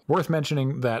 Also, worth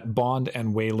mentioning that Bond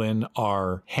and Wei Lin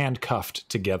are handcuffed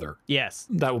together. Yes.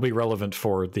 That will be relevant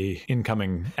for the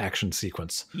incoming action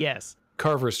sequence. Yes.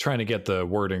 Carver's trying to get the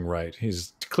wording right.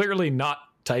 He's clearly not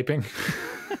typing.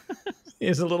 He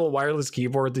has a little wireless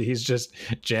keyboard that he's just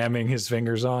jamming his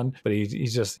fingers on, but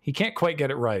he can't quite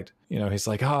get it right. You know, he's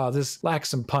like, this lacks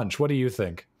some punch. What do you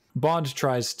think? Bond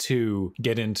tries to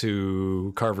get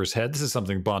into Carver's head. This is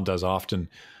something Bond does often,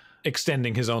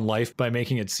 extending his own life by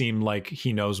making it seem like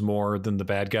he knows more than the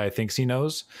bad guy thinks he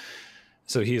knows.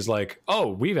 So he's like,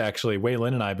 Wei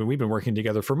Lin and we've been working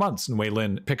together for months. And Wei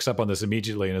Lin picks up on this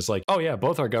immediately and is like, yeah,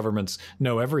 both our governments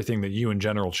know everything that you and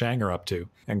General Chang are up to.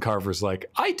 And Carver's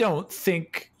like, I don't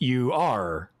think you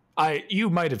are. You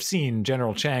might have seen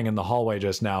General Chang in the hallway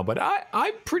just now, but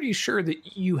I'm pretty sure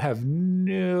that you have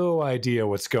no idea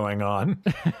what's going on.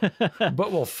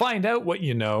 But we'll find out what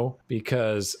you know,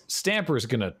 because Stamper's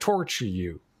going to torture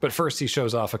you. But first he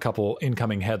shows off a couple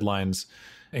incoming headlines,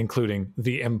 including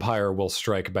 "The Empire Will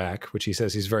Strike Back," which he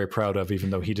says he's very proud of,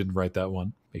 even though he didn't write that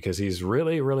one, because he's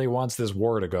really, really wants this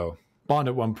war to go. Bond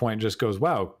at one point just goes,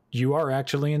 "Wow, you are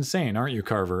actually insane, aren't you,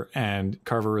 Carver?" And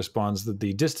Carver responds that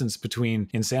the distance between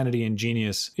insanity and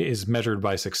genius is measured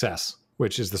by success,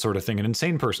 which is the sort of thing an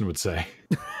insane person would say.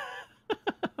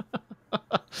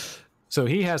 So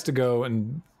he has to go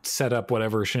and set up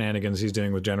whatever shenanigans he's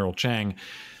doing with General Chang,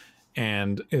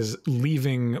 and is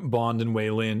leaving Bond and Wei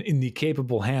Lin in the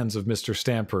capable hands of Mr.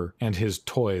 Stamper and his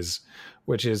toys,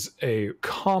 which is a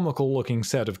comical-looking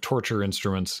set of torture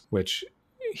instruments, which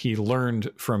he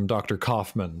learned from Dr.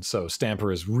 Kaufman. So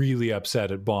Stamper is really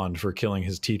upset at Bond for killing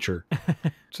his teacher.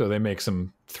 So they make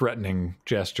some threatening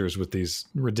gestures with these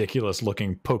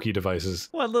ridiculous-looking pokey devices.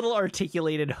 One little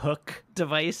articulated hook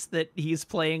device that he's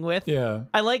playing with. Yeah.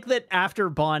 I like that after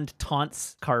Bond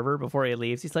taunts Carver before he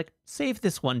leaves, he's like, save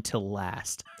this one till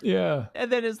last. Yeah.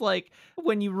 And then it's like,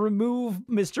 when you remove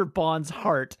Mr. Bond's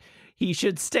heart, he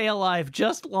should stay alive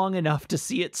just long enough to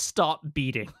see it stop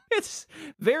beating. It's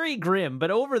very grim, but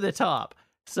over the top.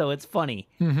 So it's funny.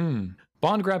 Mm-hmm.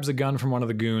 Bond grabs a gun from one of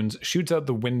the goons, shoots out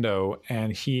the window,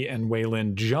 and he and Wei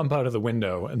Lin jump out of the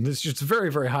window. And this is just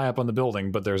very, very high up on the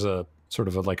building, but there's a sort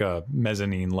of like a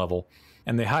mezzanine level.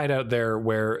 And they hide out there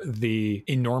where the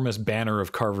enormous banner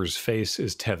of Carver's face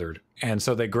is tethered. And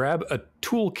so they grab a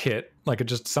toolkit, like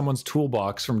just someone's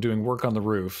toolbox from doing work on the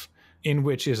roof, in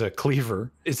which is a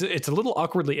cleaver. It's a little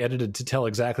awkwardly edited to tell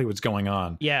exactly what's going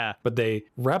on. Yeah. But they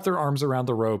wrap their arms around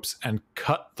the ropes and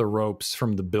cut the ropes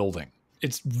from the building.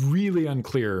 It's really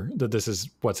unclear that this is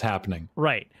what's happening.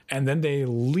 Right. And then they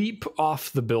leap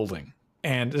off the building.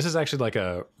 And this is actually like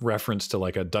a reference to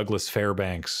like a Douglas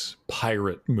Fairbanks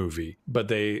pirate movie. But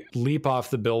they leap off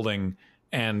the building,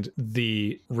 and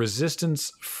the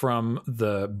resistance from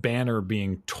the banner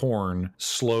being torn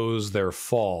slows their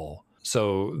fall.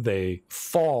 So they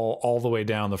fall all the way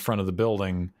down the front of the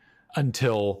building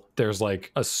until there's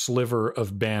like a sliver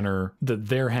of banner that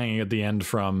they're hanging at the end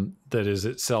from that is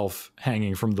itself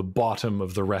hanging from the bottom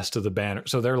of the rest of the banner.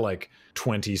 So they're like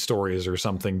 20 stories or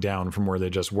something down from where they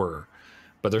just were,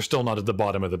 but they're still not at the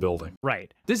bottom of the building.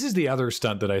 Right. This is the other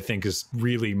stunt that I think is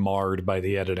really marred by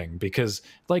the editing, because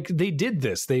like they did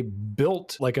this, they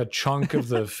built like a chunk of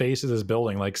the face of this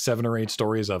building, like 7 or 8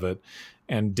 stories of it,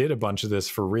 and did a bunch of this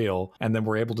for real, and then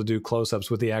were able to do close-ups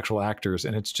with the actual actors,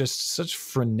 and it's just such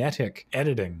frenetic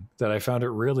editing that I found it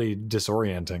really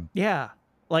disorienting. Yeah.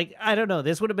 Like, I don't know,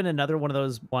 this would have been another one of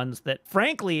those ones that,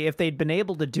 frankly, if they'd been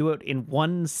able to do it in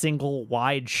one single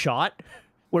wide shot,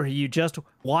 where you just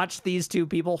watch these two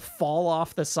people fall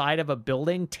off the side of a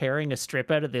building, tearing a strip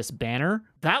out of this banner,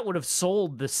 that would have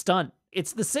sold the stunt.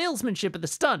 It's the salesmanship of the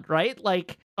stunt, right?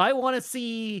 Like, I want to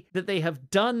see that they have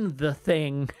done the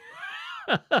thing,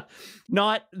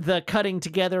 not the cutting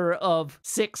together of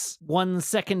 6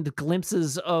 1-second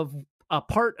glimpses of a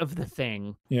part of the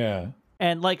thing. Yeah.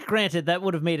 And like, granted, that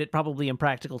would have made it probably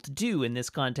impractical to do in this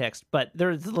context, but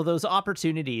there's those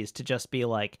opportunities to just be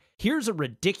like, here's a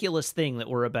ridiculous thing that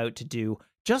we're about to do.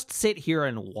 Just sit here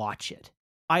and watch it.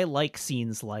 I like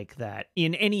scenes like that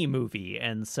in any movie,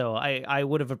 and so I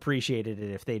would have appreciated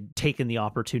it if they'd taken the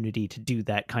opportunity to do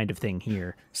that kind of thing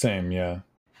here. Same, yeah.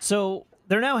 So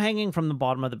they're now hanging from the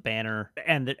bottom of the banner,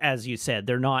 and as you said,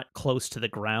 they're not close to the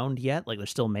ground yet. Like, there's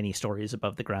still many stories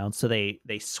above the ground, so they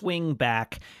swing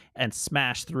back and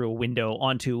smash through a window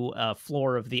onto a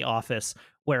floor of the office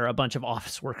where a bunch of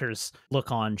office workers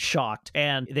look on shocked,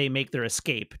 and they make their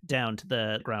escape down to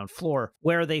the ground floor,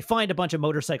 where they find a bunch of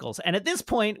motorcycles. And at this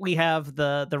point, we have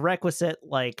the requisite,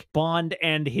 like, Bond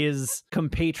and his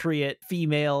compatriot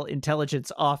female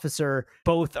intelligence officer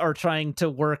both are trying to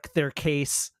work their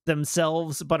case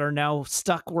themselves, but are now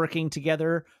stuck working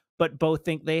together, but both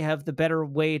think they have the better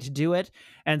way to do it.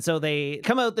 And so they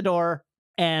come out the door,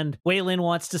 and Wei Lin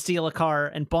wants to steal a car,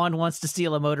 and Bond wants to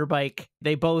steal a motorbike.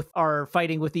 They both are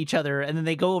fighting with each other, and then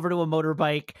they go over to a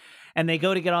motorbike, and they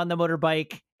go to get on the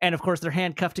motorbike, and of course they're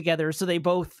handcuffed together, so they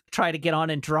both try to get on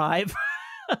and drive.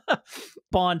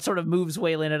 Bond sort of moves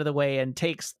Wei Lin out of the way and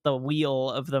takes the wheel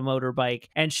of the motorbike,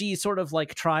 and she sort of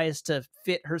like tries to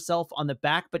fit herself on the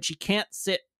back, but she can't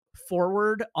sit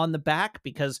forward on the back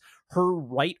because her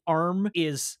right arm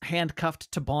is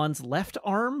handcuffed to Bond's left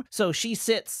arm. So she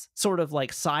sits sort of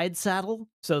like side saddle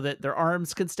so that their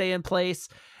arms can stay in place.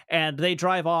 And they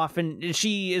drive off, and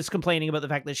she is complaining about the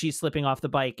fact that she's slipping off the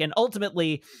bike. And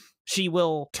ultimately, she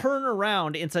will turn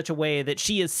around in such a way that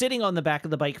she is sitting on the back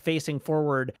of the bike facing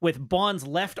forward with Bond's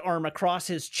left arm across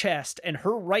his chest and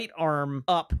her right arm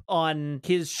up on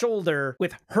his shoulder,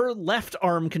 with her left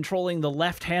arm controlling the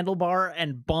left handlebar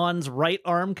and Bond's right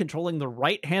arm controlling the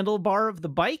right handlebar of the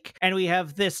bike. And we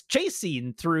have this chase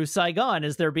scene through Saigon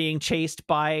as they're being chased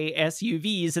by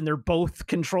SUVs, and they're both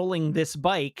controlling this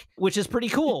bike, which is pretty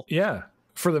cool. Yeah.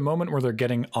 For the moment where they're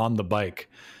getting on the bike,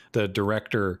 the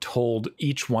director told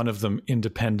each one of them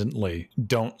independently,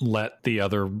 don't let the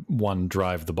other one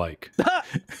drive the bike.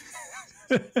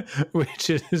 Which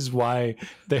is why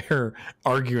they're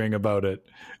arguing about it.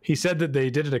 He said that they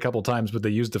did it a couple times, but they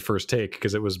used the first take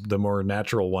because it was the more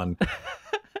natural one.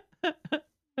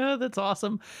 Oh, that's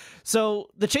awesome. So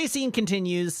the chase scene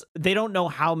continues. They don't know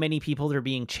how many people they're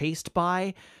being chased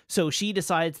by, so she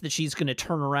decides that she's going to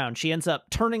turn around. She ends up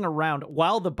turning around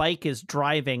while the bike is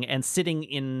driving and sitting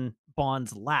in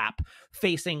Bond's lap,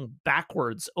 facing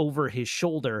backwards over his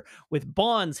shoulder, with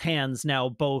Bond's hands now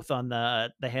both on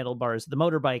the handlebars of the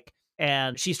motorbike.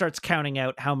 And she starts counting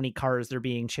out how many cars they're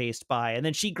being chased by. And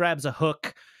then she grabs a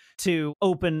hook to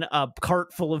open a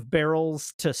cart full of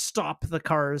barrels to stop the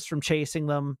cars from chasing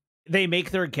them. They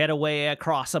make their getaway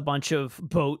across a bunch of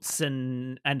boats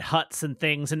and huts and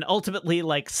things, and ultimately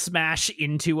like smash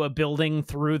into a building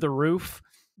through the roof.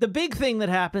 The big thing that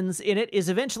happens in it is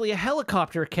eventually a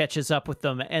helicopter catches up with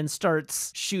them and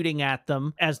starts shooting at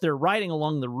them as they're riding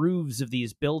along the roofs of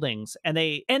these buildings. And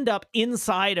they end up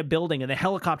inside a building, and the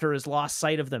helicopter has lost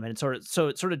sight of them. And so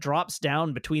it sort of drops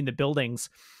down between the buildings.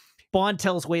 Bond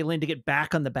tells Wei Lin to get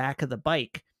back on the back of the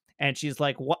bike. And she's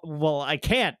like, "What? Well, I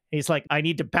can't." He's like, "I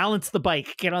need to balance the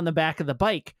bike. Get on the back of the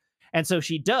bike." And so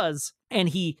she does. And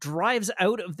he drives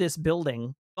out of this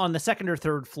building on the second or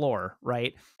third floor,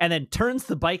 right? And then turns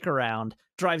the bike around,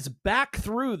 drives back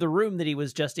through the room that he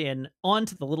was just in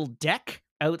onto the little deck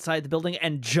outside the building,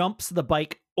 and jumps the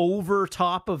bike over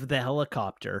top of the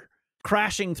helicopter,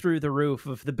 crashing through the roof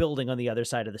of the building on the other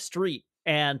side of the street.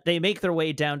 And they make their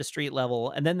way down to street level,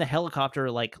 and then the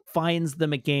helicopter like finds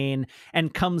them again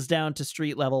and comes down to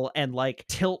street level and like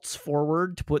tilts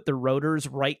forward to put the rotors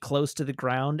right close to the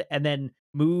ground, and then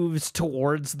moves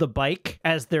towards the bike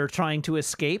as they're trying to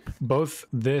escape. Both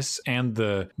this and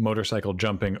the motorcycle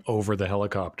jumping over the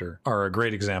helicopter are a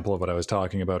great example of what I was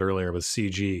talking about earlier with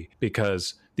CG,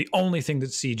 because the only thing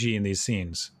that's CG in these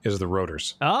scenes is the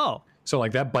rotors. Oh. So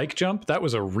like that bike jump, that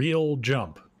was a real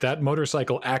jump. That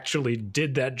motorcycle actually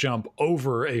did that jump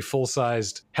over a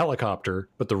full-sized helicopter,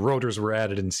 but the rotors were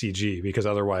added in CG because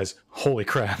otherwise, holy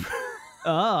crap.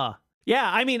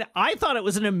 Yeah, I mean, I thought it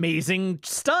was an amazing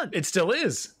stunt. It still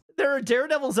is. There are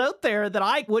daredevils out there that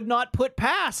I would not put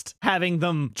past having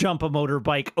them jump a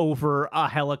motorbike over a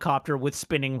helicopter with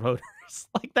spinning rotors.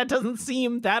 Like, that doesn't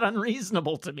seem that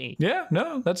unreasonable to me. Yeah,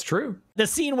 no, that's true. The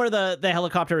scene where the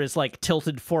helicopter is like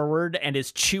tilted forward and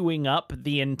is chewing up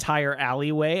the entire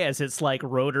alleyway as its like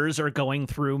rotors are going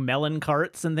through melon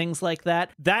carts and things like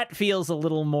that, that feels a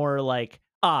little more like,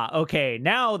 okay,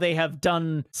 now they have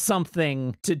done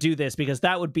something to do this, because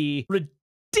that would be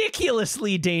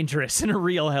ridiculously dangerous in a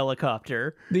real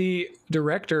helicopter. The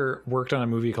director worked on a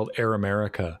movie called Air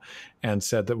America and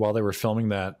said that while they were filming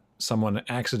that, someone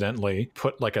accidentally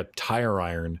put like a tire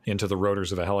iron into the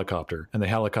rotors of a helicopter, and the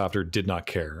helicopter did not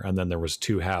care. And then there was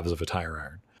two halves of a tire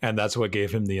iron. And that's what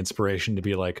gave him the inspiration to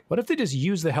be like, what if they just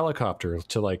use the helicopter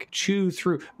to like chew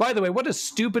through? By the way, what a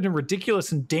stupid and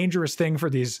ridiculous and dangerous thing for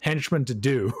these henchmen to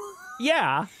do.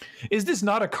 Yeah. Is this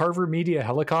not a Carver Media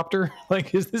helicopter?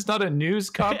 Like, is this not a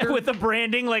news copter? With the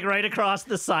branding like right across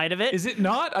the side of it? Is it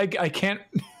not? I can't...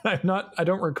 I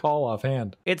don't recall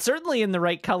offhand. It's certainly in the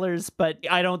right colors, but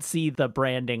I don't see the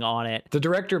branding on it. The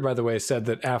director, by the way, said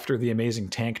that after the amazing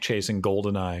tank chase in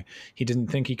GoldenEye, he didn't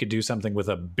think he could do something with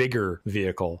a bigger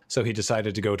vehicle, so he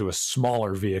decided to go to a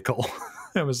smaller vehicle.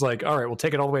 It was like, all right, we'll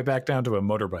take it all the way back down to a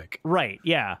motorbike. Right,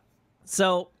 yeah.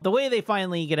 So the way they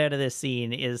finally get out of this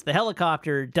scene is the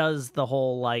helicopter does the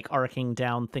whole like arcing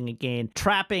down thing again,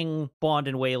 trapping Bond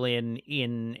and Waylon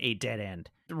in a dead end.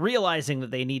 Realizing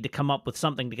that they need to come up with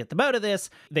something to get them out of this,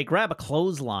 they grab a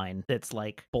clothesline that's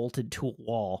like bolted to a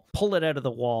wall, pull it out of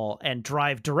the wall, and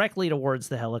drive directly towards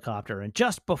the helicopter. And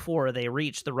just before they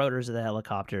reach the rotors of the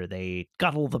helicopter, they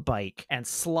scuttle the bike and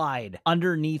slide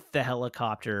underneath the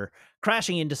helicopter,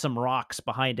 crashing into some rocks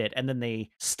behind it. And then they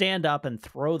stand up and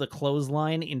throw the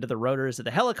clothesline into the rotors of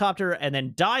the helicopter and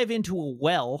then dive into a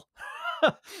well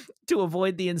to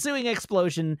avoid the ensuing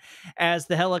explosion as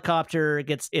the helicopter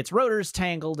gets its rotors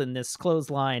tangled in this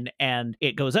clothesline and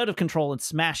it goes out of control and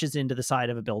smashes into the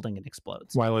side of a building and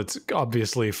explodes. While it's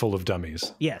obviously full of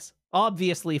dummies. Yes,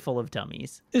 obviously full of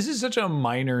dummies. This is such a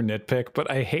minor nitpick, but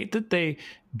I hate that they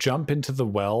jump into the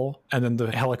well and then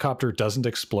the helicopter doesn't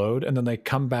explode and then they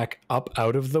come back up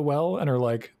out of the well and are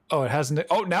like, oh, it hasn't.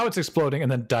 Oh, now it's exploding,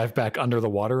 and then dive back under the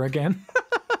water again.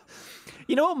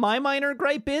 You know what my minor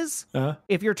gripe is?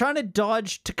 If you're trying to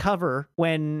dodge to cover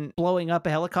when blowing up a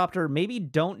helicopter, maybe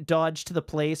don't dodge to the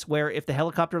place where if the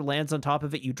helicopter lands on top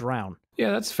of it, you drown.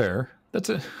 Yeah, that's fair. That's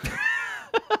a...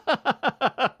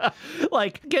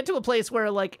 Like, get to a place where,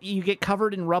 like, you get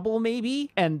covered in rubble,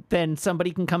 maybe, and then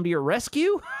somebody can come to your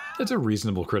rescue? That's a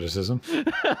reasonable criticism.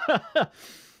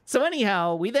 So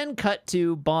anyhow, we then cut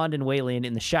to Bond and Waylon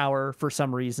in the shower for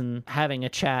some reason, having a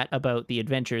chat about the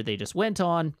adventure they just went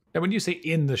on. And when you say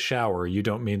in the shower, you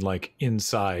don't mean like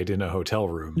inside in a hotel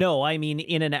room. No, I mean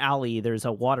in an alley, there's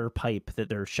a water pipe that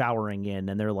they're showering in,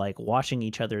 and they're like washing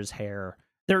each other's hair.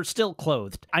 They're still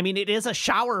clothed. I mean, it is a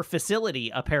shower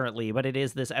facility, apparently, but it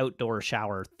is this outdoor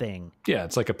shower thing. Yeah,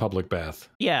 it's like a public bath.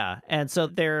 Yeah, and so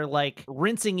they're like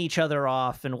rinsing each other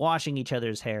off and washing each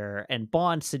other's hair, and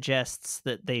Bond suggests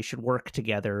that they should work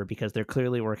together because they're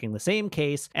clearly working the same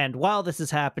case. And while this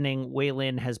is happening,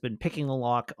 Waylon has been picking the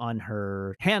lock on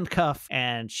her handcuff,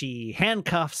 and she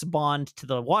handcuffs Bond to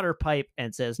the water pipe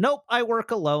and says, nope, I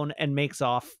work alone, and makes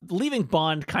off, leaving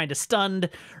Bond kind of stunned,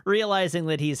 realizing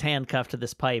that he's handcuffed to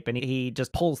this pipe, and he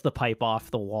just pulls the pipe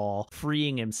off the wall,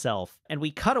 freeing himself. And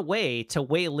we cut away to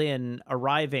Waylon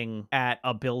arriving at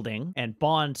a building and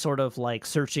Bond sort of like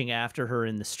searching after her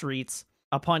in the streets.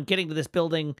 Upon getting to this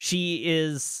building, she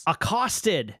is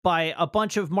accosted by a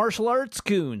bunch of martial arts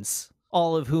goons,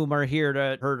 all of whom are here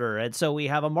to hurt her. And so we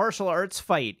have a martial arts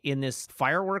fight in this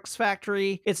fireworks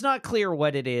factory. It's not clear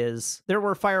what it is. There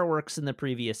were fireworks in the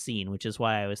previous scene, which is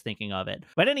why I was thinking of it.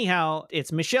 But anyhow,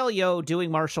 it's Michelle Yeoh doing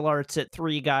martial arts at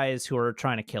three guys who are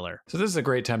trying to kill her. So this is a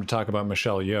great time to talk about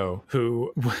Michelle Yeoh,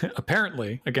 who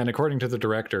apparently, again, according to the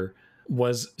director,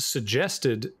 was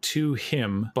suggested to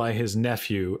him by his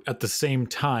nephew at the same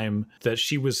time that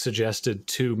she was suggested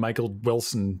to Michael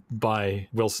Wilson by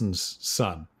Wilson's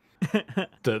son.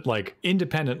 That like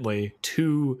independently,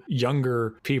 two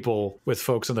younger people with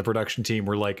folks on the production team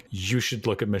were like, you should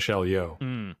look at Michelle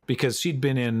Yeoh because she'd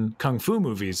been in kung fu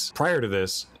movies prior to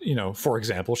this. You know, for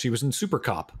example, she was in Super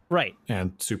Cop, right,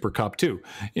 and Super Cop 2.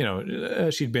 You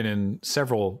know, she'd been in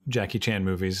several Jackie Chan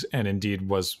movies and indeed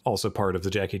was also part of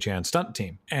the Jackie Chan stunt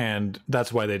team. And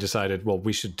that's why they decided, well,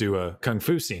 we should do a kung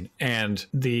fu scene. And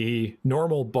the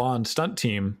normal Bond stunt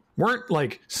team weren't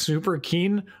like super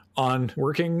keen on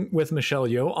working with Michelle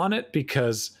Yeoh on it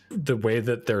because the way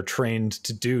that they're trained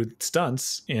to do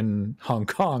stunts in Hong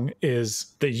Kong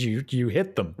is that you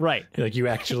hit them. Right. Like you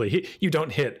actually hit, you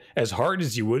don't hit as hard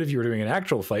as you would if you were doing an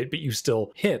actual fight, but you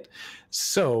still hit.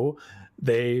 So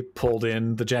they pulled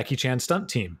in the Jackie Chan stunt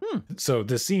team. So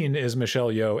the scene is Michelle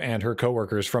Yeoh and her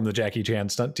coworkers from the Jackie Chan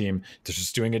stunt team. They're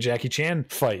just doing a Jackie Chan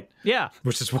fight. Yeah.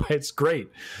 Which is why it's great.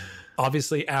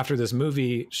 Obviously, after this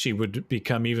movie, she would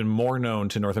become even more known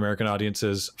to North American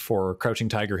audiences for Crouching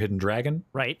Tiger, Hidden Dragon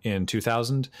in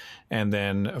 2000. And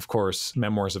then, of course,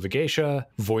 Memoirs of a Geisha,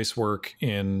 voice work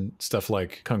in stuff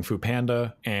like Kung Fu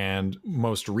Panda, and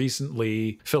most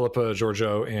recently, Philippa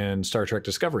Georgiou in Star Trek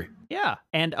Discovery. Yeah,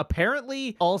 and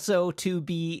apparently also to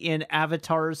be in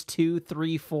Avatars 2,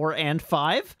 3, 4, and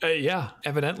 5. Yeah,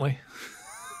 evidently.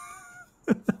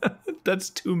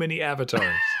 That's too many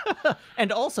avatars.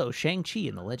 And also Shang-Chi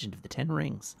and the Legend of the Ten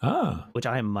Rings, which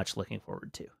I am much looking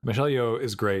forward to. Michelle Yeoh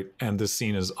is great, and this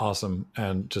scene is awesome,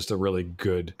 and just a really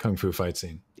good kung fu fight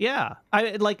scene. Yeah.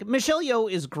 I like Michelle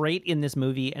Yeoh is great in this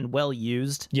movie and well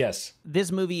used. Yes.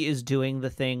 This movie is doing the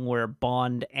thing where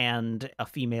Bond and a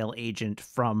female agent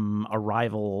from a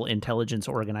rival intelligence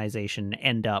organization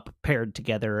end up paired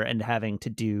together and having to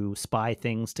do spy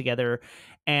things together.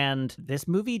 And this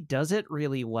movie does it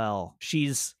really well.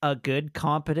 She's a good,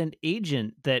 competent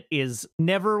agent that is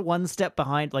never one step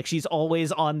behind. Like, she's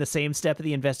always on the same step of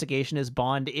the investigation as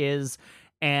Bond is.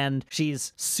 And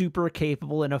she's super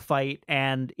capable in a fight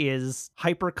and is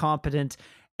hyper competent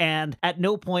and at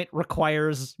no point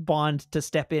requires Bond to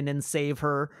step in and save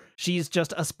her. She's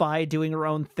just a spy doing her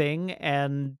own thing,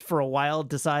 and for a while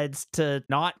decides to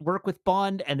not work with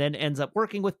Bond and then ends up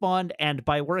working with Bond, and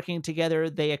by working together,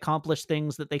 they accomplish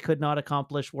things that they could not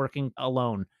accomplish working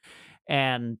alone.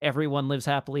 And everyone lives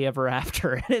happily ever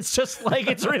after. And it's just like,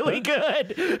 it's really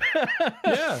good.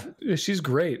 Yeah, she's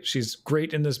great. She's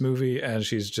great in this movie, and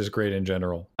she's just great in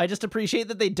general. I just appreciate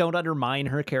that they don't undermine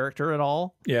her character at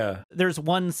all. Yeah. There's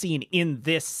one scene in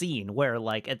this scene where,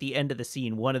 like, at the end of the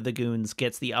scene, one of the goons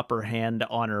gets the upper hand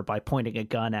on her by pointing a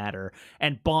gun at her.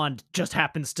 And Bond just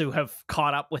happens to have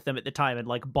caught up with them at the time and,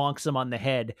 like, bonks him on the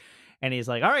head. And he's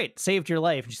like, all right, saved your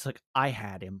life. And she's like, I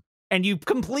had him. And you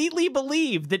completely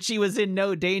believe that she was in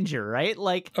no danger, right?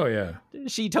 Like, oh, yeah.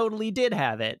 She totally did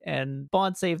have it. And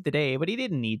Bond saved the day, but he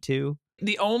didn't need to.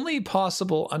 The only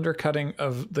possible undercutting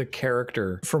of the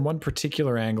character from one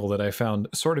particular angle that I found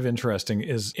sort of interesting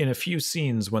is in a few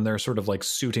scenes when they're sort of like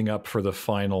suiting up for the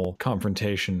final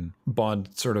confrontation, Bond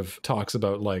sort of talks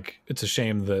about like, it's a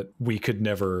shame that we could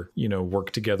never, you know,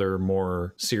 work together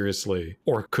more seriously,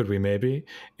 or could we maybe?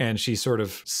 And she sort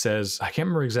of says, I can't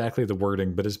remember exactly the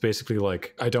wording, but it's basically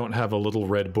like, I don't have a little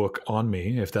red book on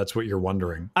me, if that's what you're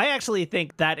wondering. I actually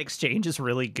think that exchange is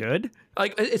really good.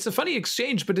 Like, it's a funny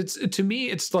exchange, but it's, to me,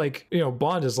 it's like, you know,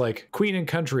 Bond is like, Queen and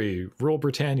country, rule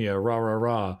Britannia, rah, rah,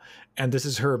 rah. And this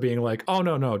is her being like, oh,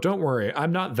 no, don't worry.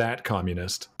 I'm not that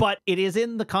communist. But it is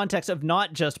in the context of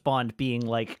not just Bond being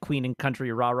like Queen and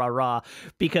country, rah, rah, rah,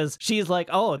 because she's like,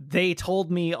 oh, they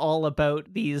told me all about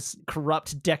these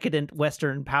corrupt, decadent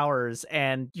Western powers,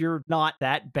 and you're not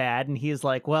that bad. And he's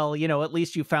like, well, you know, at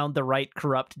least you found the right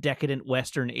corrupt, decadent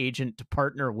Western agent to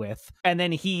partner with. And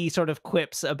then he sort of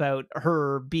quips about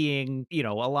her being, you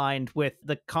know, aligned with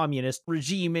the communist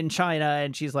regime in China.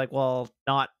 And she's like, well,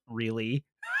 not really.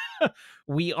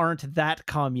 We aren't that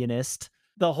communist.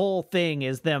 The whole thing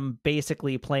is them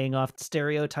basically playing off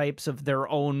stereotypes of their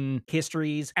own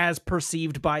histories as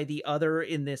perceived by the other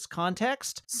in this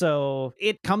context. So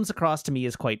it comes across to me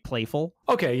as quite playful.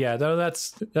 Okay, yeah,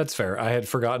 that's fair. I had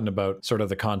forgotten about sort of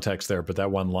the context there, but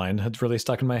that one line had really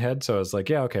stuck in my head. So I was like,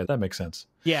 yeah, okay, that makes sense.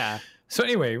 Yeah. So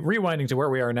anyway, rewinding to where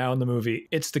we are now in the movie,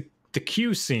 it's the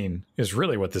Q scene is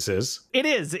really what this is. It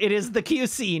is the Q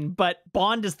scene, but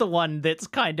Bond is the one that's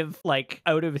kind of like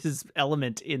out of his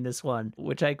element in this one,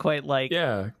 which I quite like.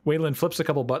 Yeah. Wayland flips a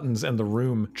couple buttons and the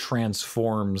room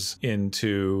transforms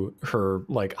into her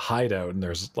like hideout, and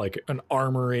there's like an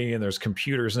armory and there's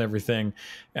computers and everything.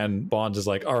 And Bond is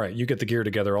like, all right, you get the gear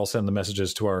together. I'll send the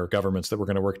messages to our governments that we're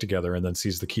going to work together, and then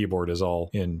sees the keyboard is all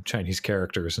in Chinese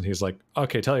characters. And he's like,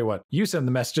 okay, tell you what, you send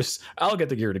the messages, I'll get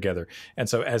the gear together. And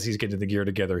so as he's getting the gear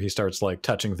together, he starts like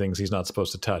touching things he's not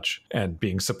supposed to touch and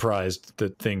being surprised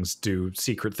that things do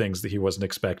secret things that he wasn't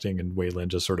expecting, and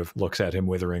Wayland just sort of looks at him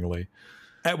witheringly.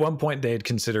 At one point, they had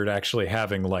considered actually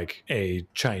having like a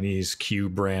Chinese Q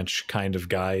branch kind of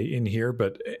guy in here,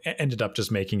 but ended up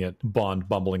just making it Bond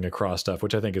bumbling across stuff,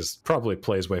 which I think is probably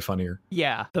plays way funnier.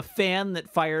 Yeah, the fan that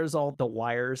fires all the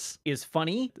wires is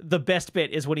funny. The best bit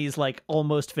is when he's like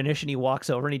almost finished and he walks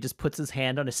over and he just puts his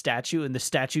hand on a statue and the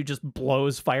statue just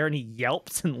blows fire and he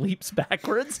yelps and leaps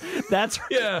backwards. That's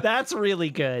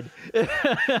really good.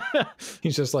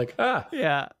 He's just like, ah.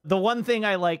 Yeah. The one thing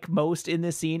I like most in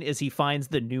this scene is he finds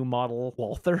the new model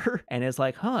Walther and is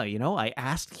like, you know, I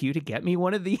asked Q to get me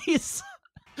one of these.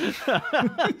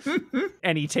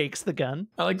 And he takes the gun.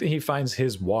 I like that he finds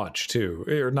his watch too,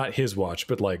 or not his watch,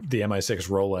 but like the MI6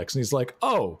 Rolex, and he's like,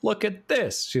 oh, look at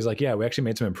this. She's like, yeah, we actually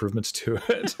made some improvements to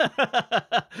it.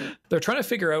 They're trying to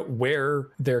figure out where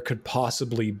there could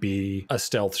possibly be a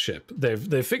stealth ship.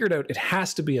 They've figured out it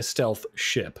has to be a stealth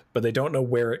ship, but they don't know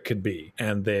where it could be,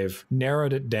 and they've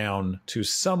narrowed it down to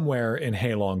somewhere in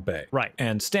Halong Bay. Right.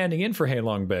 And standing in for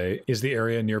Halong Bay is the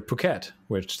area near Phuket,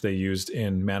 which they used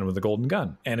in Man with the Golden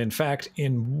Gun. And in fact,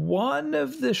 in one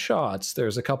of the shots,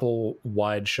 there's a couple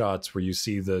wide shots where you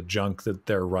see the junk that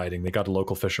they're riding. They got a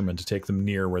local fisherman to take them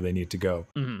near where they need to go.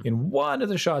 In one of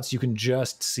the shots, you can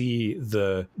just see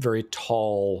the very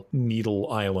tall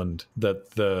needle island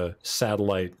that the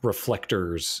satellite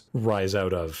reflectors rise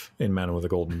out of in Man with a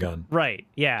Golden Gun. Right,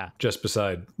 yeah. Just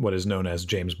beside what is known as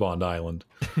James Bond Island.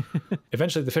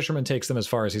 Eventually, the fisherman takes them as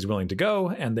far as he's willing to go,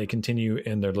 and they continue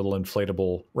in their little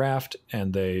inflatable raft,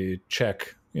 and they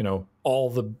check,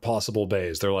 all the possible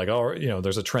bays. They're like,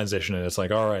 there's a transition, and it's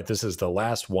like, all right, this is the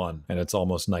last one, and it's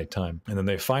almost nighttime. And then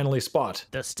they finally spot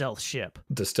the stealth ship.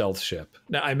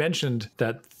 Now, I mentioned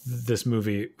that this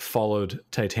movie followed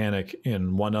Titanic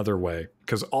in one other way,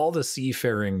 because all the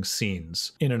seafaring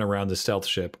scenes in and around the stealth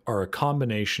ship are a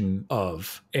combination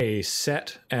of a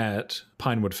set at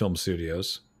Pinewood Film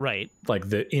Studios. Right. Like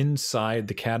the inside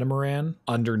the catamaran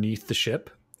underneath the ship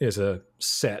is a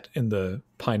set in the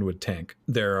Pinewood tank.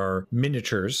 There are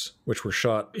miniatures which were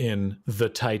shot in the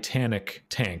Titanic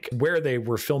tank where they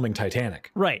were filming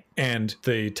Titanic. Right. And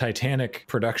the Titanic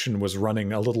production was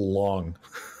running a little long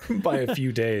by a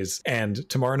few days. And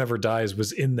Tomorrow Never Dies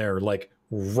was in there like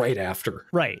right after.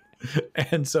 Right.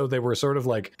 And so they were sort of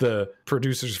like, the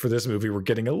producers for this movie were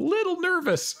getting a little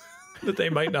nervous that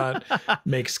they might not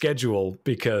make schedule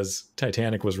because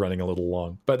Titanic was running a little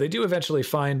long. But they do eventually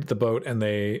find the boat, and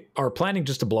they are planning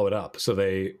just to blow it up. So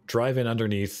they drive in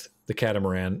underneath the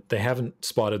catamaran. They haven't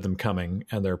spotted them coming,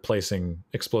 and they're placing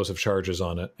explosive charges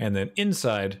on it. And then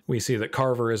inside, we see that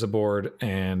Carver is aboard,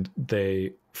 and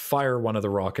they fire one of the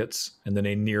rockets, and then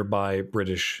a nearby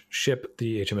British ship,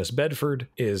 the HMS Bedford,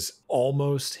 is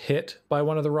almost hit by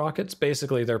one of the rockets.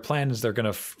 Basically, their plan is they're going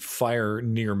to fire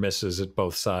near misses at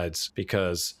both sides,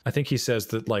 because I think he says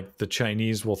that like the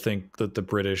Chinese will think that the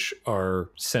British are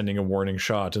sending a warning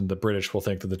shot, and the British will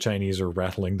think that the Chinese are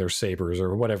rattling their sabers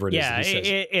or whatever it is that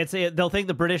he says. They'll think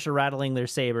the British are rattling their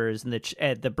sabers, and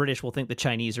the British will think the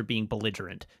Chinese are being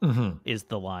belligerent, is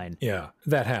the line. Yeah,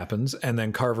 that happens. And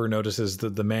then Carver notices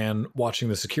that the man watching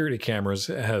the security cameras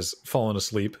has fallen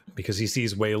asleep, because he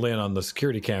sees Wei Lin on the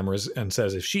security cameras and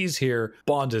says, if she's here,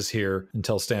 Bond is here, and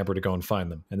tells Stamper to go and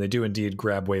find them. And they do indeed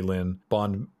grab Wei Lin.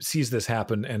 Bond sees this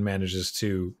happen and manages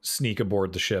to sneak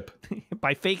aboard the ship.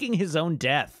 By faking his own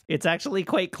death. It's actually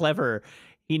quite clever.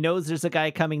 He knows there's a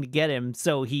guy coming to get him,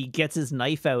 so he gets his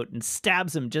knife out and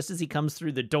stabs him just as he comes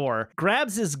through the door,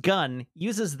 grabs his gun,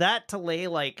 uses that to lay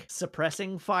like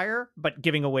suppressing fire, but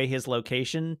giving away his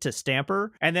location to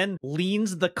Stamper, and then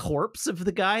leans the corpse of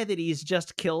the guy that he's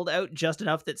just killed out just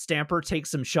enough that Stamper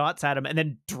takes some shots at him, and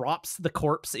then drops the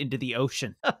corpse into the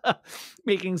ocean,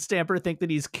 making Stamper think that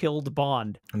he's killed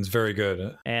Bond. It's very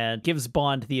good. And gives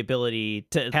Bond the ability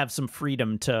to have some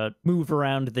freedom to move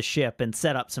around the ship and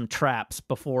set up some traps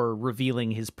before revealing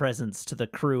his presence to the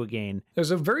crew again. There's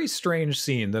a very strange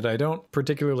scene that I don't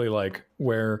particularly like,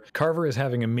 where Carver is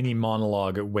having a mini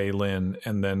monologue at Wei Lin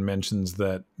and then mentions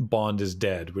that Bond is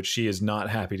dead, which she is not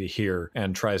happy to hear,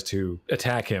 and tries to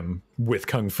attack him with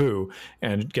kung fu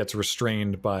and gets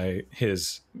restrained by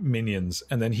his minions.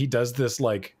 And then he does this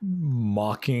like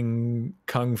mocking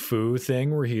kung fu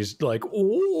thing where he's like,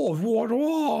 oh,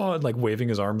 what, like waving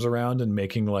his arms around and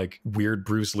making like weird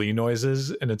Bruce Lee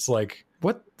noises. And it's like,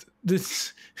 what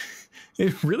this...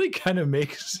 It really kind of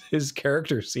makes his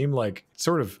character seem like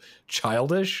sort of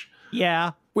childish.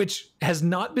 Yeah. Which has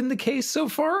not been the case so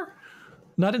far.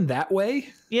 Not in that way.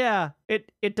 Yeah,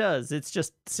 it does. It's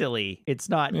just silly. It's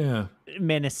not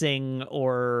menacing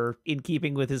or in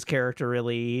keeping with his character,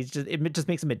 really. It just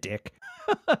makes him a dick.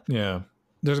 Yeah.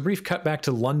 There's a brief cut back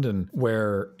to London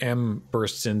where M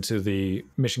bursts into the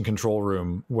mission control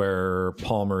room where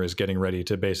Palmer is getting ready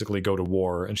to basically go to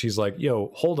war. And she's like, yo,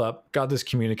 hold up. Got this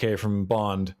communique from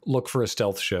Bond. Look for a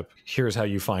stealth ship. Here's how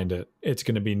you find it. It's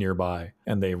going to be nearby.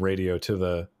 And they radio to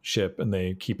the ship and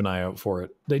they keep an eye out for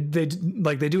it. They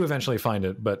do eventually find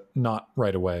it, but not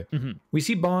right away. Mm-hmm. We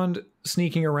see Bond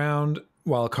sneaking around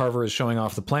while Carver is showing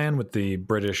off the plan with the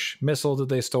British missile that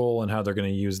they stole and how they're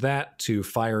going to use that to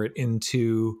fire it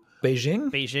into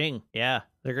Beijing. Beijing, yeah.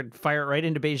 They're going to fire it right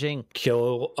into Beijing.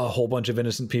 Kill a whole bunch of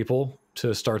innocent people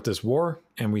to start this war.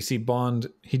 And we see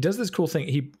Bond, he does this cool thing.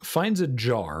 He finds a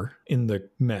jar in the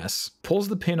mess, pulls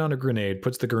the pin on a grenade,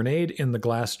 puts the grenade in the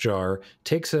glass jar,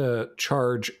 takes a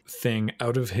charge thing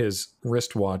out of his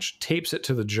wristwatch, tapes it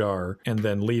to the jar, and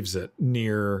then leaves it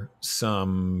near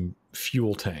some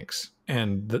fuel tanks.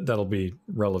 And that'll be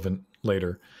relevant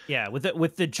later. Yeah,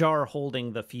 with the jar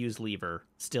holding the fuse lever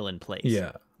still in place.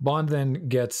 Yeah. Bond then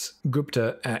gets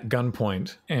Gupta at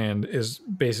gunpoint and is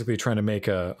basically trying to make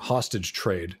a hostage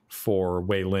trade for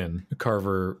Wei Lin.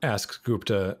 Carver asks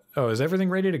Gupta, oh, is everything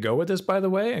ready to go with this, by the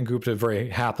way? And Gupta very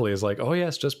happily is like, oh,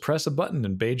 yes, just press a button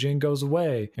and Beijing goes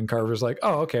away. And Carver's like,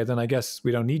 oh, okay, then I guess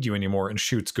we don't need you anymore, and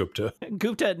shoots Gupta.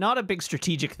 Gupta, not a big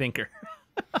strategic thinker.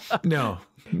 No,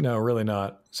 really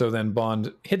not. So then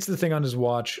Bond hits the thing on his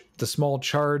watch. The small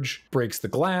charge breaks the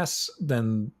glass.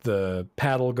 Then the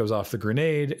paddle goes off the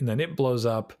grenade, and then it blows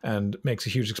up and makes a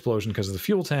huge explosion because of the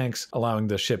fuel tanks, allowing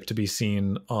the ship to be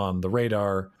seen on the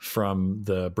radar from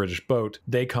the British boat.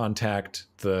 They contact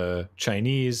the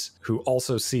Chinese, who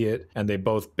also see it, and they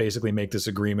both basically make this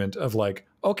agreement of like,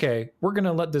 okay, we're going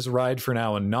to let this ride for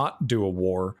now and not do a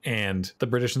war. And the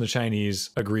British and the Chinese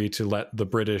agree to let the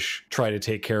British try to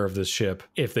take care of this ship.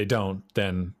 If they don't,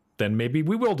 then maybe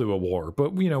we will do a war.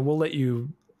 But, we'll let you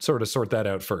sort of sort that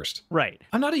out first. Right.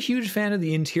 I'm not a huge fan of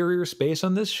the interior space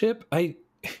on this ship.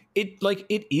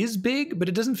 It is big, but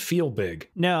it doesn't feel big.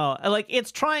 No, like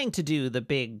it's trying to do the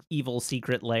big evil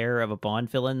secret lair of a Bond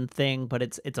villain thing, but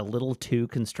it's a little too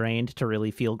constrained to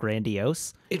really feel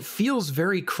grandiose. It feels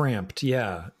very cramped,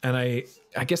 yeah. And I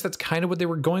guess that's kind of what they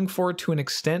were going for to an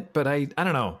extent, but I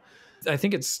don't know. I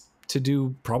think it's to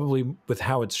do probably with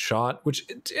how it's shot, which,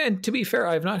 and to be fair,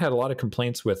 I've not had a lot of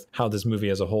complaints with how this movie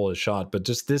as a whole is shot, but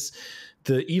just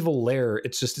the evil lair,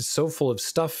 it's so full of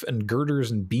stuff and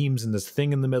girders and beams and this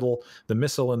thing in the middle, the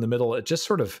missile in the middle. It just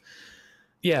sort of,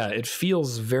 yeah, it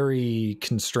feels very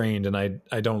constrained, and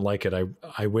I don't like it.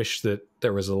 I wish that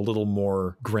there was a little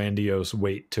more grandiose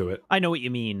weight to it. I know what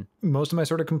you mean. Most of my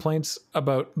sort of complaints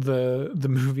about the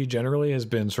movie generally has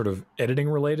been sort of editing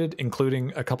related,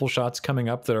 including a couple shots coming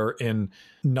up that are in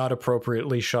not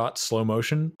appropriately shot slow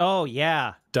motion. Oh,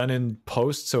 yeah. Done in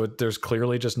post, so there's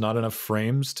clearly just not enough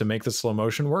frames to make the slow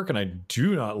motion work, and I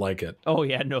do not like it. Oh,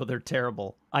 yeah, no, they're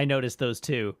terrible. I noticed those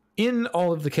too. In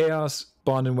all of the chaos,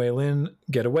 Bond and Wei Lin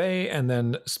get away and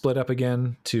then split up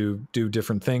again to do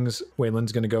different things. Wei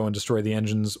Lin's going to go and destroy the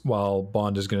engines while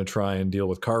Bond is going to try and deal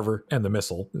with Carver and the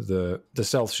missile. The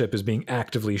stealth ship is being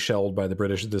actively shelled by the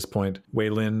British at this point. Wei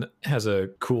Lin has a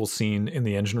cool scene in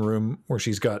the engine room where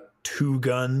she's got 2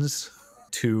 guns,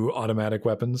 2 automatic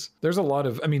weapons. There's a lot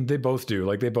of, they both do.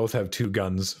 Like, they both have 2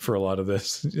 guns for a lot of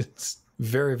this. It's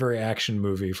very, very action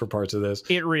movie for parts of this.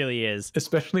 It really is.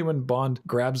 Especially when Bond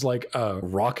grabs like a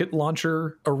rocket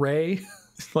launcher array,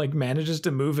 like manages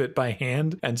to move it by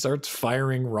hand and starts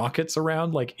firing rockets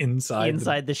around like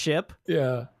inside the ship.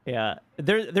 Yeah. Yeah.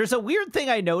 There's a weird thing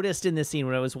I noticed in this scene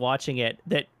when I was watching it,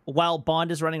 that while Bond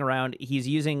is running around, he's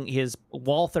using his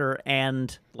Walther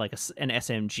and like an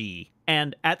SMG.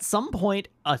 And at some point,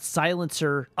 a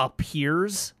silencer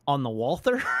appears on the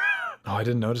Walther. Oh, I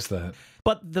didn't notice that.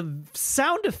 But the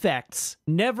sound effects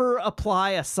never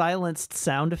apply a silenced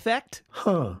sound effect.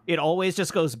 Huh. It always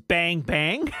just goes bang,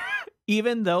 bang,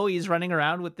 even though he's running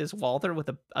around with this Walther with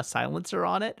a silencer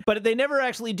on it. But they never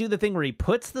actually do the thing where he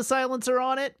puts the silencer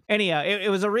on it. Anyhow, it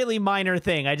was a really minor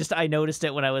thing. I noticed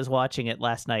it when I was watching it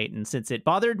last night. And since it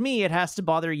bothered me, it has to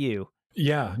bother you.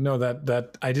 Yeah, no,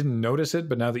 that I didn't notice it,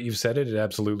 but now that you've said it, it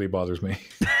absolutely bothers me.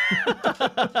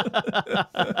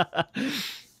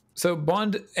 So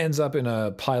Bond ends up in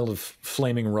a pile of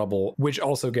flaming rubble, which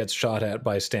also gets shot at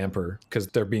by Stamper because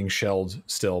they're being shelled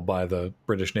still by the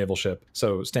British naval ship.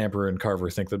 So Stamper and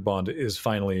Carver think that Bond is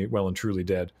finally well and truly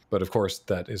dead. But of course,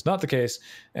 that is not the case,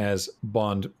 as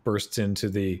Bond bursts into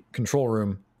the control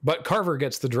room. But Carver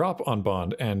gets the drop on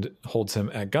Bond and holds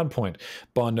him at gunpoint.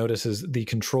 Bond notices the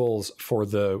controls for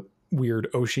the weird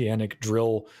oceanic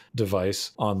drill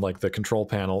device on like the control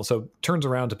panel, so turns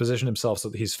around to position himself so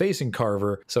that he's facing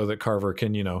Carver, so that Carver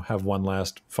can, have one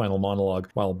last final monologue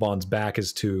while Bond's back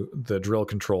is to the drill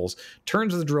controls.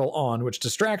 Turns the drill on, which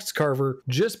distracts Carver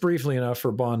just briefly enough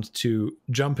for Bond to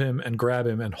jump him and grab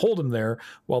him and hold him there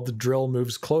while the drill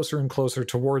moves closer and closer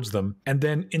towards them. And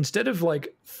then instead of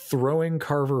like throwing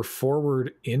Carver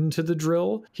forward into the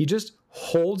drill, he just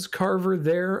holds Carver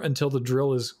there until the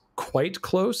drill is quite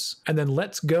close and then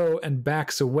lets go and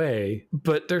backs away.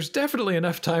 But there's definitely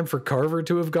enough time for Carver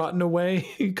to have gotten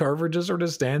away. Carver just sort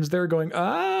of stands there going,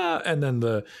 and then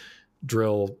the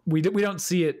drill, we don't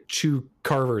see it chew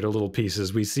Carver to little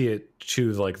pieces. We see it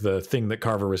chew like the thing that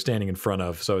Carver was standing in front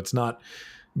of. So it's not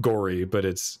gory, but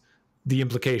the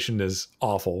implication is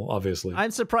awful, obviously.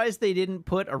 I'm surprised they didn't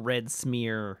put a red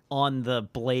smear on the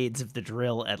blades of the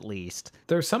drill, at least.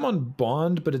 There's some on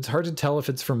Bond, but it's hard to tell if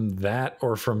it's from that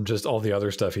or from just all the other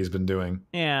stuff he's been doing.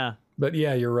 Yeah. But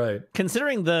yeah, you're right.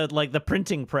 Considering the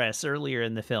printing press earlier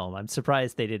in the film, I'm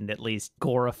surprised they didn't at least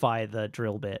glorify the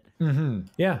drill bit. Mm-hmm.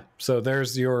 Yeah. So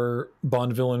there's your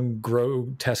Bond villain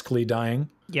grotesquely dying.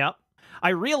 Yep. I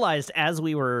realized as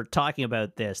we were talking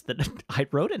about this that I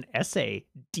wrote an essay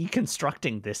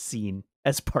deconstructing this scene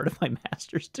as part of my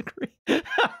master's degree.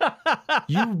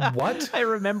 You what? I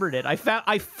remembered it. I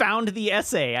found the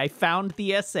essay.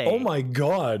 Oh my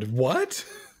God. What?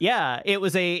 Yeah, it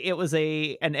was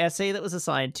an essay that was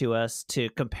assigned to us to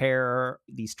compare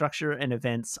the structure and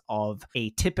events of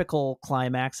a typical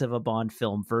climax of a Bond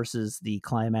film versus the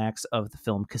climax of the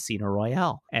film Casino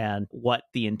Royale, and what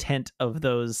the intent of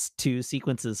those two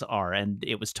sequences are. And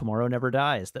it was Tomorrow Never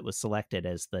Dies that was selected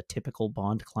as the typical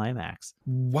Bond climax.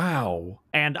 Wow.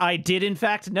 And I did in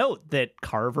fact note that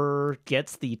Carver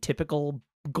gets the typical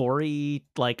gory,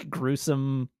 like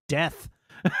gruesome death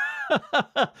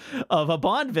of a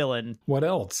Bond villain. What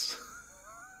else?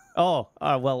 Well,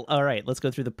 all right, let's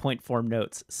go through the point form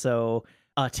notes. So,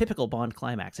 a typical Bond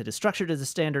climax. It is structured as a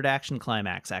standard action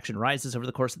climax. Action rises over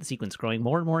the course of the sequence, growing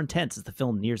more and more intense as the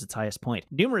film nears its highest point.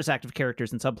 Numerous active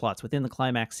characters and subplots within the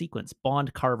climax sequence.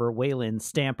 Bond, Carver, Wayland,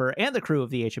 Stamper, and the crew of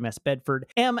the HMS Bedford,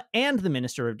 M, and the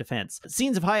Minister of Defense.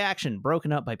 Scenes of high action,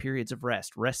 broken up by periods of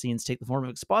rest. Rest scenes take the form of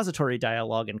expository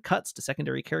dialogue and cuts to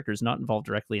secondary characters not involved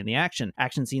directly in the action.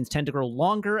 Action scenes tend to grow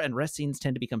longer, and rest scenes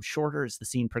tend to become shorter as the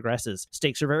scene progresses.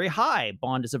 Stakes are very high.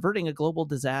 Bond is averting a global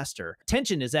disaster.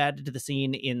 Tension is added to the scene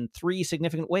in three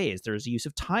significant ways. There's use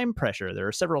of time pressure. There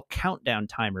are several countdown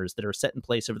timers that are set in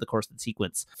place over the course of the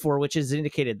sequence, for which is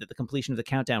indicated that the completion of the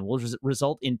countdown will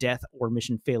result in death or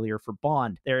mission failure for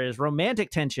Bond. There is romantic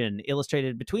tension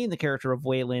illustrated between the character of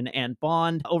Wayland and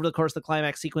Bond. Over the course of the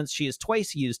climax sequence, she is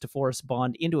twice used to force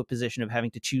Bond into a position of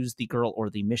having to choose the girl or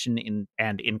the mission,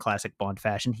 and in classic Bond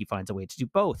fashion, he finds a way to do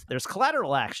both. There's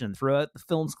collateral action throughout the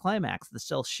film's climax. The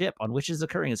stealth ship on which is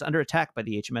occurring is under attack by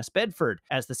the HMS Bedford.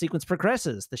 As the sequence progresses,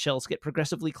 the shells get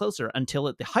progressively closer until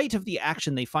at the height of the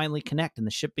action they finally connect and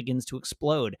the ship begins to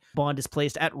explode. Bond is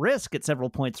placed at risk at several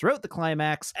points throughout the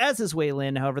climax, as is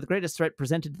Wayland. However, the greatest threat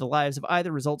presented to the lives of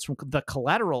either results from the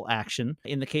collateral action.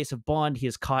 In the case of Bond, he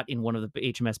is caught in one of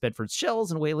the HMS Bedford's shells,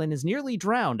 and Wayland is nearly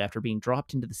drowned after being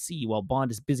dropped into the sea while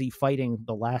Bond is busy fighting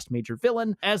the last major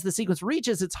villain. As the sequence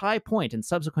reaches its high point and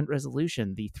subsequent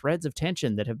resolution, the threads of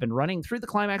tension that have been running through the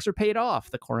climax are paid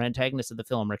off. The core antagonists of the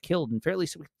film are killed in fairly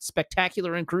spectacular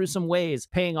and gruesome ways,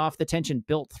 paying off the tension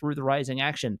built through the rising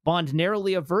action. Bond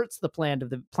narrowly averts the plan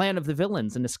of the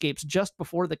villains and escapes just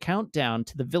before the countdown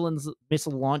to the villain's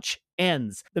missile launch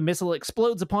ends. The missile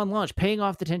explodes upon launch, paying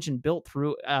off the tension built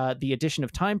through the addition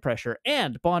of time pressure,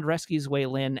 and Bond rescues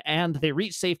Wayland, and they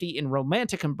reach safety in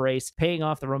romantic embrace, paying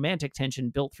off the romantic tension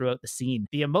built throughout the scene.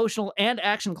 The emotional and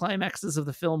action climaxes of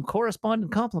the film correspond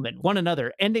and complement one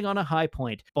another, ending on a high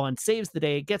point. Bond saves the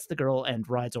day, gets the girl, and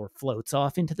rides or floats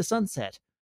off into the sunset.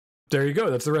 There you go.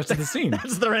 That's the rest of the scene.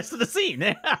 That's the rest of the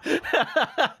scene.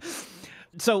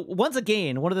 So once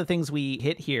again, one of the things we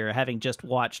hit here, having just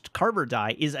watched Carver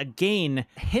die, is again,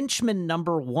 henchman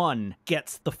number 1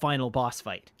 gets the final boss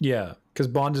fight. Yeah, because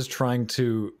Bond is trying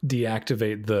to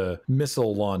deactivate the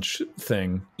missile launch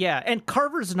thing. Yeah, and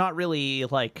Carver's not really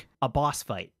like a boss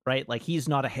fight, right? Like he's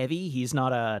not a heavy, he's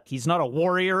not a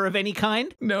warrior of any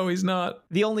kind. No, he's not.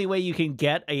 The only way you can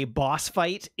get a boss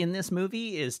fight in this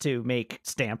movie is to make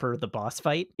Stamper the boss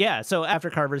fight. Yeah, so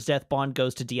after Carver's death, Bond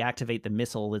goes to deactivate the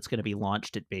missile that's going to be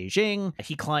launched at Beijing.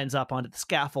 He climbs up onto the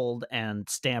scaffold and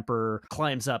Stamper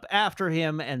climbs up after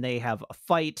him and they have a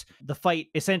fight. The fight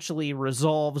essentially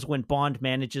resolves when Bond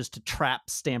manages to trap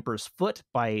Stamper's foot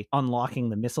by unlocking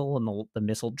the missile, and the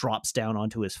missile drops down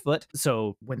onto his foot.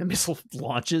 So when the missile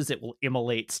launches, it will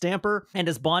immolate Stamper. And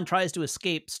as Bond tries to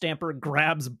escape, Stamper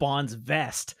grabs Bond's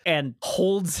vest and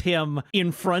holds him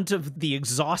in front of the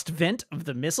exhaust vent of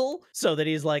the missile so that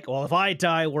he's like, well, if I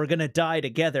die, we're gonna die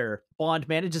together. Bond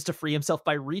manages to free himself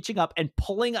by reaching up and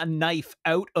pulling a knife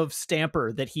out of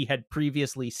Stamper that he had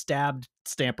previously stabbed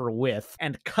Stamper with,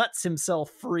 and cuts himself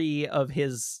free of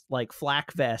his like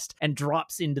flak vest and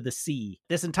drops into the sea.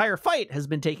 This entire fight has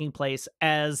been taking place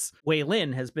as Wei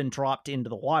Lin has been dropped into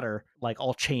the water, like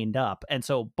all chained up. And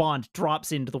so Bond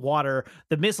drops into the water,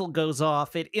 the missile goes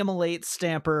off, it immolates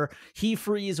Stamper, he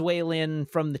frees Wei Lin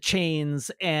from the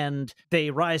chains, and they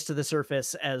rise to the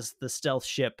surface as the stealth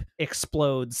ship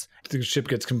explodes. The ship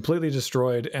gets completely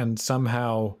destroyed and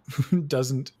somehow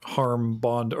doesn't harm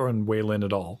Bond or Wei Lin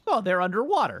at all. Oh, they're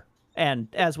underwater. And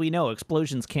as we know,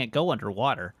 explosions can't go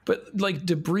underwater. But like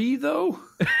debris, though?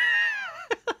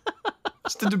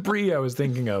 It's the debris I was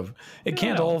thinking of. It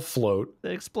can't all float.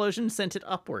 The explosion sent it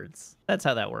upwards. That's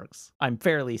how that works. I'm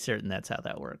fairly certain that's how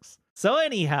that works. So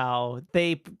anyhow,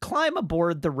 they climb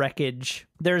aboard the wreckage.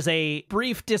 There's a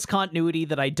brief discontinuity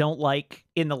that I don't like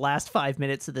in the last 5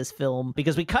 minutes of this film,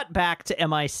 because we cut back to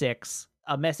MI6.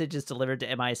 A message is delivered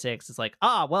to MI6. It's like,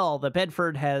 well, the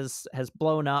Bedford has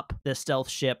blown up the stealth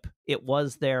ship. It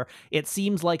was there. It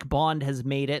seems like Bond has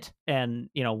made it, and,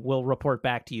 we'll report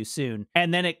back to you soon.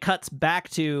 And then it cuts back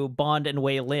to Bond and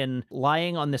Wei Lin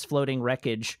lying on this floating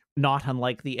wreckage, not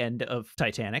unlike the end of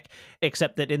Titanic,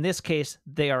 except that in this case,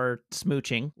 they are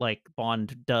smooching like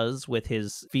Bond does with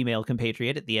his female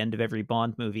compatriot at the end of every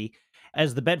Bond movie,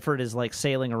 as the Bedford is like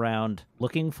sailing around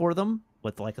looking for them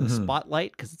with like a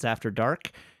spotlight because it's after dark.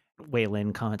 Wei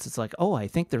Lin comments, it's like, I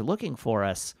think they're looking for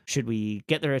us. Should we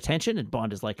get their attention? And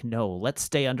Bond is like, no, let's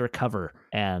stay undercover.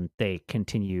 And they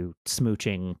continue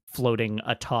smooching, floating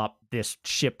atop this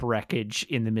ship wreckage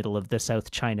in the middle of the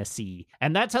South China Sea.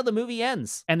 And that's how the movie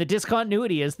ends. And the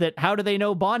discontinuity is that how do they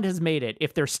know Bond has made it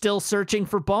if they're still searching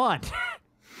for Bond?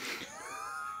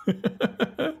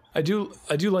 I do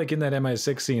like in that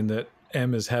MI6 scene that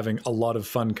M is having a lot of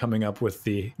fun coming up with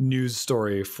the news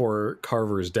story for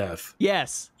Carver's death.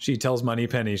 Yes. She tells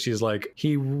Moneypenny, she's like,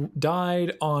 he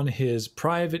died on his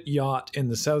private yacht in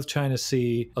the South China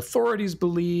Sea. Authorities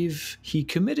believe he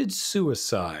committed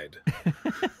suicide.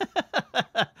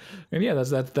 And yeah,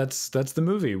 that's the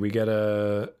movie. We get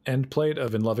a end plate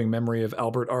of In Loving Memory of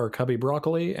Albert R. Cubby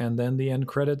Broccoli, and then the end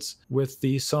credits with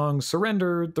the song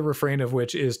Surrender, the refrain of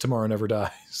which is Tomorrow Never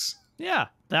Dies. Yeah,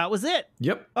 that was it.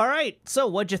 Yep. All right. So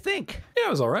what'd you think? Yeah, it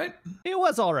was all right. It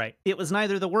was all right. It was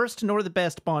neither the worst nor the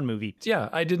best Bond movie. Yeah,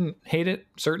 I didn't hate it,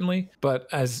 certainly. But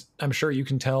as I'm sure you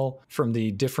can tell from the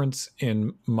difference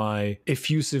in my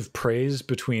effusive praise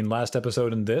between last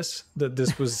episode and this, that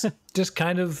this was just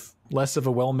kind of less of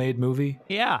a well-made movie.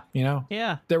 Yeah.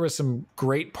 Yeah. There were some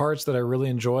great parts that I really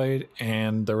enjoyed,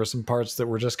 and there were some parts that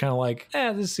were just kind of like,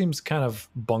 this seems kind of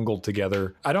bungled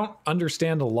together. I don't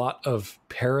understand a lot of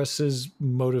Paris's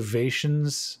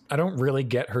motivations. I don't really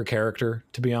get her character,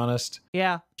 to be honest.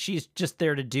 Yeah, she's just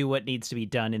there to do what needs to be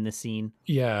done in the scene.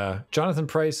 Yeah, Jonathan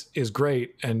Pryce is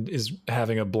great and is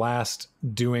having a blast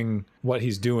doing what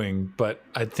he's doing, but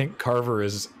I think Carver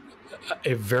is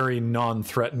a very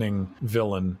non-threatening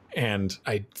villain, and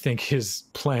I think his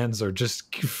plans are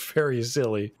just very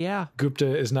silly. Yeah.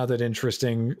 Gupta is not that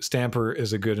interesting. Stamper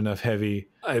is a good enough heavy.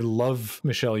 I love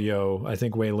Michelle Yeoh. I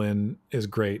think Wei Lin is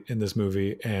great in this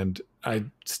movie, and I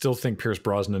still think Pierce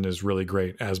Brosnan is really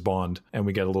great as Bond, and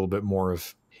we get a little bit more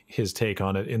of his take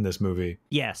on it in this movie.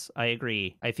 Yes, I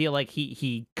agree. I feel like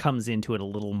he comes into it a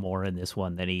little more in this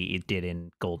one than he did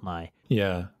in Goldeneye.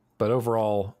 Yeah. But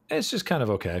overall, it's just kind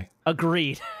of okay.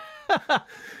 Agreed.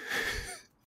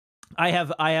 I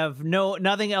have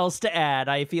nothing else to add.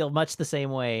 I feel much the same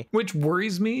way. Which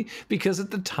worries me because at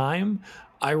the time,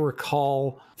 I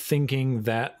recall thinking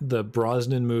that the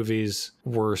Brosnan movies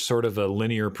were sort of a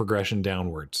linear progression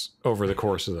downwards over the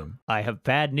course of them. I have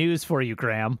bad news for you,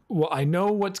 Graham. Well, I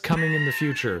know what's coming in the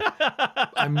future.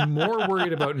 I'm more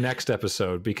worried about next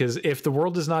episode, because if The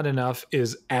World Is Not Enough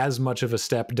is as much of a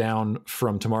step down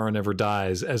from Tomorrow Never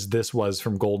Dies as this was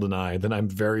from Goldeneye, then I'm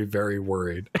very, very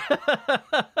worried.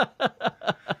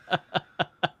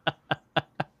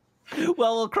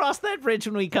 Well, we'll cross that bridge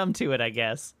when we come to it, I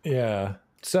guess. Yeah.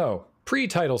 So,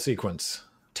 pre-title sequence.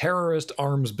 Terrorist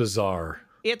Arms Bazaar.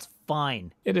 It's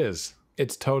fine. It is.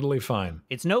 It's totally fine.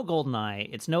 It's no Goldeneye.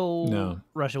 It's no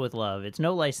Russia with Love. It's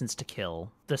no License to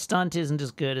Kill. The stunt isn't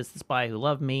as good as The Spy Who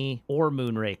Loved Me or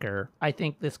Moonraker. I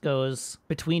think this goes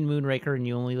between Moonraker and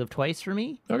You Only Live Twice for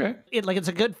me. Okay. It's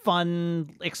a good,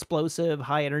 fun, explosive,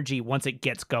 high energy once it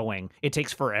gets going. It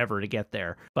takes forever to get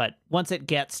there. But once it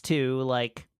gets to,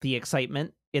 the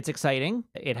excitement, it's exciting.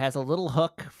 It has a little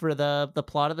hook for the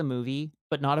plot of the movie,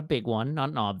 but not a big one, not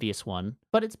an obvious one.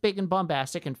 But it's big and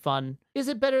bombastic and fun. Is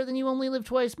it better than You Only Live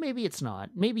Twice? Maybe it's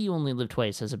not. Maybe You Only Live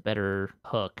Twice has a better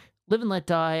hook. Live and Let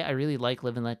Die, I really like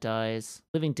Live and Let Dies.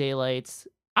 Living Daylights,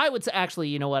 I would say, actually,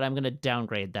 you know what? I'm going to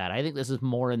downgrade that. I think this is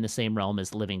more in the same realm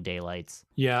as Living Daylights.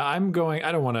 Yeah, I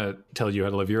don't want to tell you how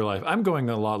to live your life. I'm going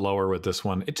a lot lower with this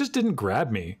one. It just didn't grab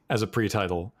me as a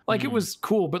pre-title. It was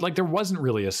cool, but there wasn't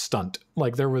really a stunt.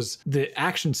 There was the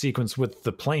action sequence with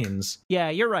the planes. Yeah,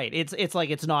 you're right.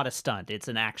 It's not a stunt. It's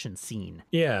an action scene.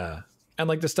 Yeah. And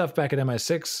like the stuff back at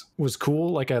MI6 was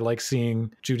cool. Like I like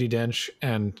seeing Judi Dench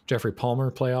and Jeffrey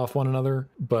Palmer play off one another,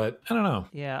 but I don't know.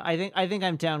 Yeah, I think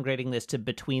I'm downgrading this to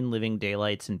Between Living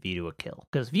Daylights and View to a Kill.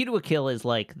 Because View to a Kill is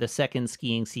like the second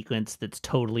skiing sequence that's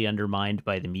totally undermined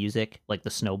by the music, like the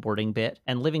snowboarding bit.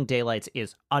 And Living Daylights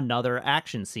is another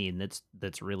action scene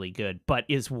that's really good, but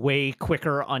is way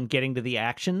quicker on getting to the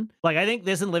action. Like I think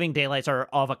this and Living Daylights are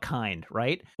of a kind,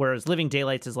 right? Whereas Living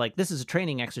Daylights is like, this is a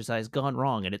training exercise gone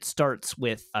wrong, and it starts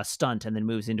with a stunt and then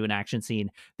moves into an action scene.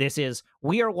 This is,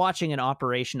 we are watching an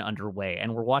operation underway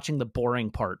and we're watching the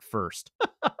boring part first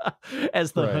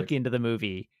as the hook into the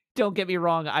movie. Don't get me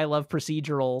wrong, I love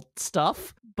procedural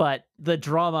stuff, but the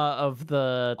drama of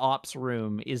the ops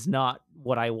room is not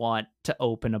what I want to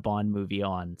open a Bond movie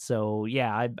on. So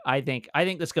yeah, I think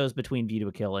this goes between View to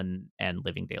a Kill and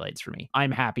Living Daylights for me.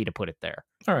 I'm happy to put it there.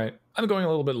 All right. I'm going a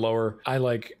little bit lower. I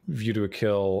like View to a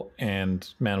Kill and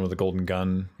Man with a Golden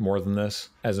Gun more than this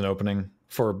as an opening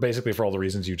for basically for all the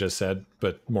reasons you just said,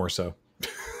 but more so.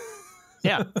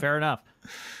 Yeah, fair enough.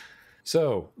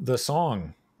 So the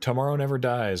song Tomorrow Never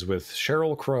Dies with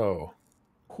Sheryl Crow.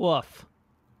 Woof.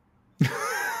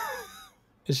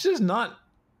 It's just not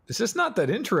that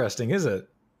interesting, is it?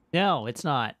 No, it's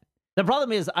not. The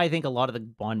problem is, I think a lot of the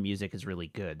Bond music is really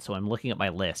good. So I'm looking at my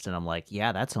list and I'm like,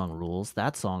 yeah, that song rules.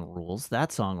 That song rules.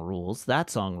 That song rules. That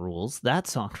song rules. That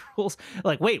song rules.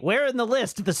 Like, wait, where in the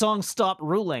list did the song stop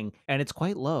ruling? And it's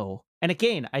quite low. And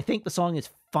again, I think the song is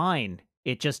fine.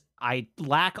 It just, I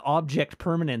lack object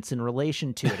permanence in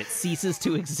relation to it. It ceases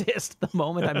to exist the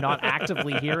moment I'm not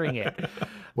actively hearing it.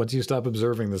 Once you stop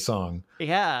observing the song.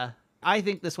 Yeah. I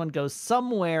think this one goes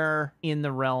somewhere in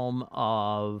the realm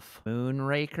of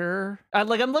Moonraker. I'm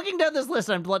looking down this list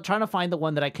and I'm trying to find the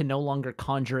one that I can no longer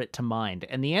conjure it to mind.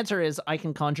 And the answer is I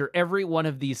can conjure every one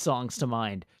of these songs to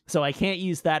mind. So I can't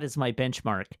use that as my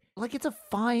benchmark. Like, it's a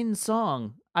fine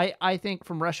song. I think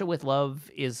From Russia with Love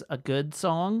is a good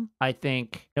song. I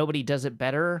think Nobody Does It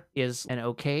Better is an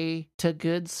okay to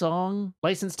good song.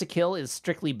 License to Kill is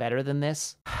strictly better than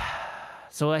this.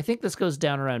 So I think this goes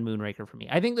down around Moonraker for me.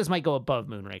 I think this might go above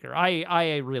Moonraker.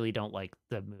 I really don't like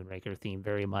the Moonraker theme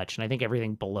very much, and I think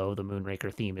everything below the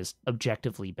Moonraker theme is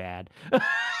objectively bad.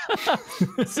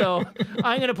 So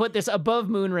I'm going to put this above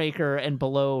Moonraker and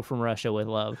below From Russia with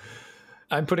Love.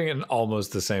 I'm putting it in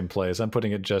almost the same place. I'm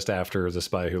putting it just after The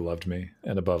Spy Who Loved Me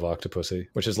and above Octopussy,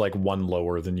 which is like one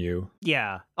lower than you.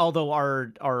 Yeah, although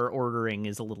our ordering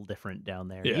is a little different down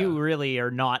there. Yeah. You really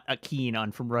are not keen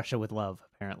on From Russia with Love,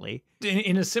 apparently.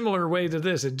 In a similar way to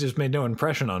this, it just made no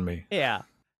impression on me. Yeah.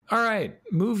 All right,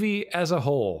 movie as a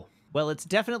whole. Well, it's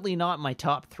definitely not my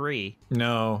top 3.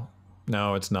 No,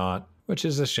 it's not. Which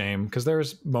is a shame, because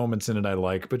there's moments in it I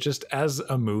like, but just as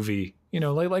a movie, you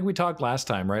know, like we talked last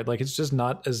time, right? Like, it's just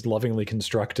not as lovingly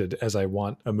constructed as I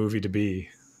want a movie to be.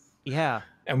 Yeah.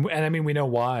 And I mean, we know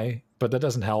why, but that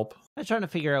doesn't help. I'm trying to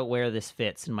figure out where this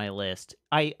fits in my list.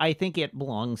 I think it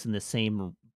belongs in the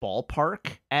same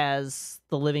ballpark as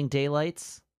The Living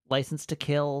Daylights, License to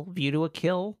Kill, View to a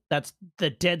Kill. That's the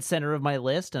dead center of my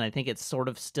list, and I think it sort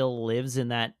of still lives in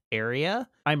that area.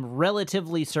 I'm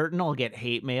relatively certain I'll get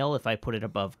hate mail if I put it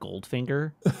above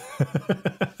Goldfinger.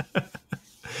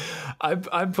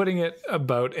 I'm putting it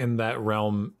about in that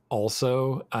realm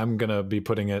also. I'm going to be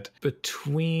putting it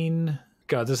between...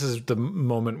 God, this is the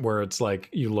moment where it's like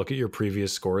you look at your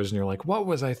previous scores and you're like, what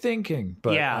was I thinking?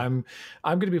 But yeah. I'm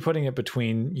going to be putting it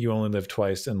between You Only Live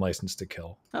Twice and License to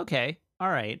Kill. Okay. All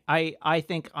right. I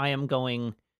think I am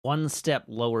going one step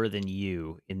lower than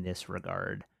you in this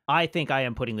regard. I think I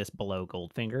am putting this below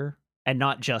Goldfinger, and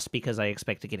not just because I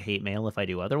expect to get hate mail if I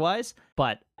do otherwise,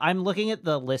 but I'm looking at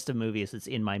the list of movies that's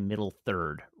in my middle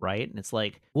third, right? And it's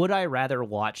like, would I rather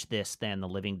watch this than The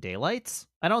Living Daylights?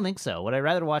 I don't think so. Would I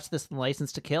rather watch this than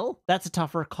License to Kill? That's a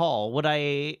tougher call. Would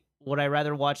I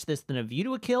rather watch this than A View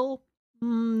to a Kill?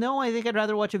 No, I think I'd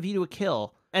rather watch A View to a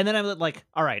Kill. And then I'm like,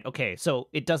 all right, okay, so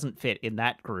it doesn't fit in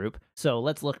that group. So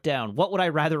let's look down. What would I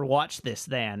rather watch this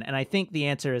than? And I think the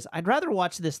answer is I'd rather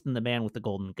watch this than The Man with the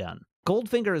Golden Gun.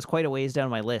 Goldfinger is quite a ways down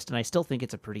my list, and I still think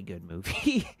it's a pretty good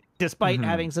movie, despite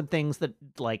having some things that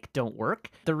like don't work.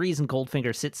 The reason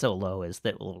Goldfinger sits so low is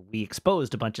that we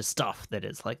exposed a bunch of stuff that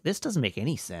is like, this doesn't make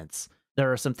any sense.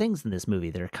 There are some things in this movie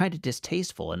that are kind of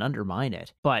distasteful and undermine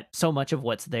it, but so much of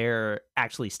what's there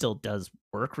actually still does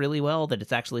work really well that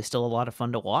it's actually still a lot of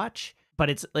fun to watch. but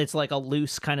it's like a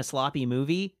loose kind of sloppy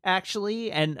movie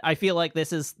actually, and I feel like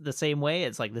this is the same way.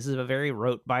 It's like this is a very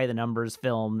rote by the numbers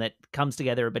film that comes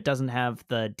together but doesn't have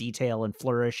the detail and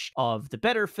flourish of the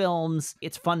better films.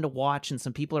 It's fun to watch and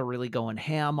some people are really going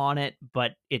ham on it,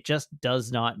 but it just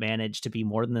does not manage to be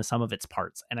more than the sum of its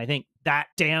parts, and I think that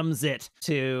damns it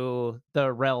to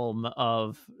the realm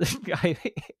of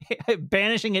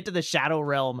banishing it to the shadow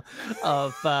realm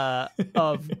of The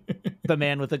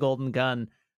Man with the Golden Gun.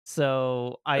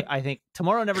 So I think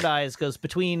Tomorrow Never Dies goes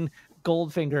between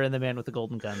Goldfinger and The Man with the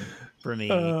Golden Gun for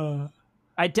me.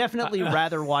 I'd definitely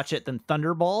rather watch it than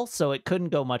Thunderball, so it couldn't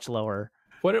go much lower.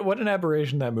 What an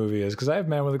aberration that movie is, because I have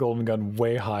Man with a Golden Gun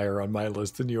way higher on my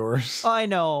list than yours. I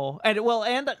know. And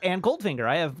Goldfinger.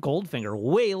 I have Goldfinger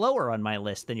way lower on my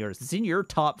list than yours. It's in your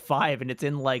top 5 and it's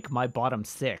in like my bottom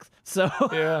 6. So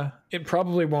yeah, it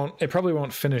probably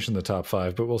won't finish in the top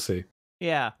 5, but we'll see.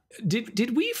 Yeah.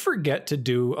 Did we forget to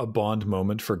do a Bond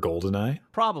moment for GoldenEye?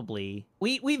 Probably.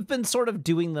 We've been sort of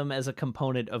doing them as a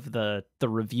component of the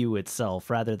review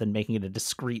itself rather than making it a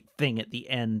discrete thing at the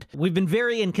end. We've been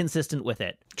very inconsistent with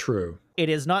it. True. It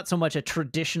is not so much a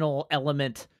traditional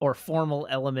element or formal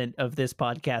element of this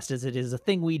podcast as it is a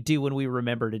thing we do when we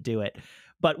remember to do it.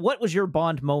 But what was your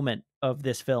Bond moment of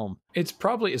this film? It's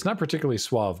not particularly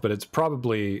suave, but it's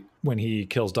probably when he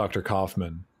kills Dr.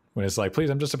 Kaufman. When it's like, please,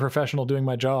 I'm just a professional doing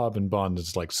my job. And Bond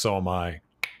is like, so am I.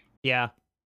 Yeah,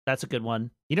 that's a good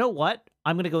one. You know what?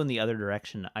 I'm going to go in the other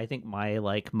direction. I think my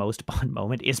most Bond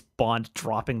moment is Bond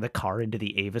dropping the car into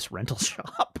the Avis rental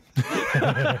shop.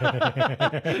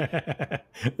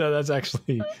 No, that's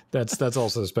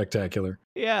also spectacular.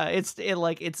 Yeah, it's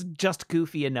just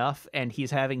goofy enough and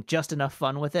he's having just enough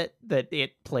fun with it that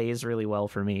it plays really well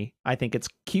for me. I think it's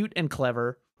cute and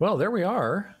clever. Well, there we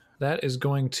are. That is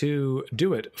going to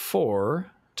do it for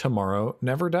Tomorrow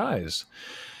Never Dies.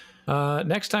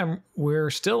 Next time, we're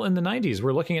still in the 90s.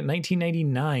 We're looking at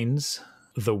 1999's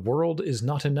The World Is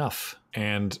Not Enough.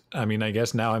 And, I mean, I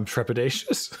guess now I'm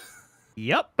trepidatious.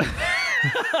 Yep.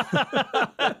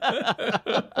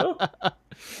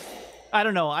 I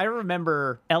don't know. I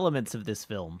remember elements of this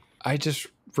film. I just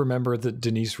remember that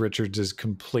Denise Richards is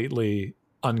completely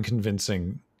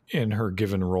unconvincing in her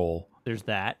given role. There's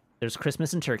that. There's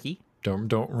Christmas in Turkey.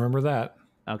 Don't remember that.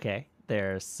 Okay.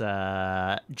 There's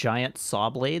giant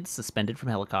saw blades suspended from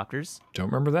helicopters.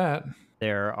 Don't remember that.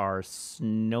 There are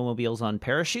snowmobiles on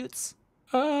parachutes.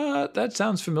 That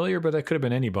sounds familiar, but that could have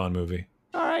been any Bond movie.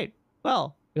 All right.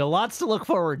 Well, we have lots to look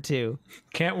forward to.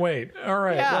 Can't wait. All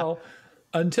right. Yeah. Well,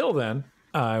 until then,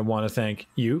 I want to thank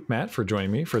you, Matt, for joining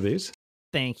me for these.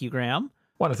 Thank you, Graham.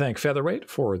 Want to thank Featherweight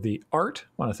for the art.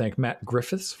 Want to thank Matt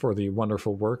Griffiths for the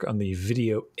wonderful work on the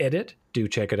video edit. Do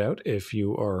check it out if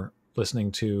you are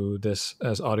listening to this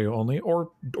as audio only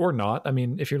or not. I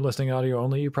mean, if you're listening audio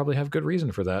only, you probably have good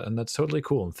reason for that, and that's totally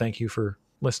cool. And thank you for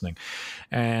listening.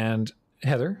 And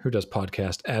Heather, who does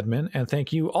podcast admin, and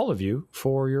thank you, all of you,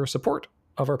 for your support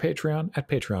of our Patreon at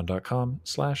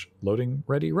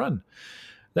patreon.com/LoadingReadyRun.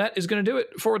 That is going to do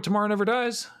it for Tomorrow Never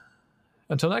Dies.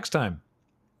 Until next time.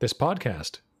 This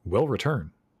podcast will return.